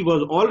AB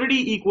was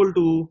already equal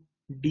to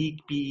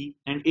DP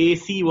and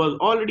AC was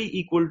already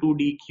equal to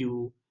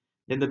DQ.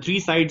 Then the three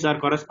sides are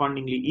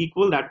correspondingly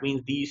equal. That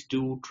means these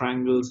two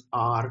triangles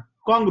are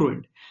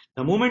congruent.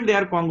 The moment they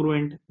are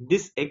congruent,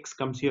 this X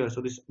comes here.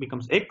 So this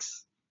becomes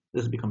X,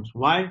 this becomes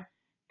Y.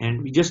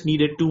 And we just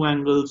needed two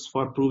angles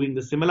for proving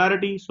the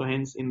similarity. So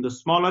hence in the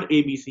smaller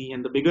ABC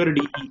and the bigger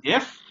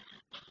DEF,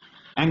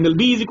 angle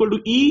B is equal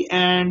to E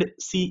and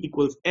C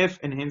equals F,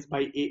 and hence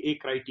by AA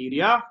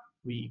criteria,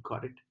 we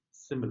got it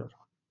similar.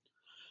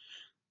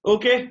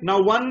 Okay,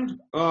 now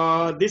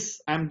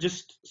this I'm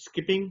just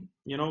skipping,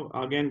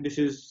 again, this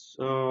is,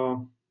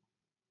 what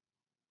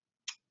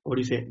do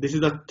you say? This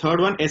is the third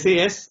one,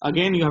 SAS.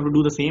 Again, you have to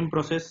do the same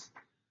process.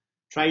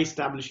 Try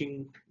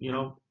establishing,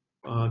 the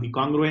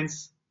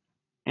congruence,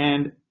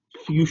 and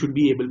you should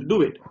be able to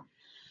do it.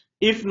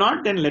 If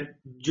not, then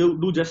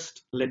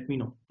just let me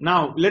know.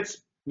 Now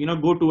let's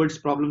go towards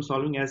problem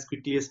solving as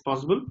quickly as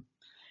possible.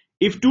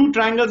 If two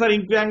triangles are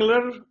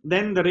equiangular,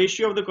 then the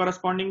ratio of the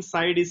corresponding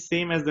side is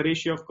same as the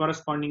ratio of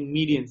corresponding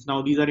medians.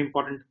 Now these are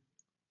important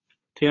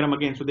theorem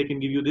again, so they can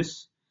give you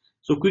this.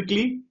 So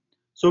quickly,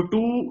 so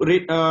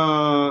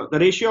the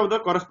ratio of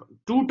the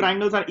two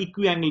triangles are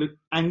equiangular.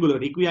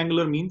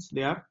 Equiangular means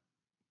they are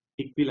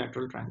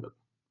equilateral triangle,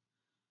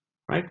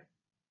 right?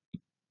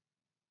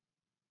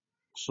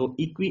 So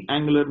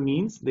equiangular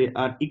means they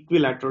are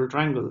equilateral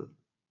triangle.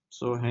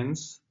 So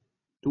hence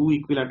two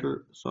equilateral,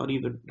 sorry,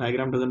 the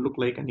diagram doesn't look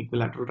like an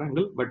equilateral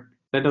triangle, but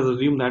let us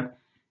assume that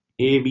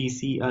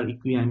ABC are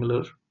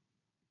equiangular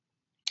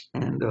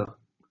and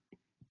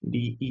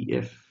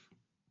DEF.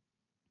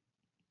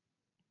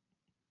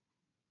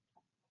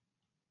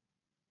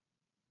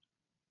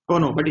 Oh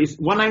no, but it's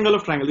one angle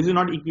of triangle. This is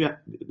not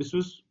this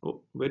was,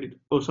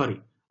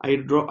 sorry, I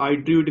drew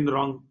it in the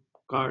wrong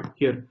card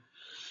here.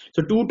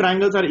 So two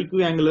triangles are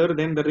equiangular,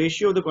 then the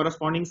ratio of the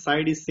corresponding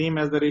side is same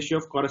as the ratio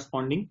of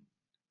corresponding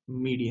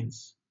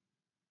medians.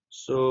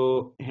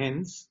 So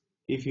hence,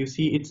 if you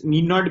see, it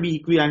need not be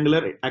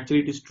equiangular.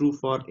 Actually, it is true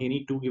for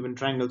any two given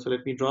triangles. So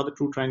let me draw the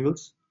two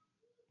triangles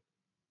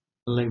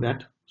like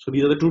that. So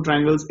these are the two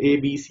triangles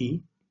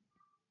ABC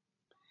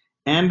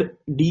and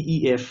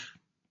DEF,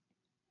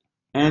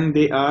 and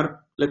they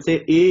are, let's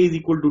say, A is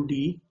equal to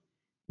D,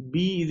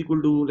 B is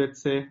equal to,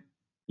 let's say,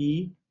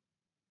 E,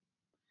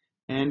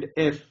 and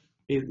F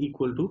is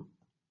equal to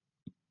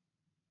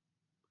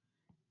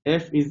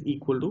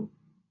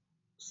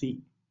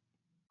C.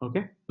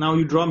 Okay, now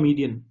you draw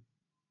median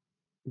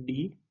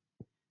D,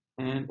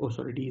 and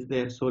D is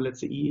there, so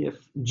let's say E, F,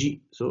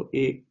 G, so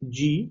A,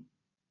 G,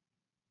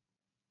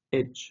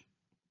 H.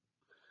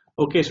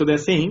 Okay, so they're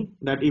saying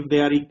that if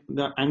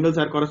the angles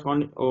are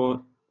corresponding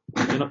or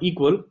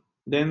equal,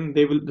 then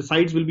the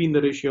sides will be in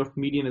the ratio of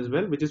median as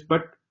well, which is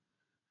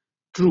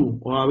true.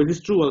 Which is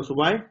true also.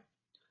 Why?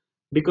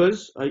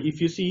 Because if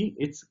you see,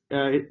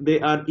 they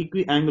are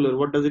equiangular.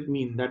 What does it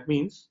mean? That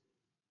means,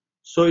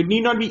 so it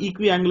need not be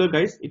equiangular,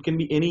 guys. It can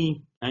be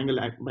any angle,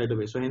 by the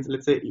way. So hence,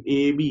 let's say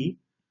AB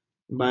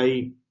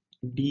by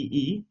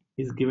DE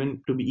is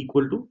given to be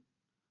equal to,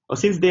 or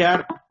since they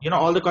are,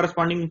 all the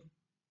corresponding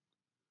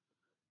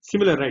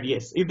similar, right?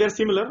 Yes, if they're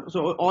similar,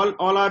 so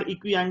all are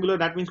equiangular,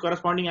 that means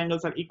corresponding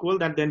angles are equal,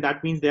 that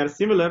means they are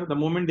similar. The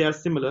moment they are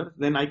similar,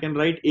 then I can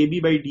write AB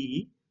by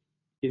DE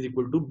is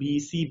equal to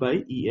BC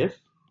by EF.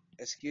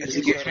 Excuse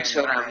me,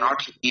 sir, I'm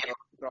not here.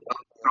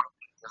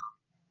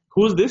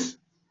 Who's this?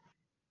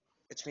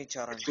 It's me,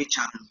 Charan.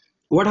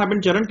 What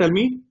happened, Charan? Tell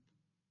me.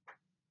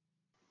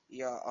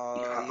 Yeah,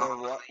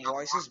 your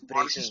voice is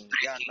breaking.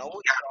 Yeah, now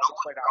it's audible,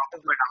 but after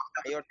like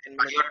 5 or 10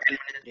 minutes,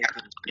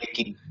 it's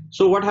breaking.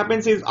 So what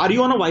happens is, are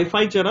you on a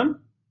Wi-Fi, Charan?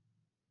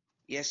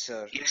 Yes,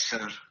 sir.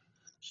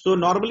 So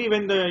normally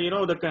when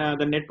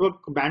the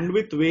network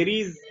bandwidth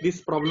varies,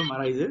 this problem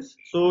arises.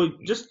 So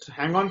just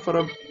hang on for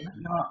a.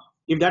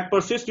 If that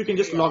persists, you can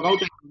just log out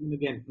and log in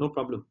again. No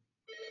problem.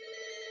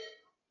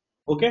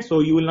 Okay, so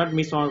you will not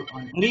miss on.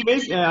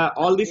 Anyways,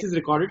 all this Yeah, is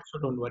recorded, so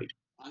don't worry.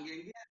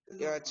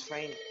 yeah, it's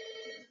fine.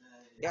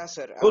 Yeah,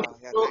 sir. Okay,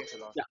 Yeah, so thanks a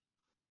lot.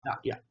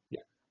 yeah.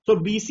 So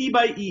BC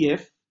by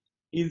EF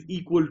is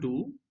equal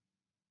to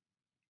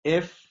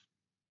F.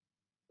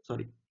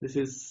 Sorry, this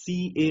is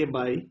CA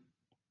by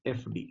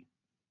FD.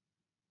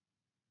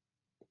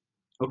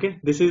 Okay,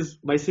 this is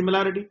by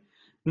similarity.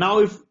 Now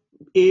if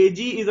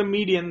AG is a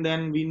median,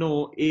 then we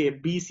know a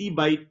BC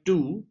by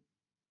 2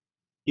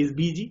 is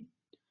BG.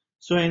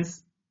 So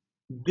hence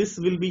this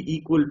will be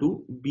equal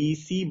to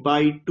BC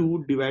by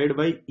 2 divided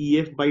by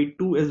EF by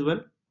 2 as well.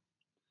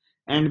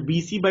 And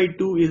BC by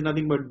 2 is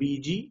nothing but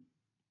BG,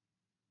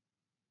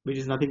 which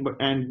is nothing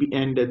but,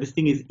 and this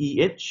thing is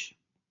EH.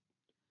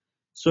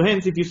 So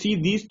hence if you see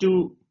these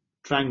two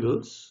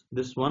triangles,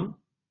 this one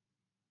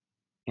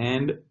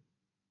and,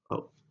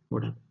 oh,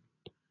 what happened?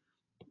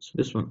 So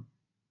this one,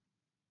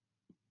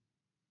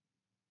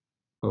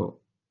 oh,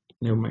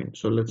 never mind.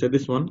 So let's say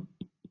this one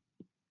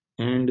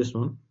and this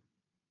one.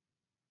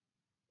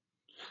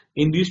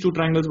 In these two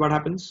triangles, what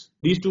happens?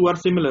 These two are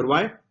similar.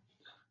 Why?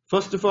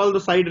 First of all, the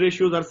side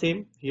ratios are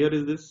same. Here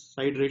is this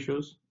side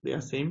ratios, they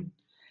are same.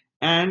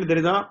 And there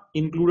is a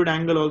included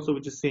angle also,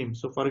 which is same.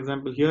 So for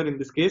example, here in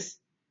this case,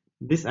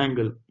 this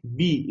angle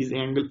B is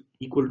angle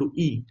equal to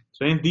E.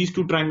 So hence these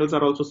two triangles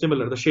are also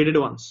similar, the shaded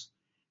ones.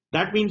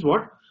 That means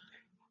what?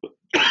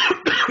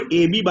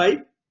 AB by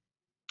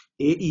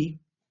AE,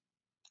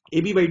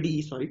 AB by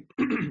DE, sorry.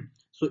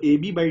 So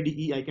AB by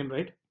DE I can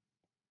write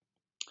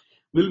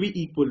will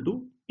be equal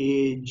to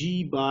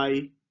AG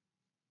by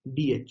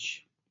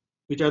DH,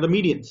 which are the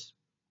medians.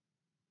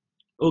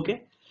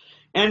 Okay,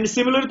 and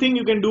similar thing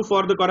you can do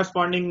for the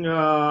corresponding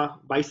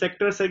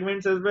bisector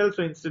segments as well.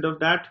 So instead of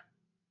that,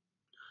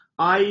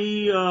 I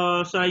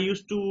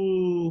used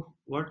to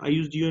what I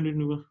used you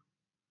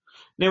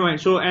never mind.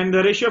 So and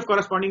the ratio of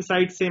corresponding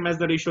sides same as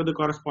the ratio of the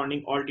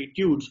corresponding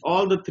altitudes.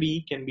 All the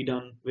three can be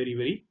done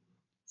very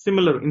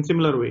similar in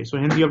similar way. So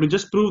hence you have to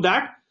just prove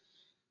that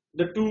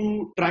the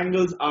two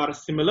triangles are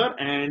similar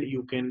and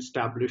you can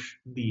establish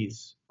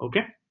these.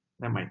 Okay,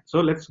 never mind. So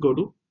let's go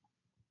to.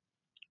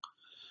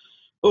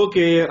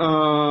 Okay,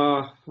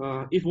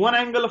 if one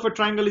angle of a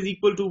triangle is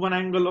equal to one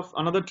angle of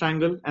another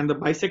triangle and the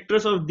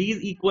bisectors of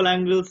these equal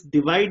angles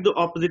divide the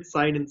opposite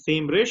side in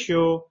same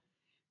ratio,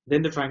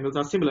 then the triangles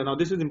are similar. Now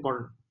this is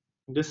important.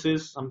 This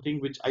is something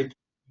which I think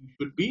you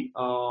should be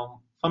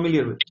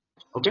familiar with.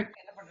 Okay.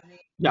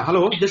 Yeah.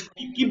 Hello. Just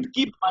keep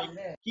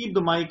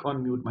the mic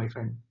on mute, my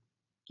friend.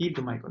 Keep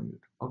the mic on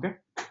mute. Okay.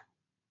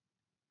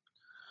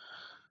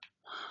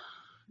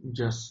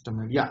 Just a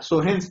minute. Yeah. So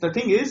hence the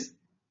thing is,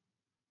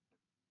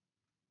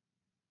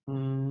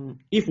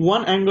 if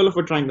one angle of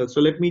a triangle.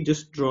 So let me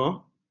just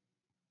draw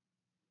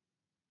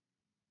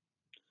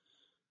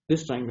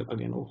this triangle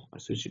again. Oh, I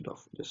switch it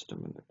off. Just a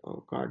minute.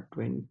 Oh, card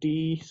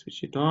 20.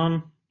 Switch it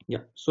on. Yeah.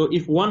 So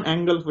if one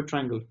angle of a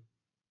triangle.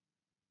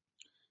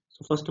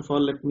 So first of all,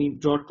 let me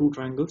draw two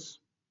triangles.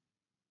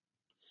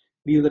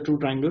 These are the two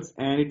triangles,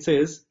 and it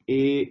says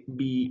A,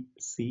 B,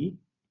 C.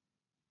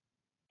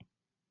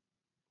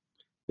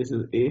 This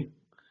is A,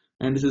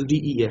 and this is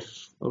D, E,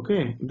 F.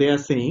 Okay. They are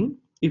saying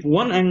if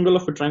one angle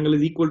of a triangle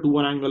is equal to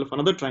one angle of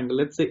another triangle,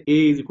 let's say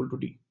A is equal to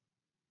D.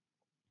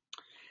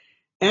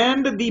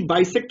 And the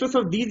bisectors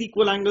of these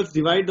equal angles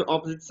divide the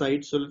opposite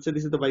side. So let's say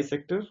this is the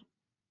bisector.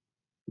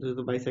 This is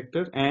the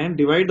bisector, and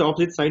divide the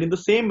opposite side in the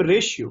same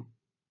ratio.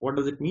 What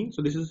does it mean?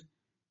 So this is,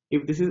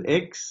 if this is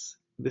X,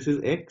 this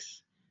is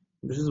X,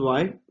 this is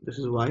Y, this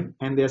is Y,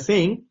 and they are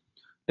saying,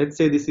 let's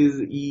say this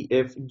is E,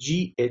 F,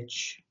 G,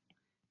 H.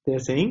 They are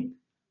saying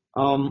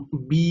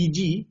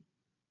BG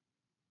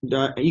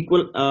the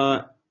equal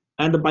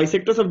and the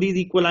bisectors of these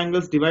equal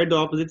angles divide the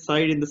opposite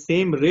side in the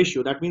same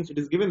ratio. That means it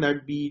is given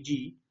that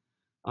BG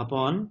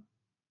upon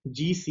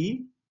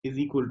GC is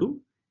equal to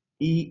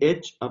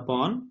EH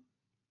upon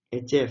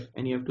HF,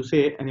 and you have to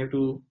say, and you have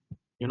to,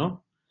 you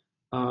know,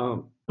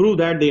 prove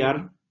that they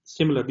are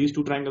similar. These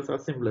two triangles are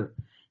similar.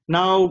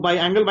 Now, by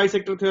angle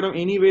bisector theorem,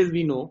 anyways,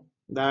 we know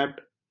that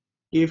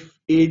if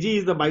AG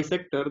is the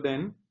bisector,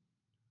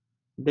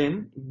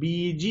 then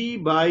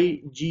BG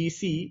by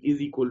GC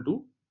is equal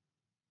to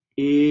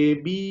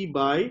AB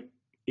by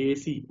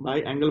AC by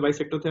angle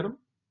bisector theorem.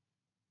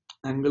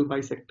 Angle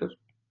bisector.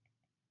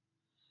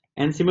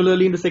 And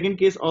similarly, in the second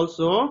case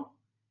also,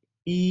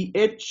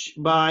 EH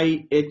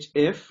by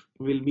HF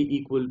will be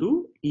equal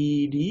to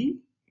ED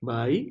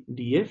by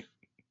DF,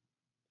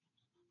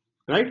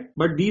 right?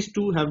 But these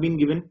two have been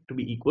given to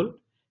be equal.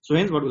 So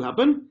hence what will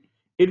happen?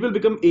 It will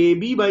become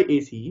AB by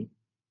AC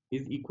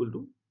is equal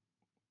to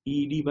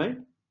ED by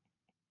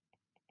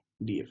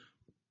DF.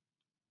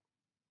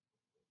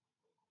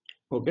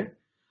 Okay.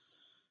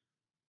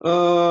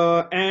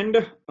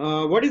 And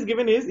what is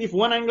given is if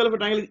one angle of a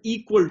triangle is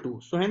equal to,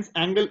 so hence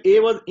angle A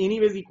was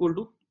anyways equal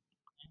to,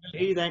 angle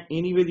A is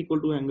anyways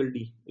equal to angle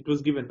D. It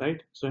was given,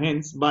 right? So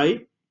hence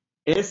by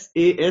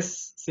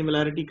SAS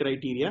similarity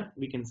criteria,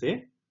 we can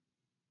say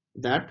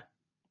that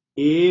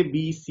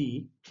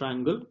ABC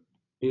triangle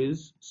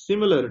is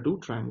similar to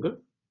triangle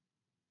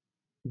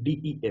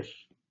DEF.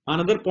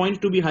 Another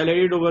point to be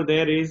highlighted over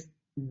there is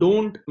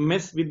don't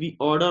mess with the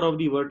order of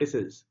the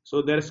vertices.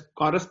 So there's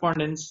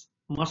correspondence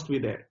must be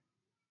there.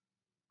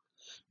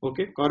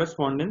 Okay,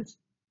 correspondence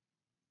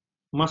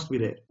must be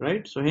there,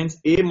 right? So hence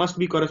A must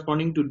be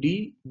corresponding to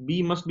D,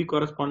 B must be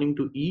corresponding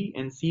to E,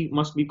 and C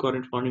must be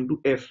corresponding to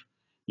F.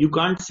 You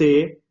can't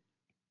say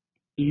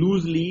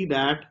loosely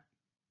that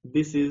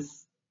this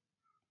is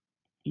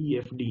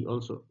EFD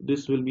also.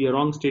 This will be a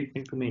wrong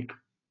statement to make.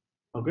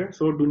 Okay,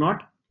 so do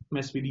not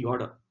mess with the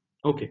order.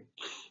 Okay,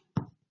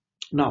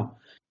 now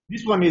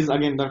this one is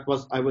again that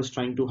was I was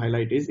trying to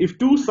highlight is if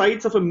two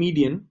sides of a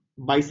median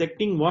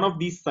bisecting one of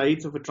these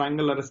sides of a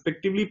triangle are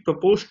respectively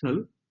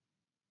proportional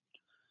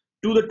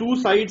to the two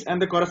sides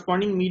and the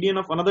corresponding median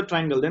of another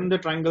triangle, then the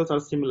triangles are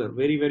similar.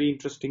 Very, very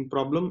interesting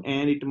problem,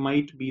 and it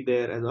might be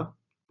there as a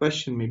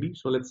question maybe.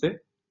 So let's say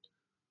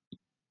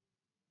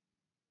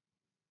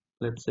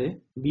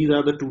these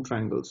are the two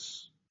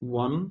triangles,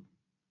 1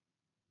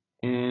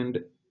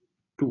 and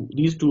 2.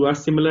 These two are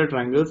similar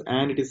triangles,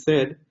 and it is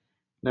said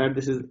that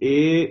this is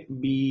A,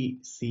 B,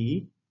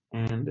 C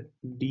and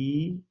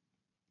D,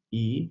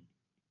 E,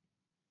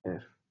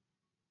 F.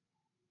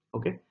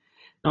 Okay.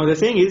 Now they're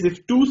saying is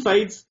if two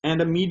sides and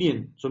a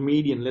median, so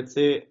median, let's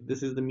say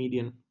this is the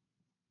median,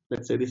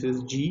 let's say this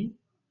is G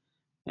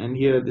and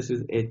here this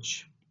is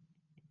H.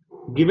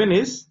 Given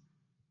is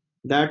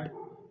that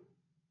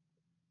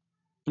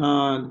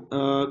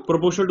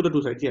proportional to the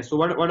two sides. Yes. So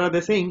what are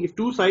they saying? If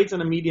two sides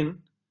and a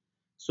median,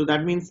 so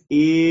that means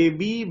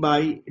AB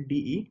by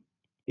DE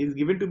is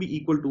given to be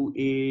equal to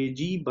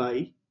AG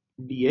by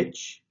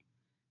DH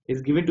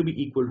is given to be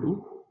equal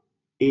to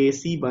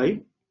AC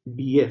by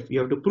DF. You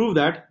have to prove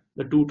that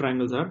the two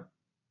triangles are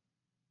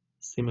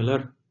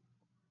similar.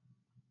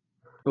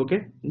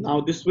 Okay.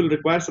 Now this will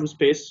require some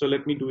space, so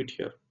let me do it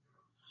here.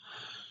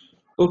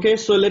 Okay,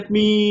 so let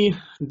me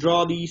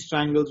draw these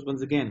triangles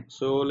once again.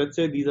 So let's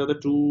say these are the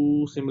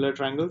two similar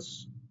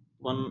triangles.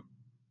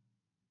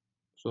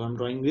 So I'm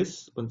drawing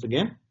this once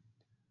again.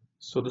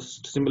 So the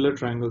similar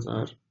triangles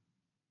are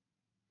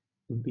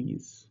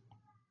these.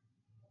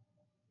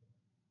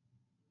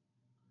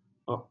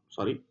 Oh,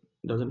 sorry,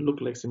 doesn't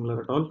look like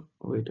similar at all.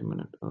 Wait a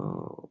minute.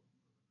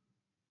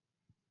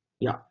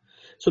 Yeah.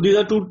 So these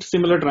are two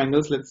similar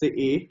triangles. Let's say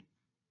A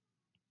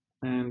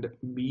and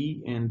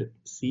B and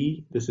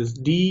C. This is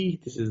D,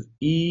 this is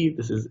E,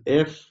 this is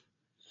F.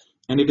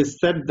 And it is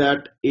said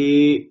that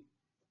A,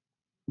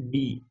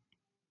 D,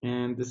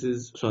 and this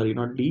is, sorry,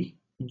 not D,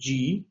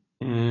 G,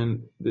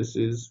 and this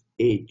is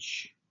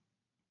H.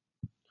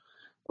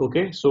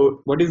 Okay,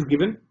 so what is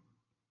given?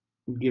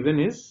 Given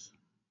is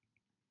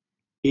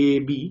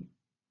AB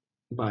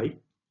by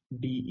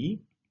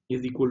DE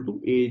is equal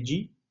to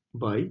AG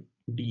by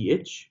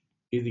DH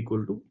is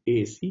equal to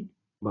AC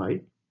by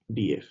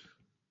DF.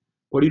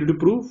 What do you do to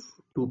prove?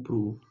 To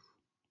prove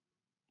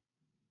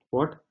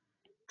what?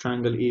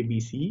 Triangle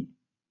ABC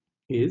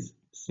is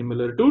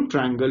similar to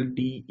triangle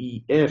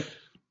DEF.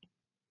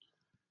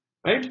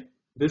 Right?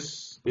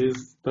 This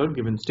is the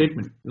given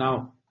statement.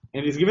 Now,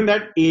 it is given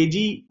that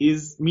AG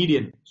is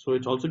median. So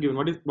it's also given.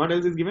 What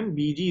else is given?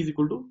 BG is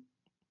equal to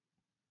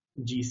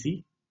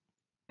GC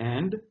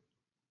and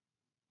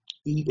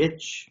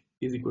EH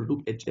is equal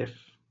to HF.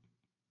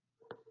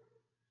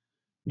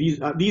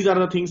 These are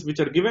the things which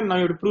are given. Now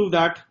you have to prove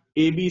that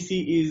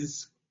ABC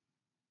is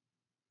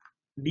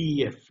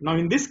DEF. Now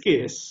in this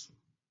case,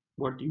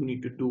 what you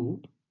need to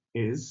do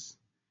is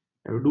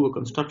I will do a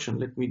construction.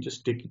 Let me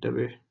just take it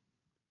away.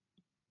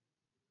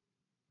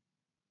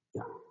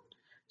 Yeah.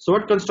 So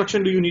what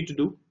construction do you need to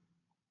do?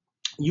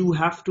 You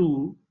have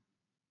to,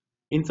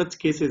 in such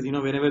cases,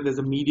 whenever there's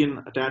a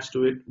median attached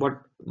to it,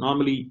 what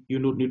normally you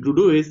need to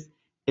do is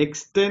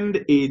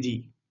extend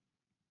AG,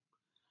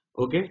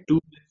 okay, to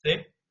let's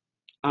say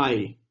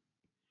I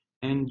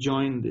and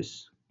join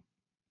this.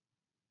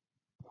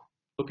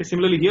 Okay,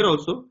 similarly here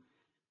also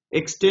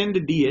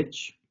extend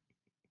DH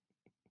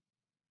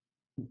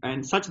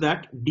and such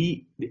that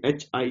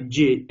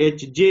HJ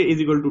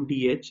is equal to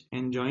DH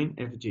and join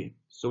FJ.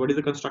 So what is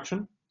the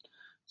construction?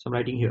 So I'm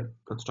writing here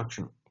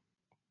construction.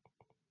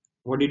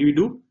 What did we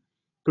do?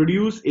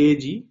 Produce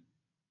AG.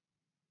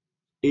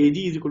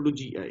 AG is equal to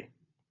GI.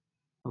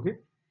 Okay,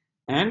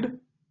 and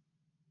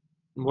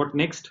what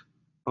next?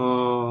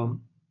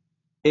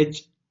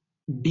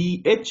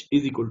 HDH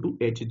is equal to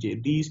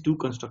HJ. These two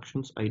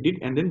constructions I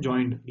did and then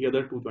joined, the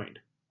other two joined.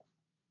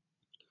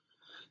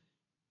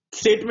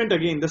 Statement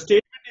again, the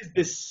statement is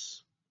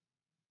this: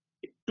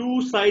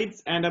 two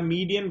sides and a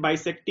median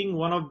bisecting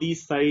one of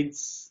these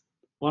sides.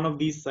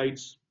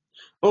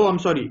 Oh, I'm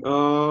sorry,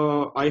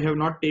 I have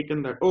not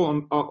taken that.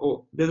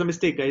 Oh, there's a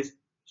mistake, guys.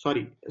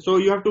 Sorry. So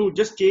you have to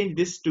just change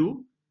this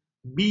to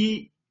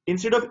B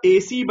instead of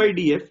AC by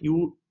DF,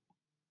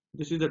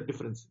 this is the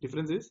difference.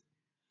 Difference is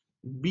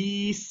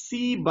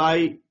BC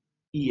by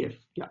EF.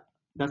 Yeah,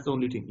 that's the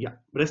only thing. Yeah,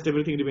 rest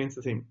everything remains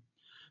the same.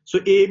 So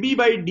AB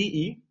by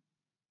DE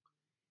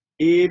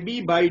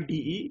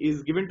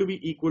is given to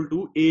be equal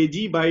to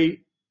AG by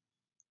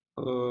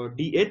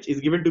DH is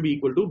given to be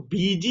equal to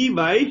BG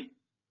by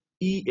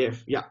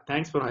EF. Yeah,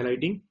 thanks for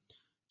highlighting.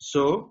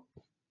 So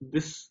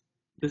this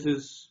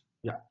is,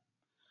 yeah.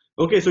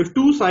 Okay, so if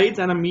two sides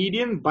and a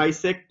median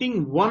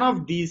bisecting one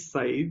of these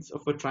sides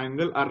of a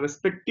triangle are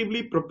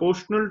respectively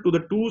proportional to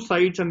the two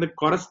sides and the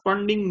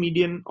corresponding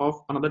median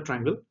of another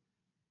triangle,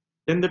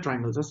 then the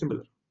triangles are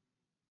similar.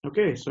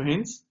 Okay, so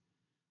hence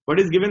what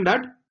is given,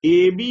 that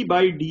AB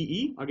by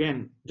DE,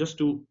 again just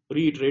to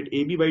reiterate,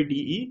 AB by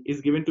DE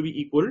is given to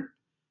be equal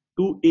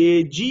to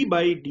AG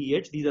by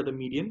DH, these are the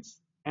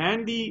medians,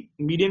 and the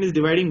median is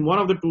dividing one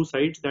of the two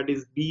sides, that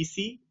is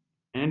BC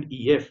and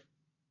EF.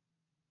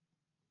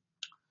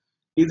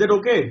 Is that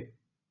okay?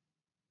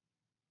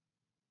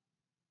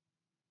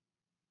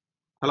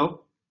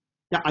 Hello?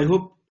 Yeah, I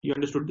hope you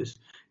understood this.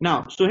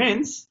 Now, so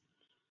hence,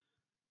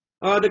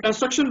 the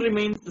construction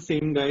remains the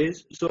same,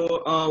 guys.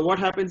 So what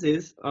happens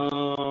is,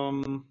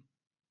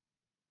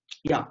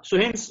 yeah, so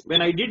hence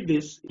when I did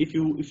this, if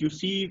you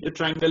see the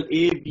triangle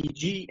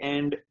ABG,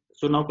 and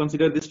so now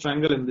consider this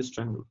triangle and this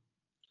triangle.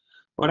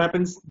 What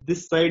happens?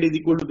 This side is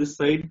equal to this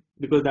side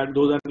because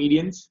those are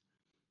medians,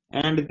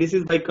 and this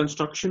is by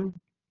construction,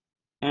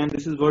 and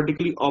this is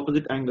vertically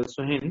opposite angles.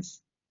 So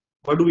hence,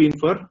 what do we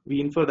infer?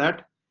 We infer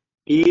that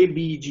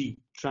ABG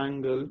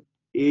triangle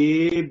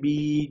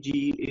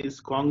ABG is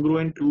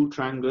congruent to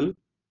triangle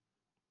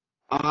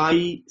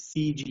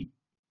ICG,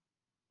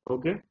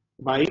 okay,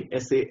 by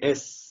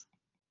SAS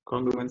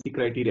congruency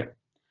criteria.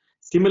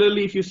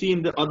 Similarly, if you see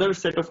in the other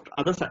set of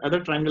other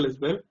triangle as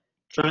well,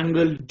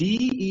 triangle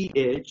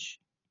DEH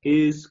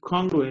is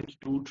congruent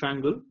to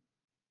triangle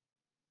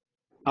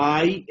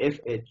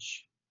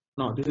IFH.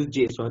 No, this is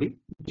J, sorry,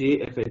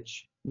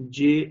 JFH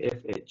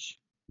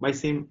by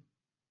same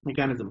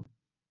mechanism.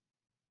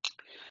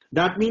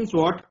 That means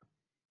what?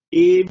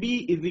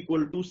 AB is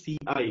equal to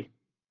CI,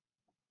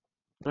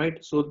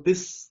 right? So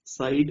this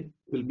side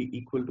will be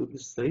equal to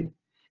this side,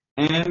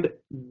 and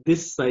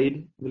this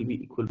side will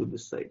be equal to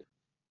this side,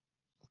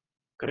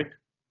 correct?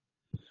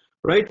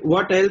 Right?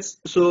 What else?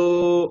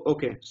 So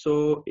okay,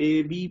 so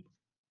AB,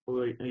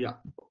 oh, yeah,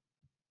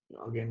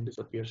 again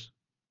disappears.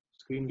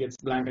 Screen gets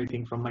blank, I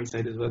think, from my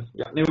side as well.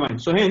 Yeah, never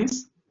mind. So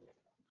hence,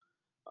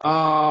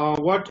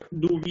 what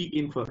do we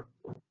infer?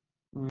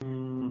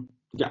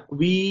 Yeah,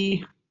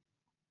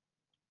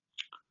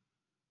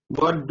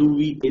 what do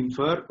we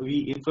infer?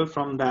 We infer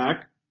from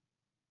that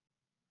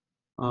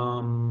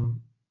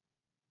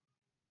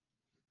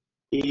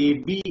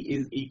AB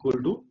is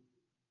equal to,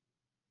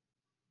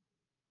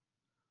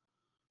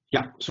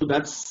 yeah, so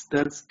that's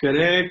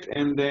correct.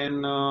 And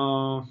then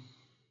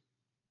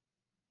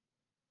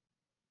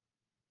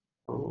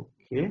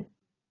okay,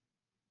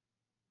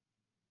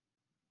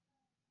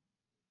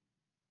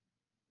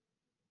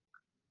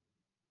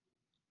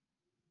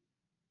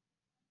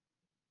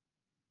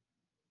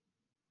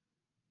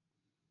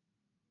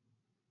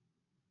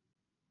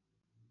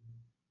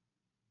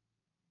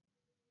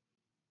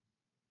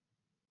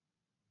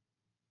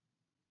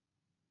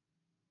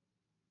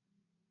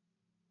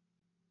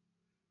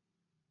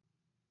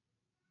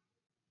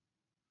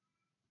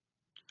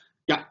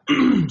 yeah,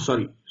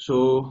 sorry.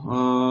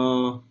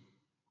 So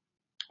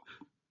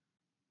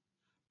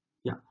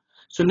yeah,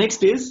 so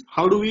next is,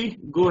 how do we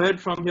go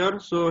ahead from here?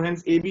 So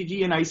hence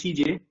ABG and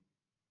ICJ,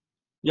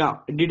 yeah,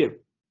 it did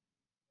it.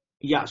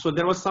 Yeah, so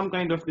there was some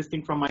kind of this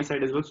thing from my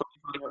side as well. So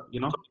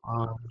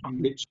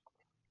from which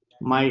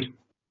my,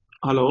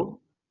 hello,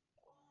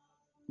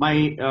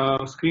 my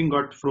screen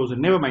got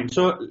frozen. Never mind.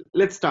 So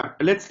let's start.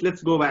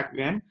 Let's go back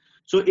again.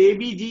 So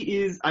ABG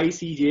is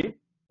ICJ.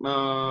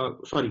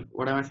 Sorry,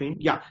 what am I saying?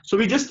 Yeah. So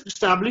we just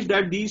established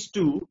that these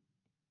two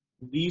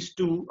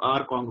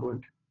are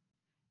congruent,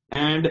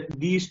 and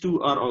these two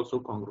are also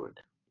congruent.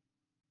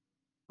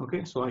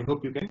 Okay. So I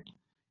hope you can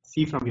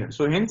see from here.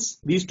 So hence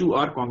these two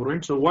are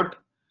congruent. So what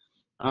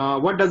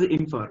does it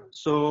infer?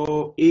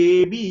 So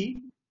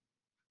AB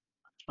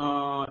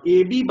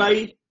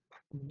by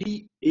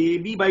DE,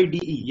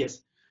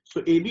 yes.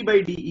 So AB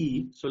by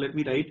DE, so let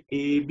me write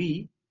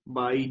AB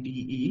by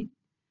DE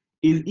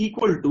is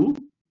equal to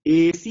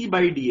AC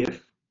by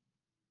DF,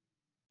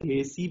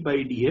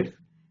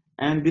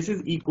 and this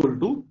is equal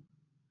to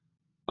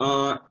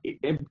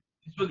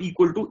this was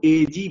equal to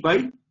AG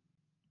by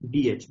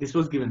DH. This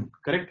was given,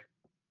 correct?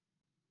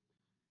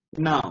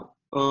 Now,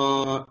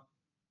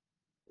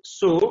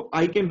 so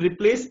I can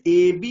replace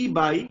AB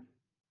by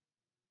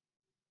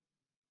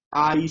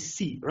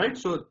IC, right?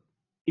 So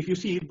if you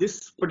see,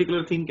 this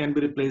particular thing can be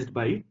replaced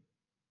by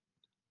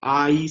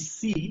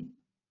IC,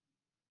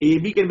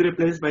 AB can be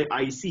replaced by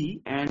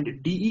IC,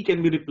 and DE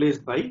can be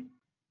replaced by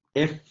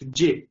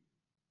FJ,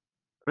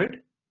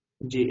 right?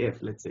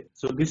 JF, let's say.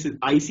 So this is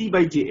IC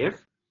by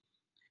JF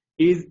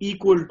is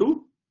equal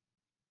to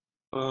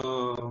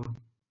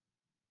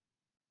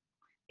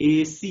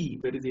AC,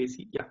 where is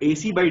AC? Yeah,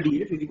 AC by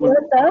DF is equal Yes,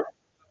 to, sir.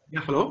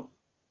 yeah, hello?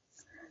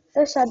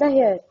 Sir, Shraddha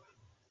here.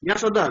 Yeah,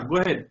 Shraddha, go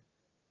ahead.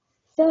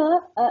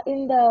 Sir,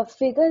 in the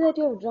figure that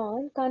you've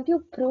drawn, can't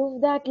you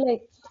prove that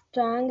like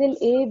triangle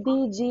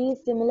ABG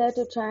is similar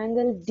to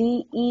triangle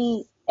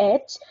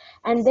DEH,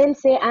 and then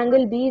say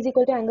angle B is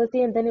equal to angle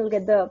C, and then you'll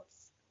get the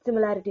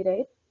similarity,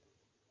 right?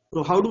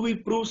 So how do we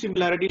prove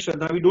similarity,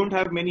 Shraddha? We don't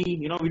have many,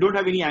 we don't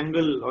have any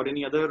angle or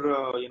any other,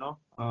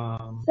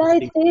 So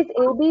this it thing. says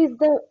AB is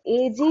the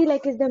AG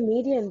like is the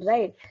median,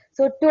 right?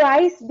 So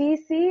twice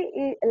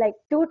BC like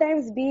 2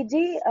 times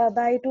BG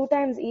by 2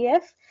 times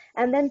EF,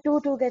 and then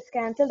 2 gets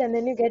cancelled, and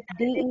then you get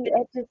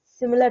DEH. It's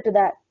similar to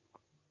that.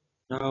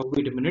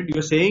 Wait a minute.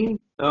 You're saying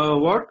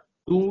what?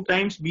 2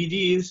 times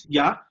BG is,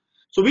 yeah.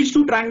 So which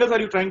two triangles are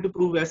you trying to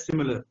prove as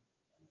similar?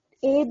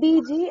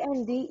 ABG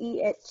and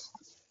DEH.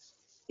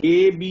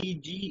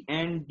 ABG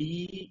and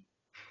D.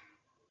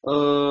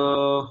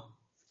 Uh,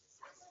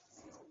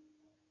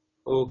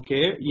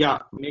 okay, yeah,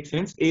 makes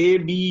sense.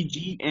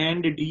 ABG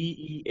and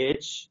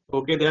DEH.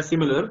 Okay, they are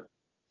similar.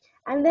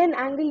 And then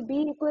angle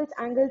B equals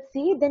angle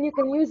C, then you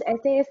can use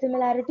SAS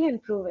similarity and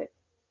prove it.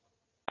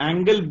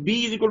 Angle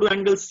B is equal to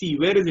angle C.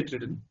 Where is it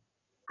written?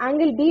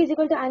 Angle B is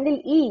equal to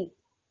angle E.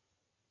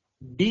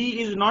 D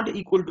is not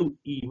equal to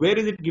E. Where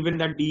is it given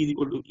that D is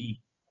equal to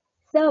E?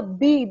 So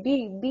B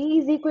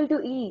is equal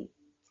to E.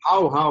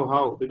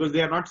 How? Because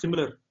they are not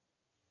similar.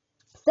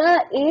 So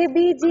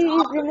ABG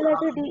is similar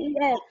to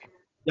DEF.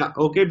 Yeah,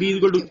 okay, B is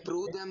equal We to, can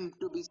prove them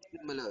to be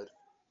similar.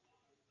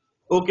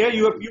 okay,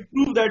 you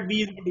prove that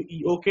B is equal to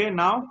E. Okay,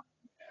 now,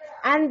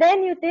 And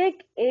then you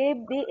take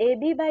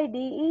AB by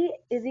DE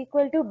is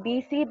equal to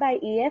BC by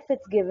EF,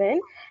 it's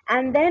given.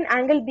 And then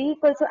angle B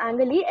equals to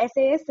angle E,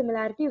 SAS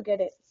similarity, you get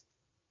it.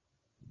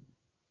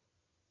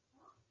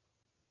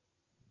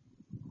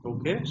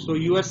 okay, so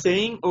you are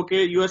saying,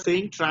 okay, you are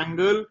saying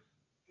triangle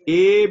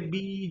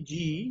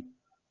ABG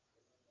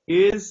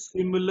is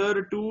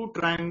similar to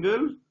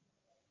triangle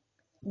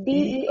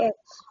DEH.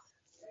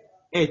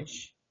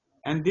 DH,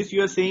 and this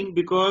you are saying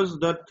because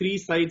the three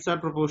sides are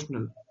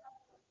proportional.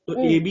 So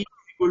Mm. AB is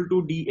equal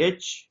to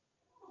DH,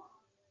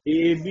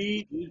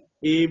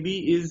 AB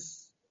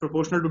is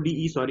proportional to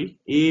DE, sorry,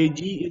 AG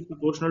is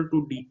proportional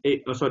to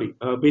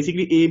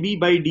basically AB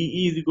by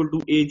DE is equal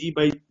to AG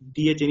by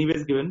DH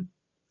anyways given.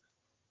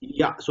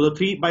 Yeah, so the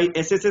three by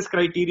SSS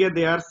criteria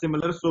they are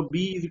similar, so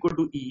B is equal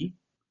to E.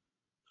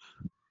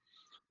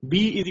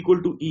 B is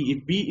equal to E.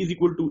 If B is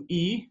equal to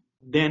E,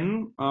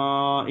 then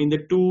in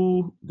the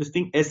two, this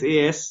thing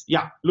SAS,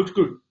 yeah, looks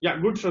good. Yeah,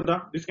 good,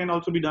 Shraddha. This can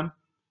also be done.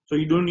 So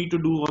you don't need to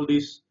do all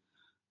this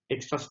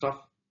extra stuff.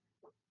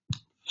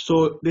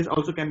 So this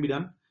also can be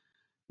done.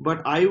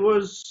 But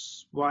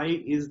why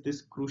is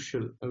this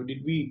crucial?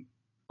 Did we,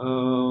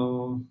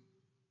 oh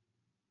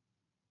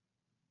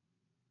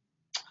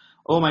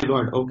my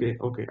God, okay.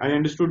 I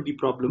understood the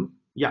problem.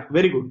 Yeah,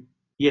 very good.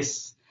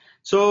 Yes.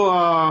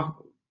 So,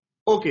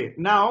 okay,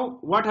 now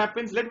what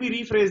happens? Let me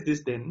rephrase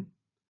this then.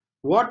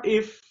 What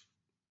if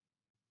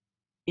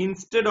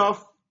instead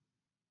of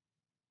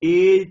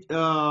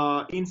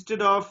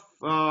instead of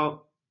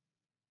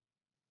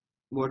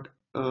what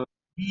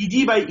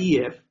BG by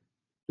EF,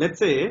 let's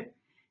say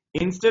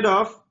instead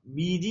of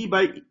BC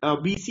by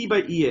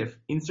EF,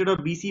 instead of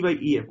BC by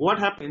EF, what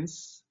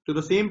happens to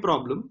the same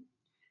problem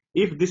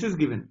if this is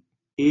given?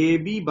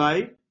 AB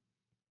by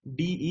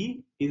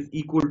DE is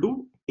equal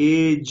to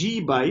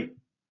AG by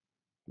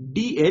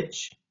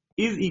DH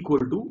is equal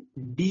to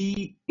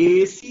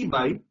DAC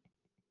by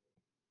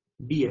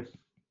DF.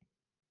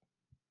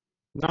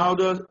 Now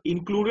the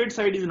included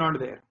side is not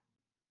there.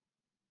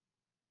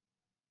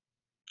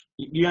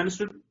 You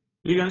understood?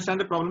 Do you understand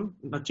the problem?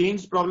 The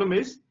change problem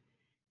is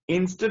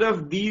instead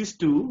of these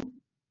two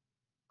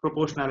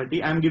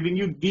proportionality, I'm giving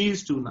you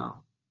these two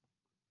now.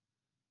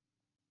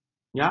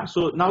 Yeah,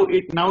 so now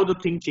the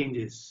thing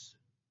changes.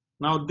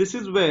 Now this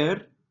is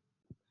where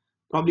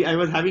probably I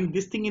was having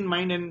this thing in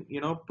mind and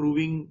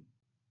proving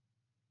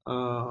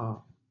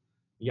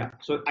yeah,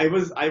 so I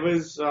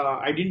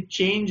didn't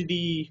change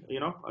the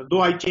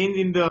though I changed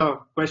in the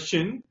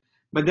question,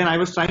 but then I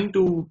was trying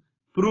to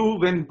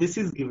prove when this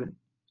is given.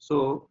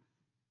 So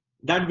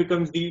that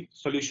becomes the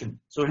solution.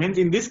 So hence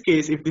in this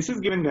case, if this is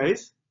given,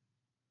 guys,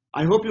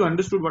 I hope you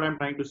understood what I'm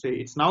trying to say.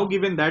 It's now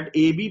given that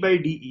AB by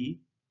DE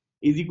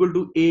is equal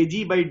to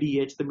AG by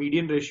DH, the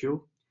median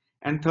ratio,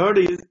 and third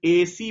is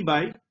AC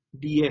by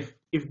DF.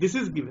 If this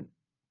is given,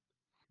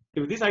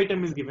 if this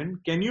item is given,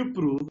 can you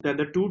prove that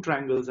the two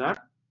triangles are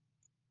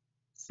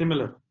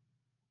similar?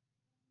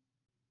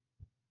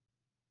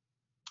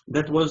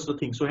 That was the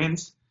thing. So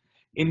hence,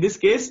 in this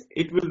case,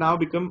 it will now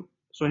become,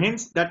 so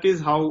hence that is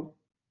how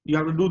you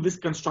have to do this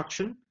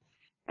construction,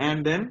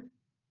 and then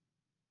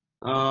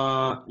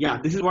yeah,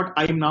 this is what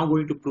I am now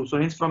going to prove. So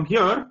hence from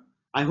here,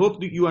 I hope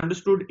that you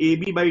understood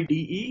AB by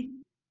DE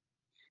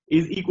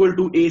is equal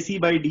to AC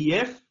by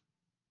DF.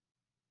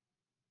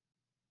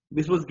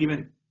 This was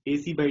given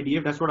AC by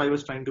DF. That's what I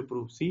was trying to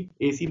prove. See,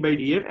 AC by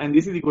DF, and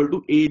this is equal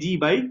to AG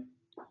by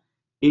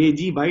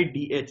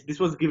DH. This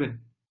was given.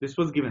 This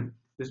was given.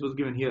 This was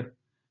given here.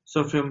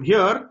 So from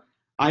here,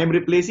 I am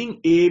replacing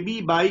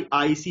AB by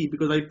IC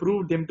because I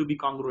proved them to be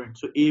congruent.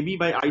 So AB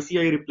by IC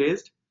I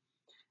replaced,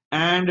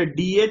 and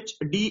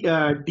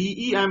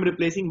DE I am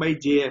replacing by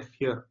JF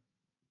here,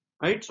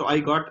 right? So I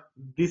got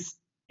this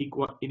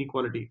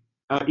equality.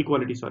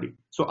 Sorry.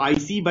 So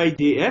IC by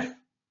JF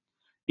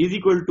is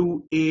equal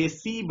to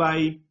AC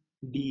by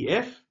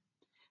DF,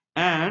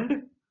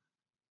 and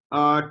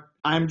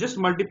I am just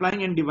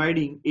multiplying and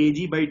dividing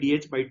AG by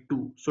DH by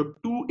 2. So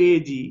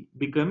 2AG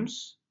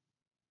becomes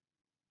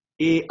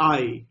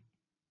AI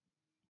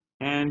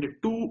and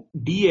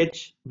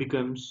 2DH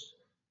becomes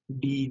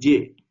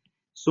DJ.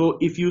 So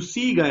if you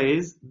see,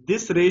 guys,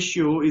 this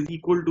ratio is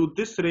equal to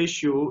this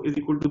ratio is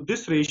equal to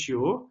this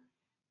ratio,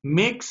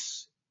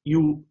 makes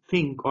you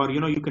think, or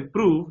you can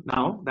prove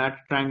now that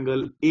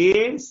triangle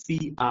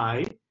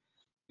ACI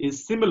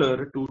is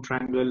similar to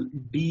triangle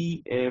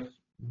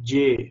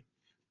DFJ.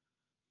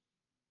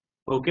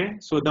 Okay,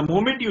 so the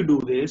moment you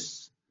do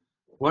this,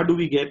 what do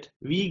we get?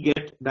 We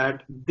get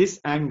that this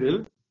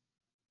angle,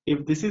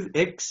 if this is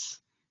X,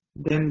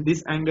 then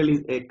this angle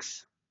is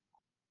X,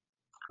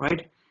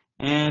 right?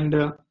 And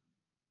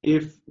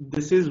if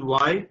this is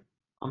Y,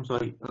 I'm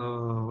sorry,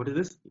 what is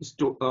this?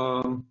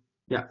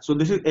 Yeah, so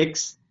this is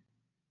X,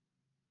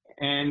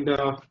 and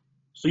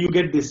so you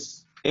get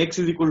this X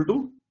is equal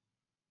to,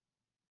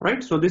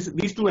 right? So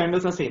these two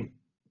angles are same,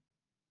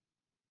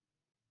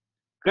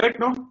 correct?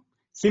 No.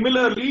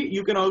 Similarly,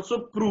 you can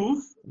also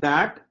prove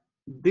that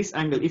this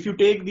angle, if you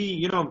take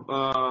the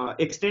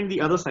extend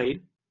the other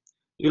side,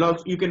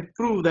 you can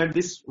prove that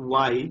this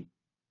Y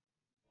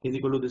is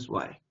equal to this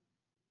Y.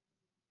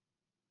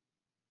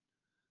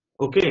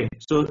 Okay,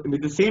 so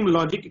with the same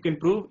logic, you can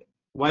prove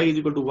Y is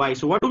equal to Y.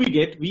 So what do we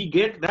get? We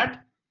get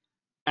that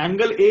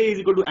angle A is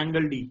equal to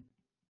angle D.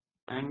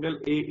 Angle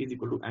A is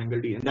equal to angle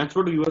D, and that's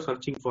what we were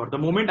searching for. The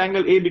moment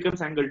angle A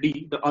becomes angle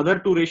D, the other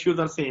two ratios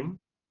are same.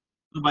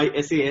 By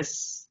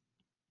SAS,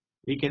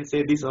 we can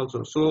say this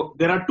also. So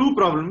there are two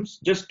problems,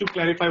 just to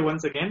clarify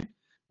once again.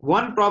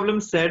 One problem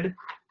said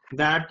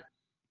that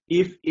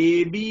if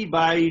AB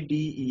by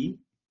DE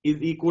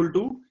is equal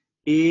to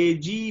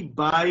AG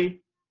by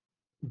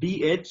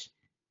DH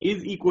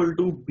is equal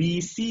to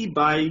BC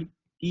by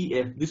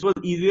EF. This was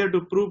easier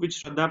to prove,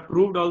 which Shraddha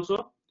proved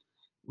also.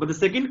 But the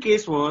second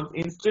case was,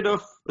 instead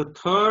of the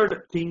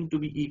third thing to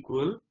be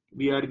equal,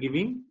 we are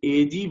giving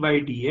AG by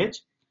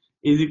DH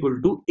is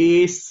equal to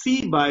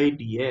AC by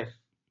DF.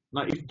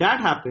 Now, if that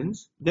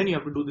happens, then you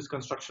have to do this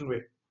construction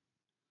way.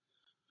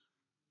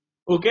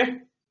 Okay,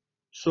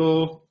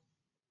 so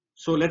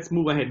let's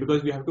move ahead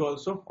because we have to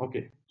also.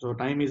 Okay, so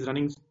time is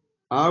running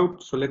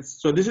out. So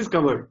this is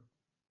covered.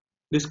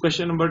 This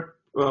question number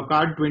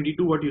card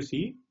 22, what you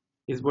see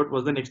is what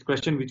was the next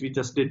question which we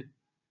just did.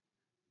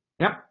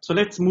 Yeah, so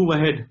let's move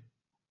ahead.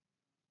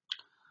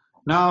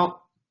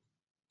 Now,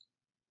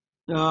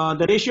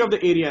 the ratio of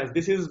the areas,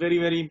 this is very,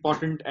 very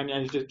important, and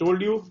as I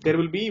told you, there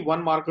will be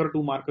 1 marker,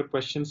 2 marker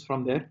questions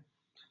from there.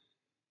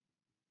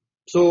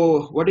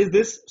 So what is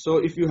this? So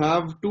if you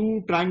have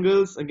two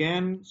triangles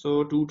again,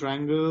 so two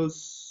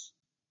triangles.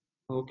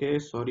 Okay,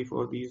 sorry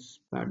for these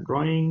bad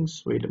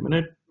drawings. Wait a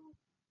minute.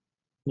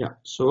 Yeah,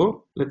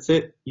 so let's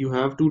say you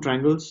have two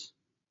triangles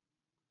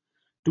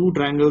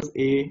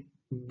A,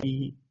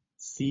 B,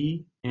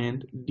 C,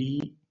 and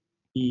D,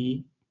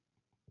 E,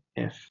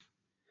 F.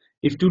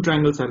 If two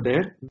triangles are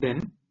there,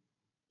 then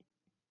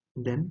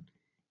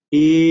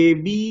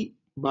AB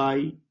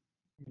by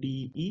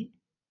DE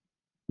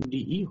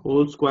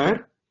whole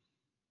square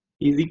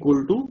is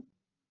equal to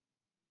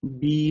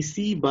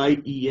BC by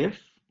EF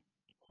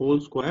whole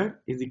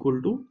square is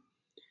equal to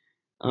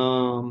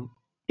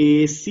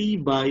AC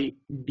by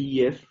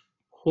DF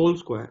whole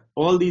square.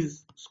 All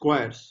these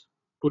squares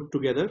put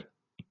together,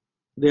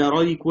 they are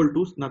all equal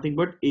to nothing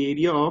but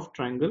area of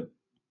triangle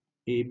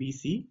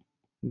ABC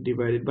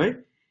divided by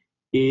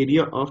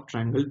area of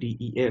triangle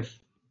DEF.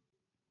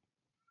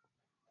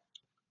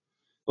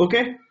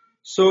 Okay,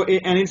 so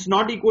and it's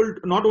not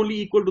only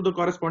equal to the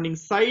corresponding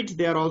sides,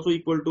 they are also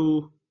equal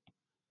to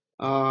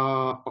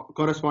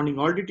corresponding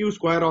altitude,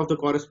 square of the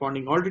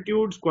corresponding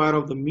altitude, square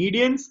of the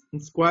medians,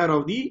 and square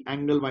of the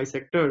angle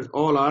bisectors.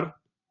 All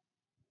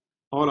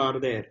are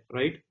there,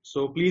 right?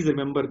 So please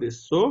remember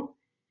this. So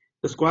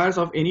the squares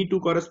of any two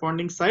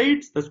corresponding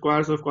sides, the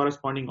squares of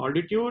corresponding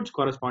altitudes,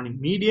 corresponding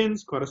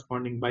medians,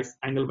 corresponding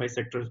angle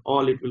bisectors,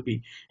 all it will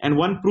be. And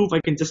one proof I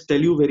can just tell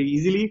you very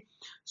easily.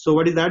 So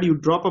what is that? You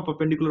drop a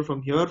perpendicular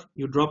from here,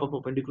 you drop a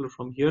perpendicular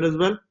from here as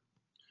well.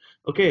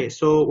 Okay,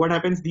 so what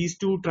happens? These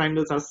two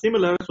triangles are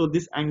similar, so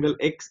this angle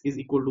X is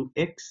equal to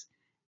X,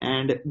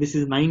 and this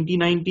is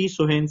 90-90,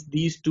 so hence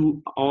these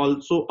two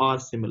also are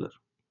similar,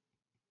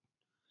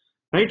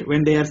 right?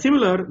 When they are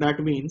similar, that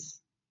means,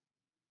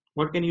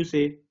 what can you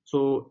say?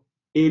 So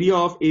area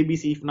of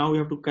ABC, if now we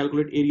have to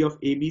calculate area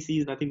of ABC,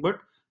 is nothing but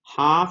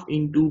half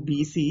into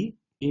BC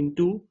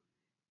into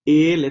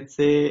A, let's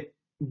say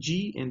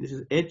G, and this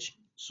is H,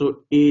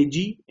 so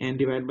AG, and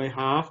divide by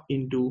half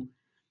into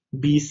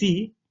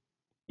BC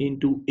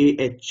into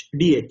AH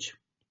DH.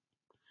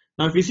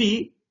 Now if you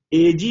see,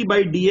 AG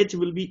by DH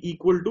will be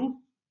equal to,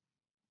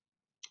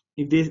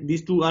 if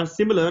these two are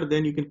similar,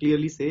 then you can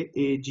clearly say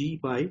AG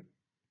by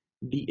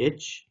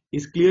DH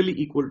is clearly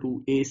equal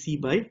to AC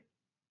by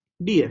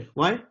DF.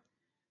 Why?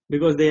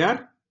 Because they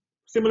are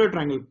similar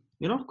triangle,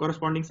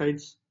 corresponding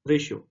sides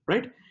ratio,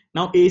 right?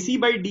 Now AC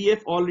by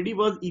DF already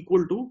was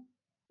equal to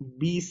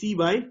BC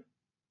by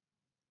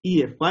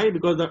EF. Why?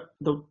 Because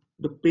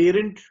the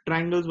parent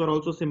triangles were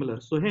also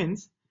similar. So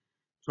hence,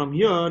 from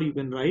here you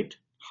can write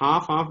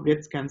half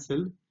gets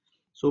cancelled.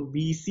 So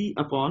BC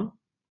upon,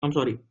 I'm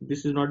sorry,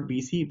 this is not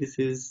BC, this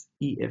is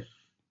EF.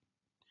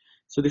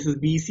 So this is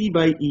BC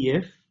by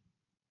EF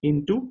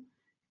into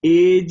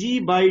AG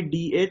by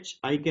DH.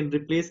 I can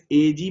replace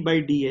AG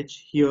by DH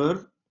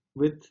here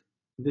with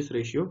this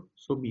ratio.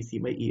 So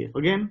BC by EF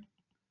again.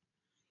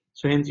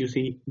 So hence you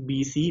see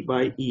BC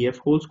by EF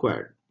whole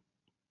squared.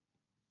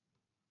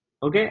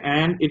 Okay,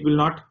 and it will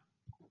not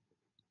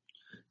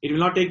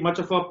take much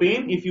of a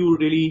pain if you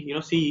really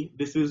see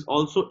this is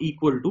also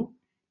equal to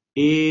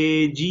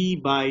AG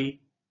by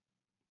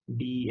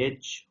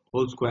DH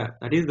whole square.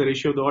 That is the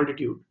ratio of the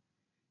altitude.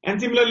 And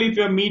similarly, if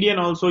you have median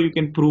also, you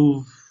can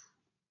prove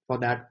for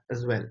that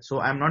as well. So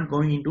I'm not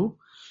going into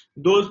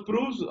those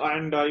proofs,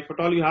 and if at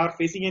all you are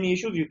facing any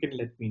issues, you can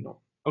let me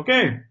know.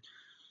 Okay.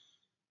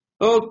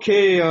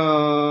 Okay.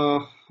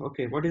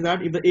 Okay. What is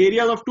that? If the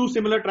areas of two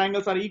similar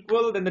triangles are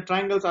equal, then the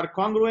triangles are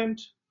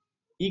congruent.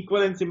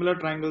 Equal and similar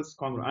triangles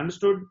congruent.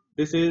 Understood?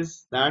 This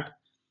is that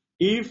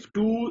if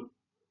two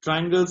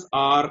triangles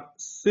are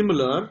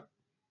similar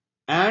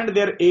and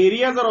their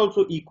areas are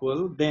also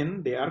equal,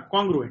 then they are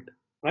congruent,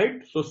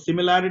 right? So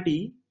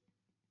similarity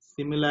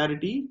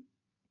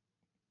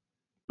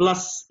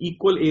plus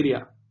equal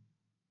area.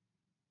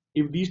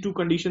 If these two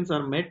conditions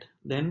are met,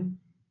 then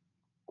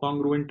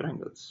congruent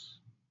triangles.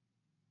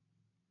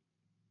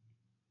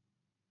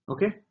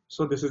 Okay,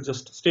 so this is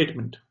just a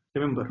statement,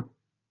 remember.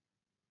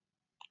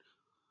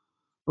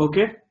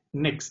 Okay,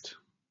 next,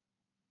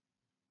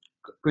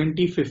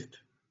 25th.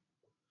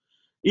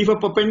 If a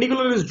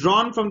perpendicular is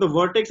drawn from the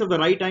vertex of the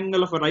right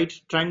angle of a right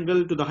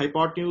triangle to the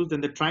hypotenuse,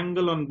 then the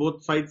triangle on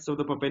both sides of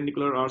the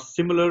perpendicular are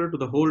similar to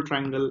the whole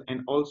triangle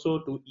and also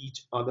to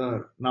each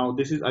other. Now,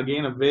 this is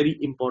again a very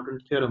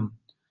important theorem,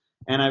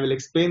 and I will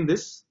explain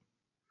this.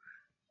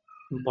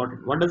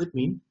 Important. What does it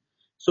mean?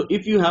 So,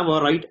 if you have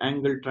a right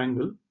angle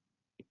triangle,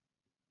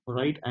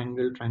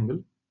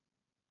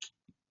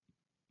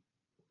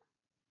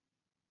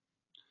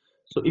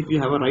 so if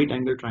you have a right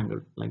angle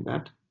triangle like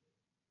that,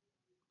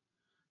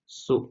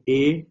 so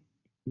A,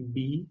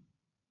 B,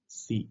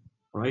 C,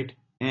 right?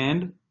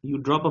 And you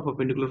drop a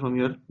perpendicular from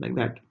here like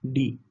that,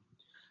 D.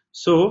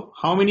 So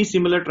how many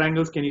similar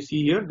triangles can you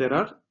see here? There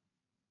are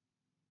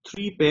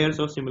 3 pairs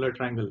of similar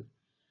triangle.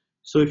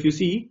 So if you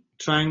see,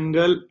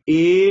 triangle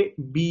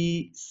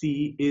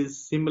ABC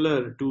is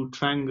similar to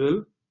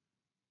triangle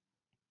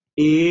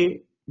ADB.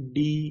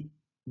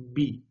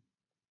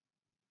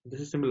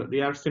 This is similar.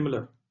 They are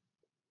similar.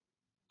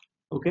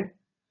 Okay.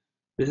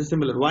 This is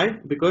similar. Why?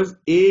 Because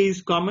A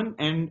is common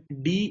and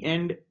D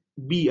and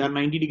B are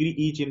 90°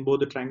 each in both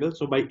the triangles.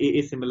 So by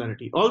AA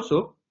similarity.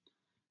 Also,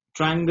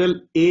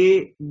 triangle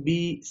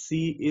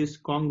ABC is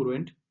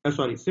congruent.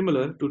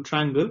 Similar to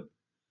triangle.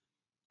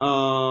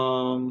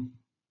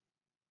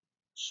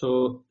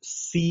 So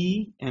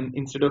C, and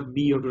instead of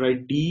B, you have to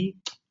write D,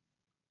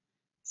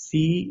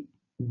 C,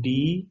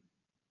 D,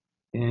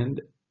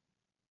 and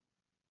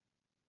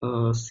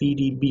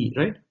CDB.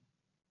 Right?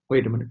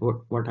 Wait a minute.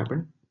 What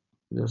happened?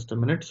 Just a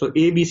minute. So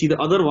ABC, the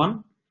other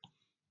one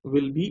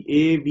will be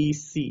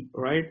ABC,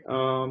 right?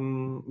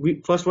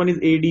 First one is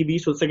ADB,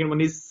 so second one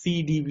is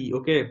CDB.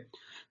 Okay,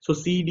 so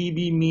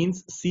CDB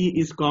means C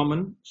is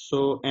common,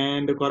 so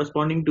and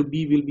corresponding to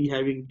B will be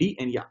having D,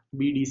 and yeah,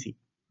 BDC.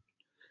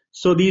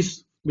 So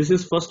this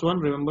is first one.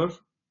 Remember,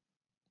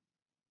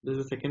 this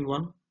is the second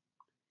one,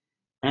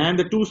 and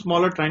the two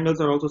smaller triangles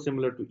are also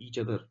similar to each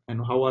other.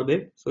 And how are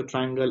they? So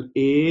triangle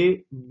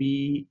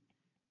ABD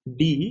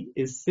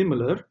is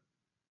similar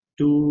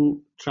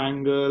to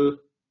triangle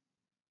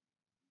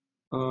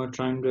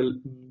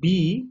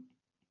B.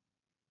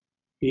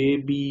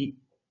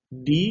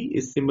 ABD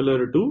is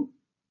similar to,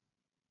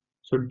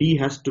 so D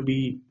has to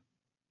be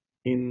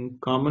in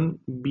common,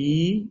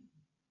 BC.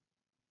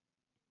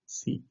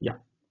 Yeah,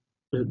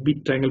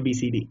 triangle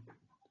BCD.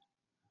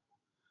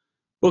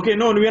 Okay,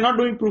 no, we are not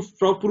doing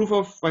proof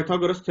of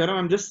Pythagoras theorem.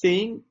 I'm just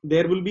saying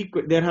there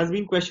has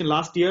been question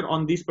last year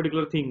on this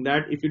particular thing,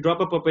 that if you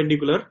drop a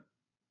perpendicular,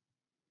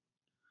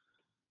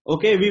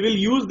 okay, we will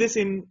use this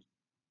in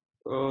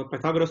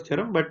Pythagoras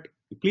theorem, but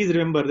please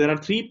remember there are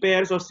 3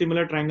 pairs of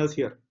similar triangles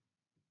here.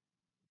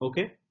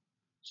 Okay,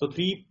 so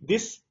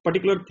this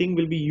particular thing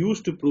will be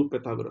used to prove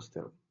Pythagoras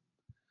theorem.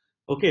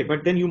 Okay,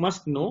 but then you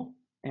must know,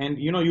 and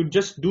you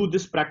just do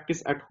this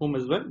practice at home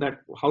as well,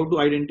 that how to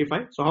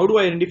identify. So how do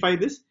I identify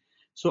this?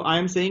 So I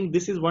am saying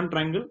this is one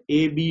triangle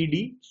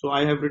ABD. So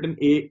I have written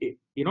A,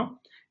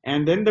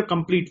 and then the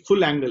complete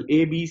full angle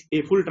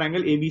a full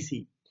triangle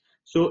ABC.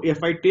 So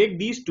if I take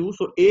these two,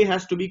 so A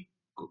has to be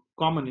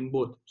common in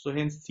both. So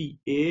hence C,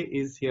 A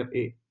is here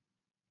A.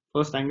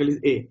 First angle is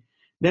A.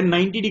 Then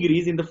 90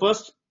 degrees in the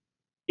first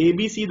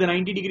ABC, the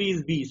 90 degree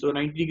is B. So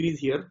 90 degrees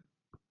here,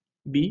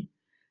 B.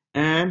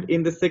 And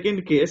in the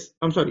second case,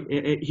 I'm sorry,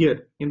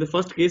 here in the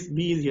first case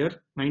B is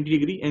here 90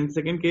 degree, and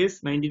second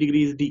case 90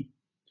 degree is D.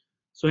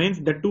 So hence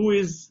the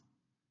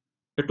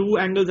two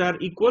angles are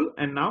equal,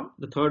 and now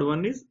the third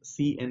one is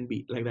C and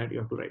B, like that you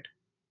have to write.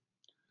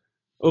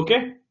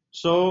 Okay,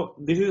 so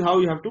this is how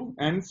you have to,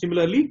 and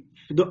similarly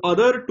the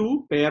other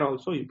two pair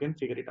also you can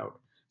figure it out.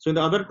 So in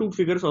the other two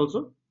figures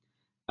also,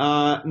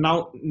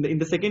 now in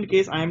the second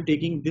case I am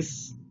taking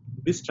this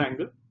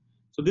triangle.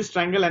 So this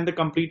triangle and the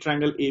complete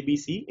triangle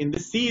ABC, in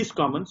this C is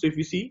common. So if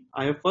you see,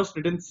 I have first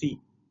written C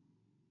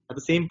at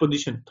the same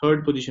position,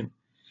 third position,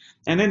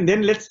 and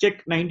then let's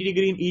check 90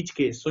 degree in each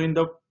case. So in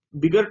the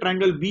bigger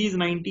triangle B is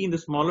 90, in the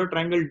smaller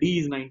triangle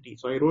D is 90.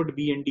 So I wrote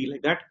B and D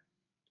like that.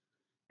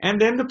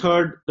 And then the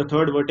third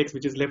vertex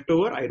which is left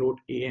over, I wrote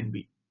A and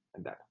B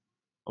like that.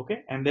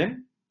 Okay, and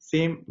then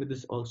same with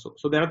this also.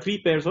 So there are three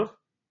pairs of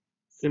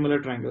similar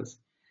triangles.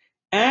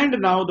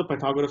 And now the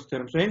Pythagoras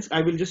theorem. So hence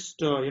I will just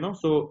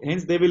so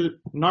hence they will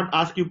not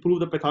ask you prove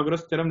the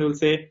Pythagoras theorem. They will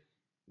say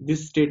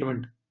this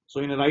statement.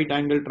 So in a right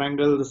angle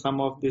triangle, the sum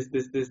of this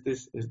is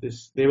this.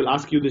 They will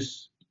ask you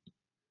this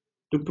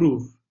to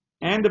prove,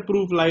 and the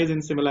proof lies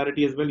in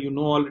similarity as well. You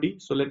know already.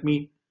 So let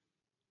me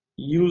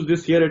use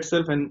this here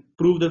itself and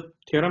prove the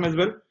theorem as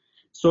well.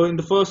 So in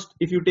the first,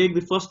 if you take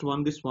the first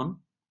one,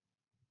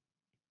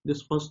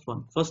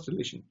 first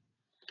relation,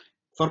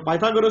 for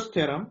Pythagoras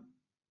theorem,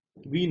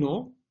 we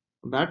know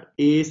that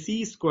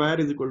AC square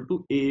is equal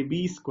to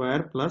AB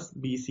square plus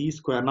BC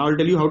square. Now I'll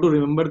tell you how to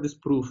remember this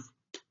proof,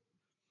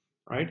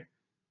 right?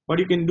 What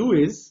you can do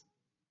is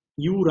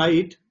you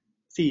write,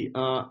 see,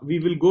 we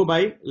will go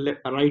by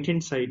right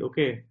hand side.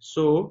 Okay,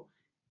 so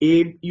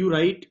you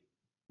take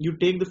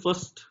the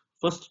first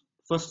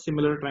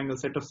similar triangle,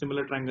 set of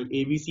similar triangle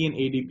ABC and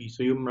ADB.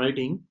 So you're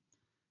writing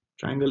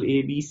triangle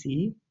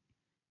ABC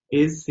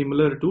is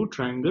similar to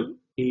triangle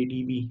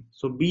ADB.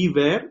 So be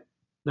aware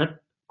that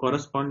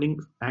corresponding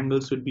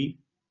angles should be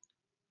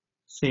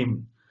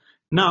same.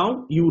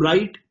 Now you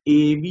write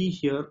AB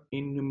here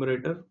in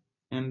numerator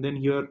and then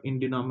here in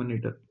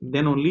denominator.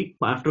 Then only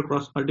after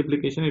cross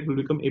multiplication it will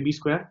become AB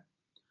square.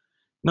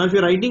 Now if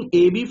you're writing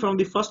AB from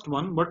the first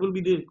one, what will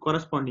be the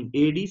corresponding?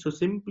 AD. So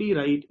simply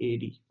write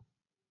AD.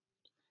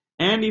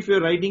 And if you're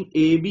writing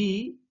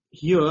AB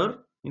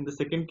here in the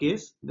second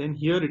case, then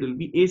here it will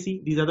be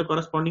AC. These are the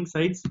corresponding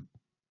sides,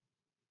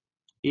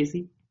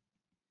 AC.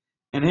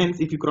 And hence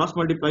if you cross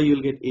multiply, you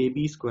will get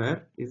AB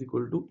square is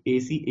equal to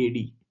AC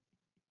AD,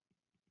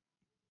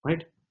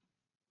 right?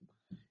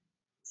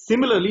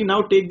 Similarly,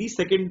 now take the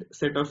second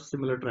set of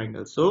similar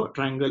triangles. So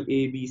triangle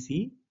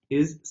ABC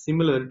is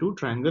similar to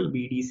triangle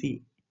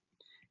BDC.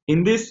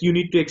 In this you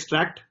need to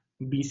extract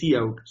BC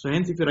out. So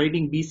hence if you're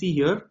writing BC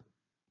here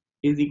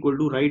is equal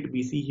to write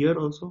BC here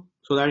also.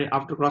 So that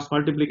after cross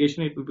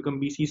multiplication it will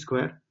become BC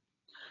square.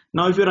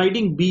 Now if you're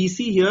writing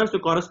BC here, so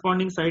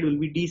corresponding side will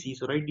be DC.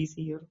 So write DC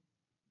here.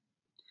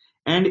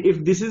 And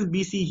if this is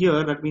BC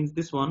here, that means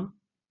this one.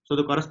 So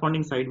the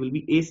corresponding side will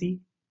be AC.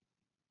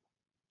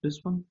 This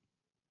one.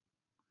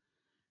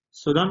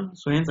 So done.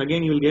 So hence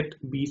again you will get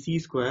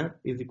BC square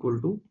is equal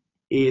to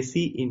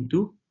AC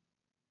into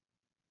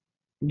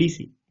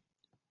DC.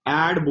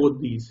 Add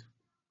both these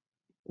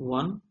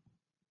 1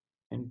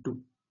 and 2.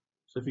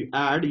 So if you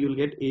add, you will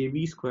get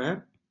AB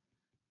square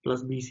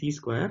plus BC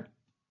square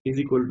is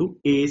equal to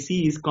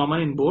AC is common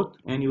in both,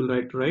 and you will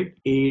write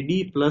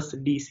AD plus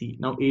DC.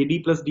 Now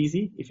AD plus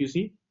DC, if you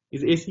see,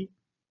 is AC.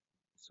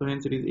 So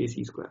hence it is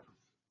AC square.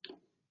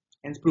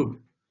 Hence proved.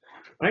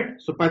 Right?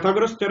 So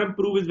Pythagoras theorem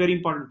proof is very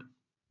important.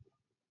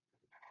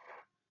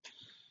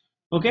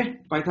 Okay,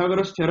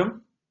 Pythagoras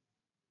theorem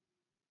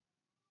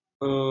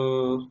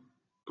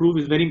proof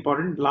is very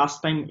important.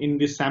 Last time in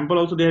this sample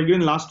also they have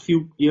given, last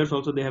few years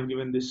also they have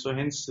given this. So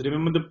hence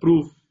remember the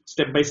proof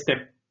step by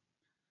step.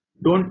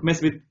 Don't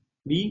mess with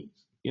the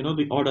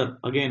the order.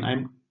 Again,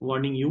 I'm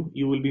warning you,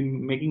 you will be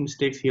making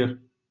mistakes here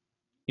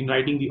in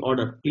writing the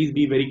order. Please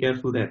be very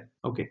careful there.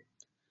 Okay.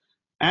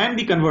 And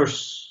the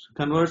converse.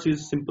 Converse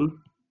is simple.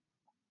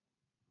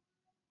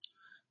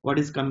 What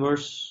is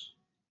converse?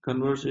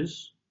 Converse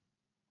is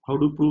how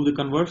to prove the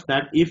converse,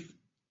 that if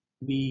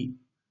the,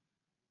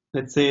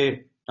 let's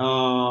say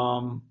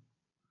A,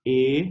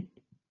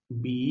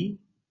 B,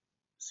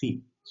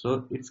 C.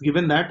 So it's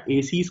given that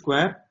AC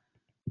square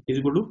is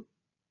equal to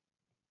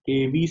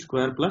AB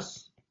square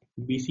plus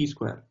BC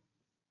square.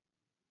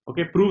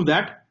 Okay, prove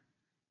that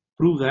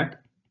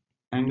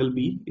angle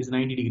B is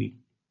 90 degree.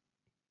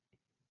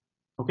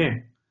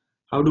 Okay,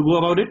 how to go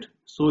about it?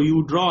 So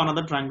you draw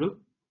another triangle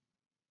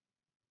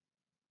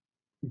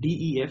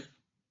DEF.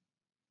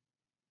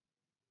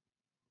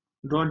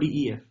 Draw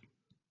DEF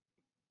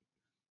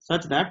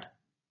such that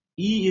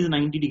E is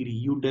 90 degree.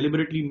 You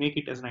deliberately make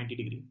it as 90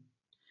 degree.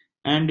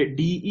 And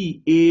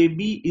DE,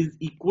 AB is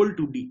equal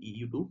to DE,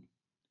 you do.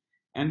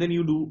 And then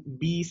you do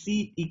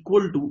BC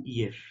equal to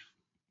EF.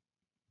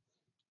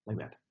 Like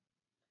that.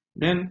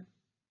 Then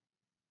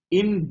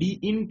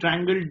in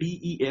triangle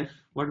DEF,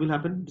 what will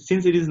happen?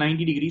 Since it is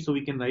 90 degrees, so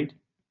we can write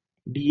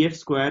DF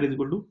square is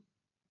equal to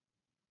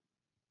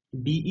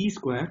DE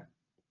square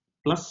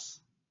plus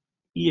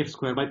EF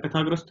square by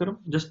Pythagoras theorem,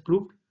 just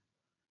proved.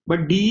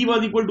 But DE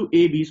was equal to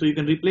AB, so you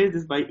can replace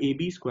this by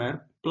AB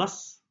square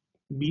plus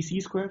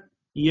BC square.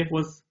 EF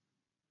was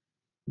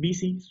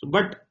BC, so,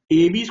 but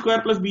AB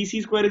square plus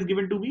BC square is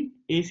given to be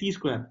AC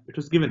square. It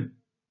was given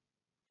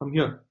from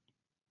here.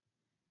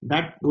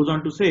 That goes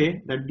on to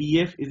say that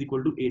DF is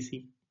equal to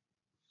AC,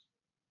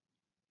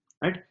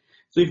 right?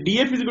 So if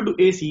DF is equal to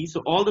AC,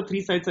 so all the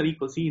three sides are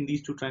equal. See in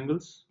these two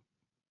triangles.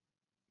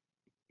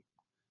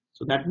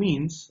 So that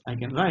means I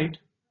can write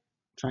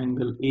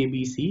triangle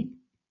ABC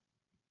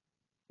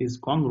is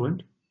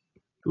congruent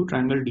to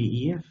triangle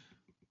DEF.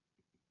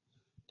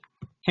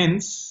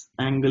 Hence,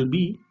 angle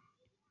B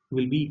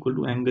will be equal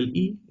to angle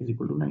E is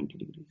equal to 90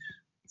 degrees.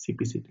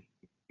 CPCT.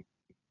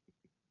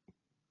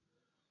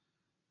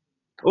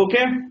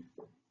 Okay.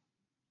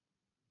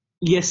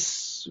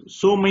 Yes,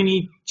 so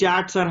many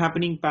chats are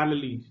happening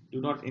parallelly.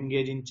 Do not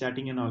engage in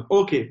chatting and all.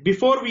 Okay,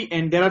 before we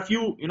end, there are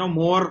few,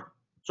 more.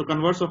 So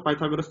converse of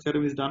Pythagoras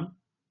theorem is done.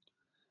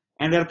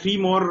 And there are three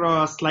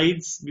more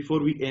slides before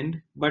we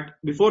end. But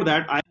before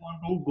that, I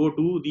want to go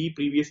to the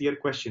previous year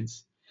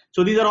questions.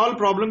 So these are all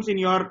problems in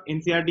your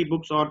NCERT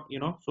books or,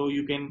 so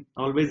you can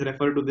always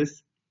refer to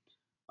this.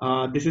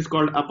 This is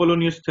called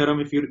Apollonius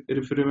theorem. If you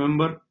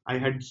remember, I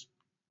had,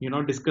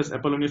 discussed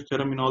Apollonius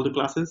theorem in all the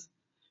classes.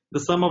 The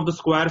sum of the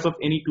squares of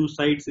any two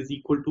sides is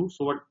equal to,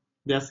 so what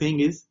they are saying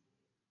is,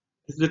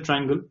 this is a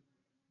triangle.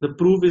 The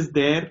proof is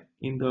there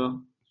in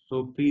the,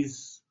 so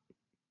please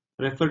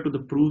refer to the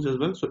proofs as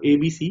well. So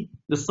ABC,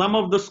 the sum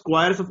of the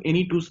squares of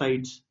any two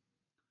sides.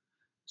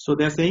 So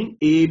they are saying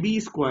AB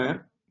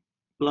square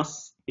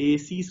plus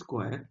AC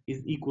square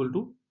is equal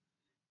to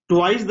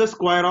twice the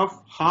square of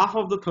half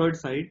of the third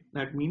side.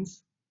 That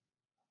means,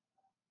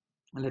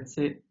 let's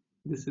say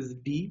this is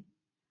D.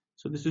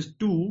 So this is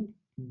 2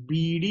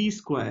 BD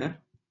square,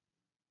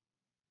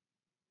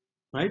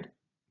 right,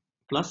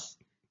 plus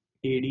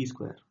AD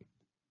square.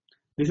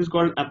 This is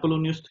called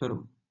Apollonius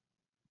theorem.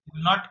 They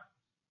will not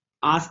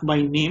ask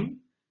by name,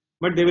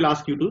 but they will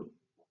ask you to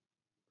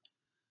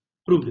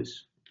prove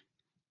this.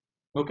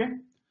 Okay.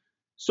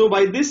 So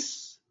by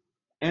this,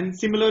 and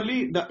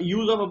similarly, the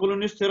use of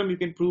Apollonius theorem, you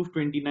can prove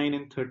 29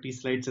 and 30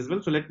 slides as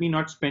well. So let me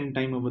not spend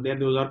time over there.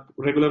 Those are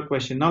regular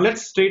questions. Now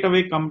let's straight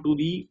away come to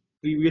the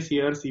previous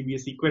year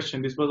CBSE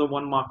question. This was a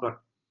 1 marker.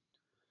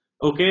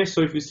 Okay,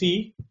 so if you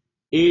see,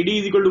 AD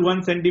is equal to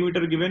 1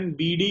 centimeter given,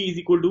 BD is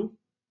equal to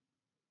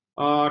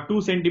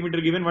 2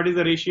 centimeter given. What is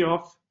the ratio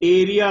of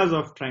areas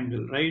of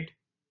triangle, right?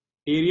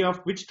 Area of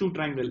which two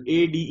triangle?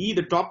 ADE,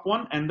 the top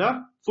one, and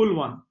the full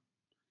one.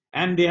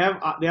 And they are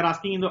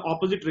asking in the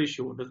opposite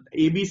ratio. The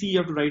ABC you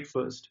have to write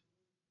first.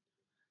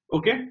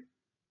 Okay,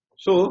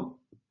 so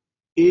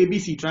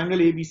ABC, triangle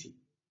ABC,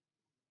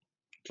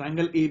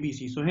 triangle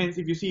ABC. So hence,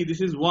 if you see,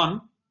 this is 1,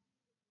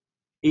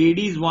 AD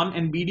is 1,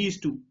 and BD is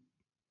 2.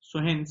 So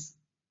hence,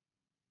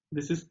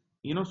 this is,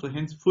 so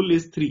hence full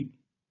is 3.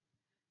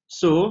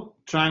 So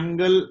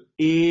triangle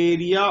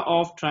area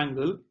of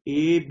triangle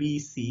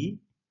ABC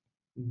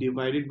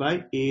divided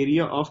by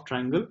area of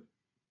triangle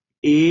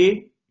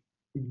ADE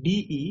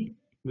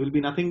will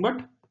be nothing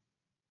but,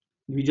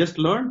 we just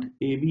learned,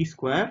 AB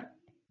square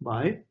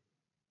by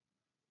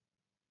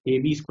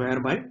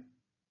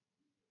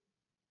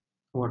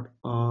what?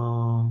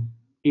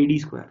 AD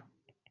square,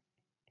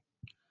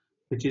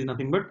 which is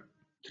nothing but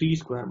 3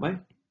 square by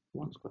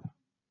 1 square.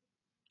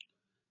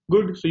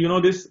 Good. So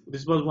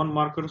this was 1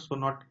 marker, so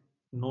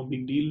no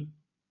big deal.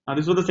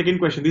 This was the second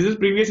question. This is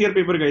previous year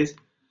paper, guys.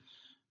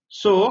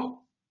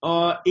 So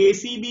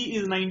ACB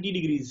is 90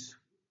 degrees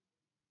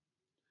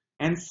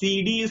and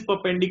CD is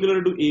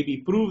perpendicular to AB.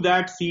 Prove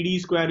that CD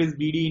square is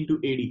BD into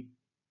AD.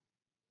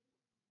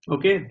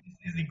 Okay,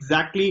 this is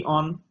exactly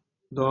on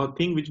the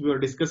thing which we were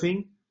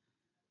discussing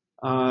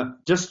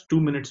just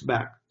 2 minutes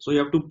back. So you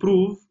have to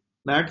prove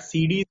that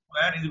CD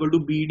square is equal to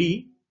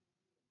BD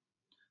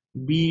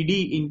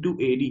into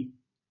AD.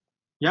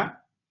 Yeah,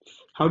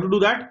 how to do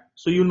that?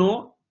 So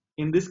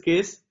in this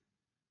case,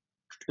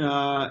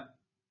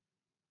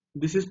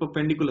 this is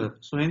perpendicular.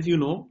 So hence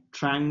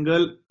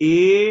triangle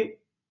ADC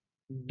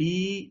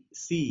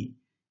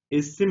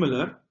is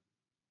similar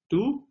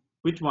to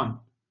which one?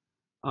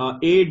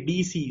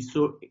 ADC.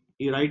 So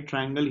you write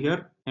triangle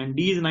here, and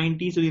D is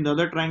 90. So in the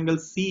other triangle,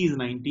 C is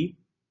 90,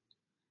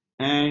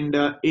 and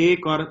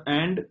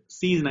and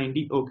C is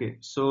 90. Okay,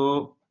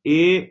 so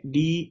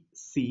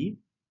ADC.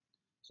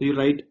 So you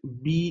write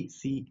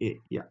BCA.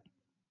 Yeah,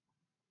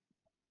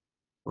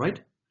 right.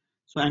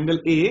 So angle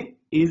A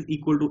is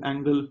equal to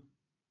angle.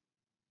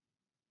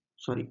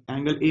 Sorry,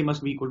 angle A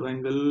must be equal to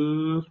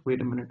angle.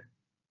 Wait a minute.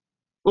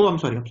 Oh, I'm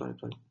sorry.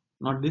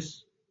 Not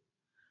this.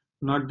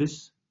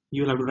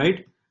 You will have to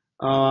write.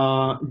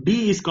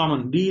 D is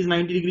common. D is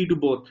 90 degree to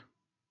both,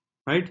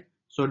 right?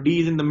 So D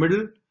is in the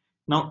middle.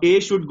 Now A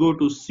should go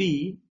to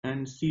C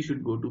and C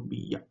should go to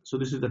B. Yeah. So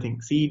this is the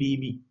thing.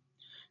 CDB.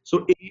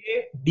 So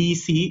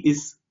ADC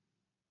is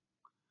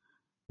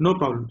No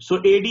problem. So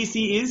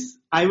ADC is,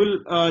 I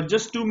will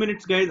just 2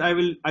 minutes, guys.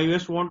 I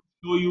just want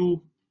to show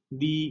you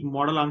the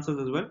model answers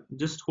as well.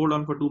 Just hold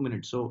on for 2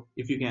 minutes. So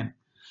if you can,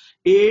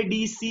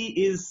 ADC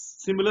is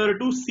similar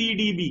to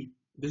CDB.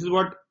 This is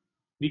what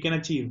we can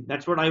achieve.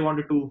 That's what I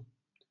wanted to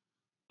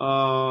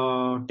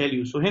tell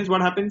you. So hence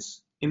what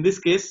happens in this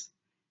case,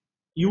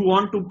 you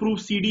want to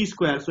prove CD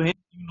square. So hence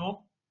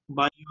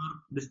by your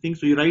this thing.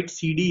 So you write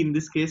CD in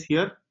this case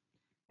here,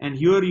 and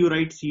here you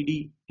write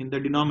CD in the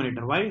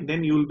denominator. Why?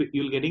 Then you'll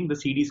getting the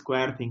CD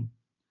square thing.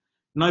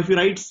 Now if you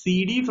write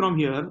CD from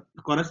here,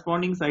 the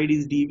corresponding side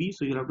is DB,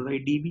 so you'll have to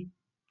write DB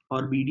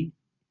or BD.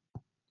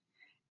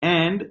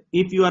 And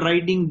if you are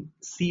writing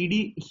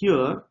CD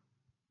here,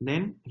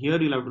 then here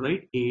you'll have to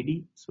write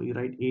AD, so you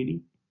write AD.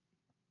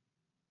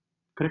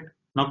 Correct?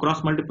 Now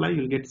cross multiply,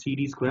 you'll get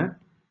CD square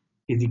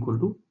is equal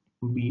to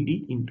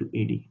BD into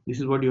AD. This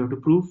is what you have to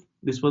prove.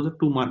 This was a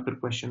 2-marker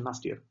question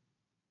last year.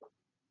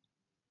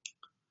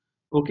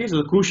 Okay, so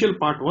the crucial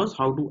part was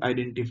how to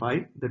identify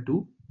the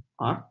two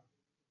are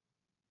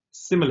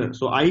similar.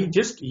 So I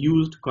just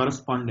used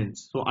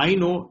correspondence. So I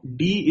know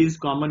D is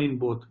common in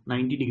both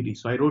 90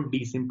 degrees. So I wrote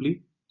D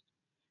simply.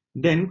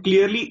 Then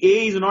clearly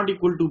A is not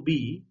equal to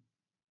B.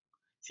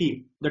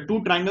 See, the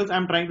two triangles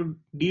I'm trying to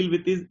deal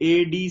with is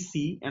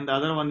ADC and the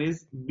other one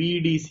is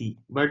BDC.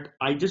 But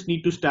I just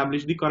need to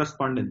establish the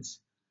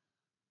correspondence.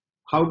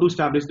 How to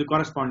establish the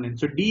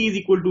correspondence? So D is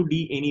equal to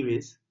D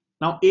anyways.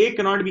 Now A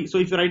cannot be, so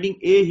if you're writing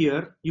A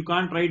here, you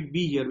can't write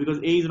B here because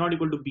A is not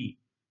equal to B.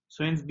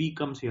 So hence B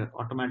comes here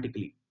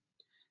automatically.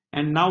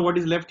 And now what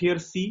is left here?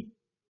 C.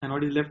 And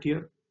what is left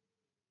here?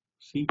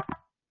 C.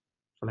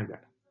 So like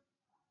that.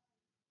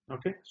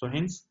 Okay. So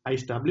hence I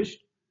established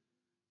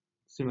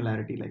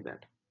similarity like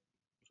that.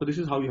 So this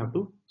is how you have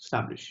to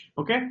establish.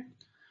 Okay.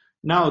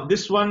 Now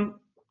this one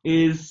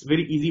is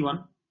very easy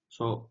one.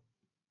 So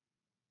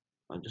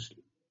just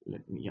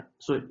let me, yeah.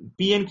 So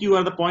P and Q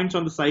are the points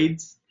on the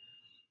sides.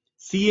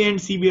 C and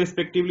CB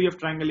respectively of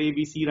triangle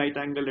ABC, right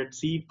angle at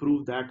C.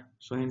 Prove that.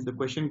 So hence the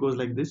question goes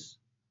like this.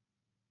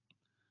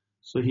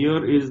 So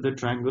here is the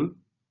triangle.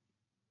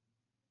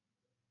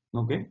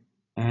 Okay.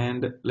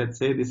 And let's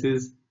say this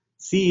is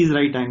C is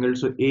right angle.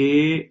 So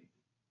A,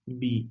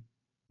 B.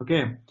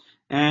 Okay.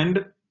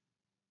 And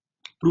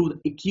prove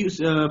Q,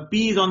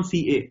 P is on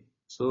CA.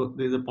 So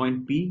there's a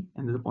point P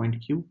and there's a point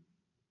Q.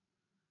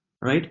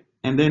 Right.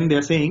 And then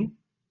they're saying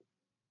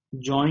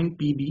join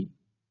PB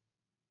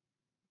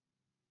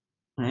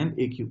and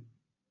AQ.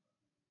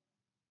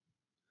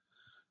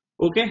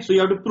 Okay, so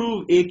you have to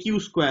prove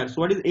AQ square.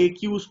 So what is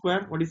AQ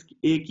square? What is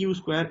AQ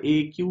square?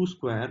 AQ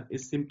square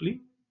is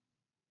simply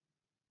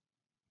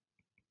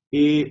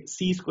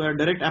AC square,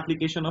 direct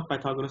application of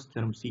Pythagoras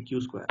theorem,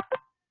 CQ square.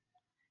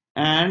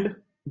 And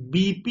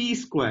BP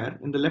square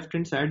in the left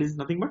hand side is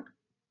nothing but,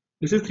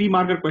 this is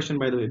 3-marker question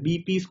by the way,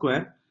 BP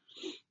square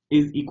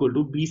is equal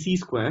to BC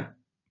square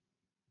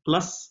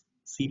plus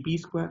CP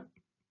square,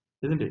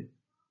 isn't it?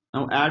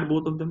 Now add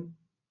both of them,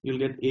 you'll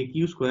get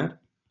AQ square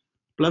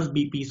plus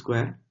BP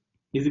square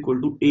is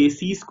equal to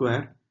AC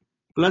square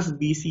plus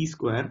BC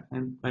square,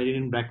 and write it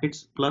in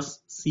brackets, plus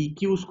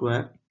CQ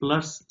square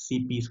plus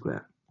CP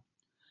square.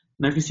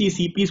 Now if you see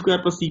CP square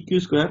plus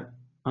CQ square,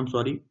 I'm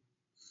sorry,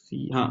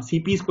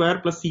 CP square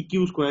plus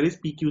CQ square is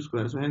PQ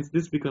square. So hence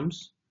this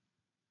becomes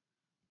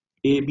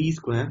AB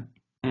square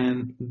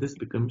and this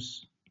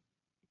becomes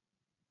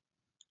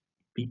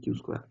PQ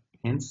square.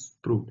 Hence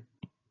proved.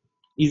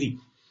 Easy.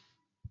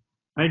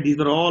 Right? These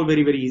are all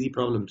very, very easy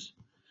problems.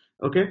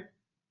 Okay.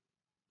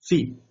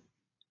 See,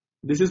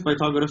 this is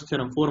Pythagoras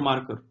theorem,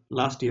 4-marker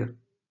last year.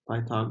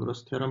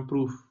 Pythagoras theorem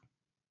proof.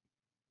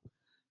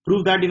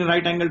 Prove that in a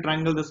right angle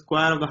triangle, the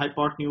square of the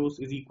hypotenuse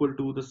is equal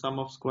to the sum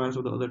of squares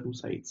of the other two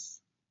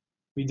sides.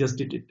 We just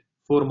did it.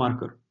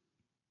 4-marker.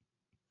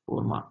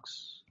 4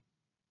 marks.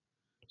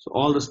 So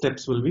all the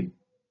steps will be.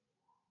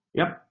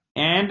 Yep.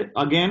 And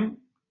again,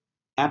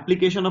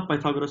 application of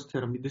Pythagoras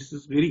theorem. This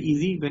is very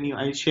easy. When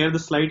I share the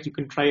slides, you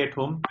can try at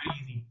home. Very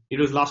easy. It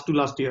was last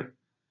year.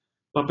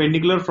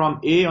 Perpendicular from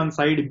A on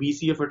side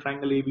BC of a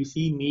triangle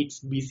ABC meets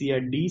BC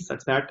at D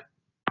such that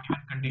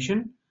given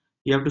condition,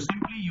 you have to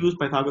simply use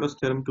Pythagoras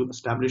theorem to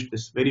establish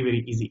this. Very,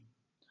 very easy.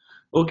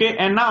 Okay,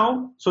 and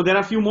now, so there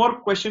are a few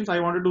more questions I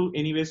wanted to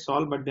anyway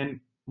solve, but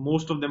then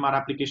most of them are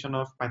application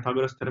of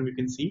Pythagoras theorem, you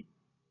can see,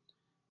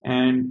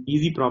 and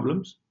easy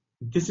problems.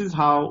 This is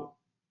how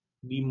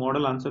the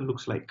model answer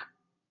looks like.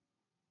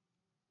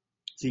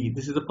 See,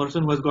 this is a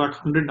person who has got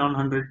 100 on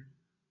 100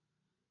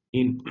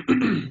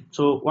 in.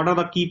 So what are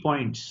the key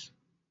points?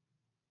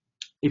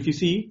 If you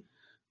see,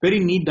 very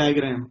neat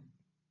diagram.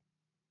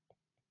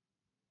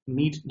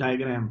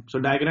 So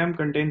diagram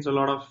contains a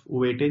lot of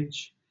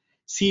weightage.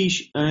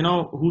 See,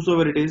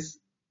 whosoever it is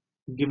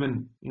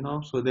given,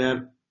 so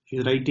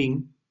she's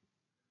writing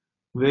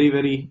very,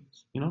 very,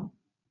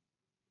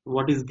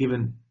 what is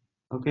given.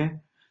 Okay.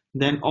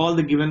 Then all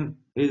the given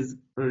is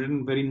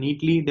written very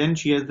neatly. Then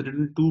she has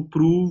written to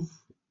prove,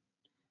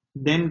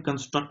 then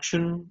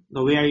construction,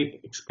 the way I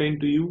explained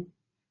to you,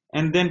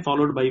 and then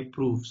followed by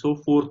proof. So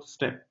 4th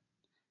step.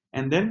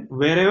 And then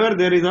wherever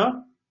there is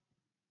a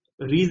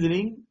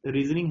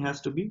reasoning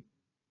has to be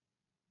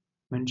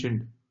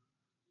mentioned,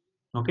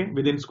 okay,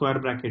 within square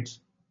brackets.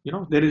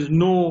 There is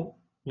no,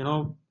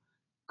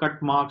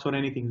 cut marks or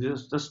anything,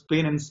 just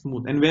plain and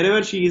smooth. And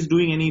wherever she is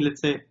doing any,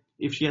 let's say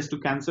if she has to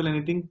cancel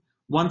anything,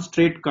 one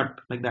straight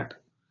cut like that.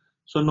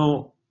 So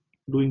no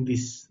doing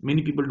this.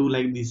 Many people do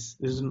like this.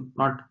 This is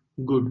not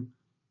good.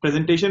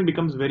 Presentation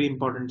becomes very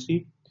important.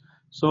 See,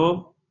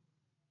 so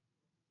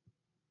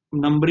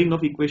numbering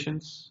of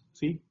equations.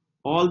 See,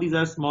 all these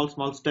are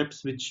small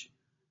steps which,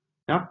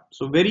 yeah.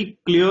 So very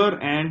clear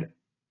and,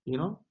 you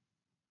know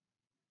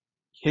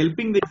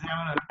helping the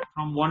examiner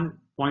from one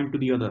point to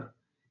the other,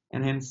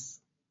 and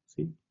hence,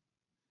 see,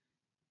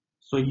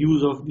 so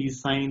use of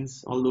these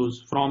signs, all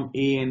those from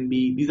A and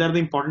B, these are the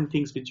important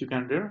things which you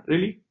can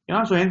really,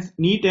 so hence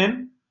neat.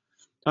 And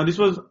this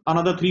was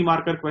another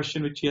 3-marker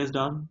question which she has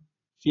done.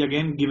 She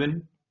again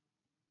given,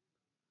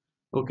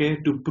 okay,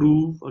 to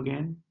prove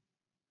again.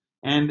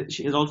 And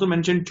she has also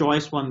mentioned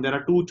choice 1. There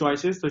are 2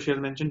 choices, so she has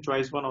mentioned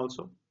choice 1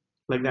 also,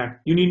 like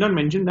that. You need not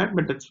mention that,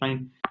 but that's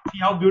fine. See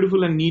how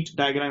beautiful and neat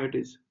diagram it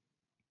is.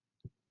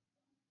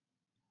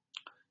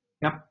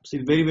 Yep, see,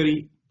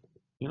 very,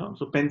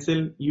 so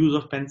pencil, use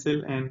of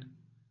pencil, and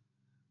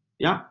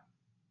yeah.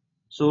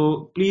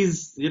 So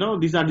please,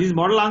 these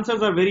model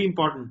answers are very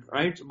important,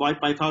 right? By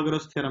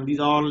Pythagoras theorem, these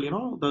are all,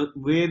 the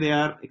way they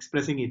are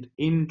expressing it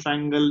in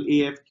triangle,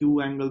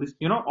 AFQ angle, this,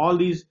 all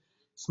these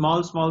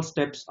small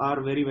steps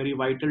are very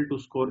vital to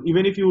score.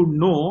 Even if you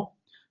know,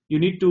 you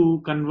need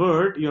to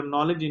convert your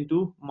knowledge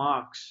into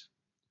marks.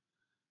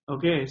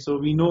 Okay, so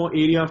we know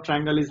area of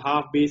triangle is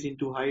half base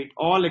into height,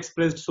 all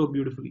expressed so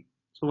beautifully.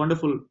 So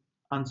wonderful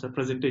answer,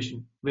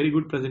 presentation, very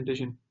good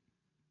presentation.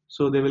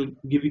 So they will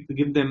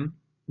give them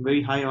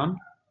very high on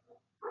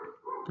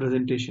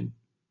presentation.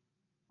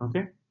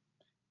 Okay,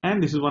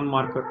 and this is 1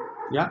 marker.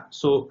 Yeah,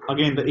 so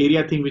again the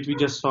area thing which we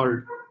just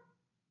solved.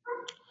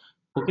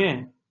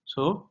 Okay,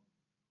 so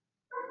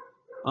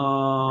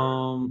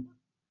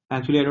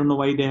actually I don't know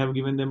why they have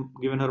given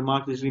her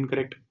marks. This is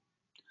incorrect.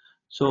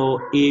 So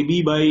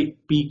AB by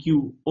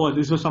PQ. Oh,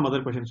 this was some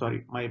other question.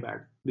 Sorry, my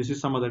bad. This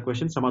is some other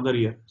question, some other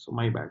year. So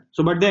my bad.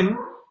 So but then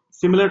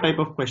similar type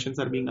of questions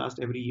are being asked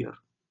every year.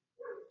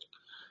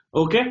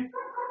 Okay.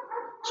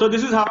 So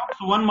this is how,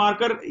 so 1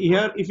 marker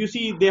here. If you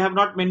see, they have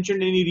not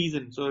mentioned any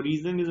reason. So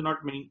reason is not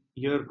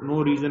here.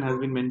 No reason has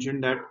been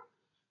mentioned that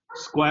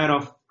square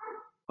of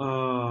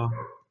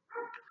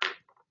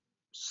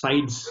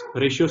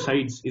ratio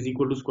sides is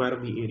equal to square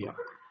of the area.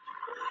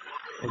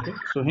 Okay.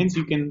 So hence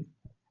you can,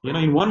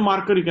 in 1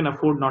 marker you can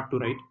afford not to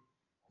write,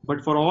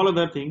 but for all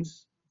other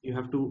things you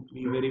have to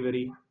be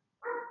very,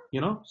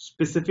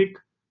 specific,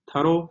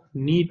 thorough,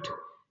 neat,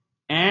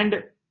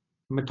 and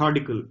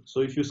methodical. So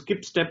if you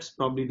skip steps,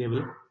 probably they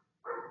will,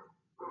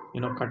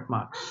 cut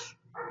marks.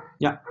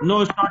 Yeah,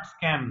 no, it's not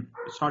scam.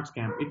 It's not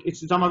scam.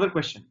 It's some other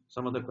question.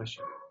 So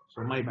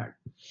my bad.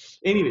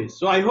 Anyways,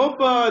 so I hope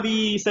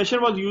the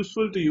session was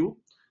useful to you.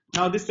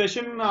 Now this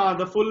session,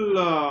 the full,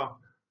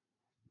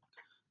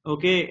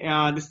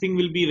 okay, this thing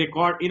will be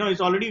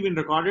it's already been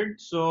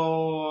recorded.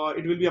 So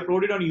it will be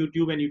uploaded on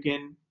YouTube and you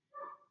can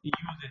use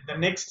it. The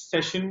next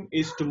session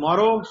is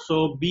tomorrow.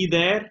 So be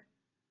there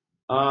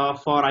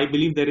for, I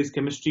believe there is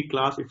chemistry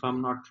class if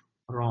I'm not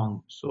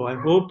wrong. So I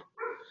hope,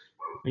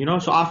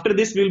 so after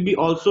this we'll be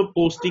also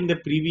posting the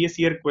previous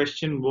year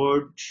question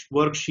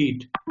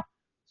worksheet.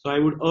 So I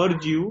would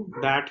urge you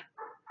that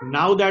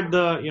now that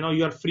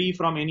you are free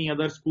from any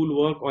other school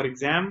work or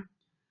exam,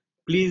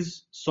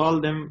 please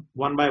solve them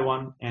one by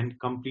one and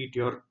complete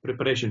your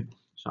preparation.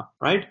 So,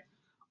 right?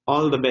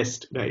 All the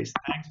best, guys.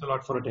 Thanks a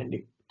lot for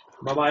attending.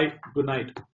 Bye bye. Good night.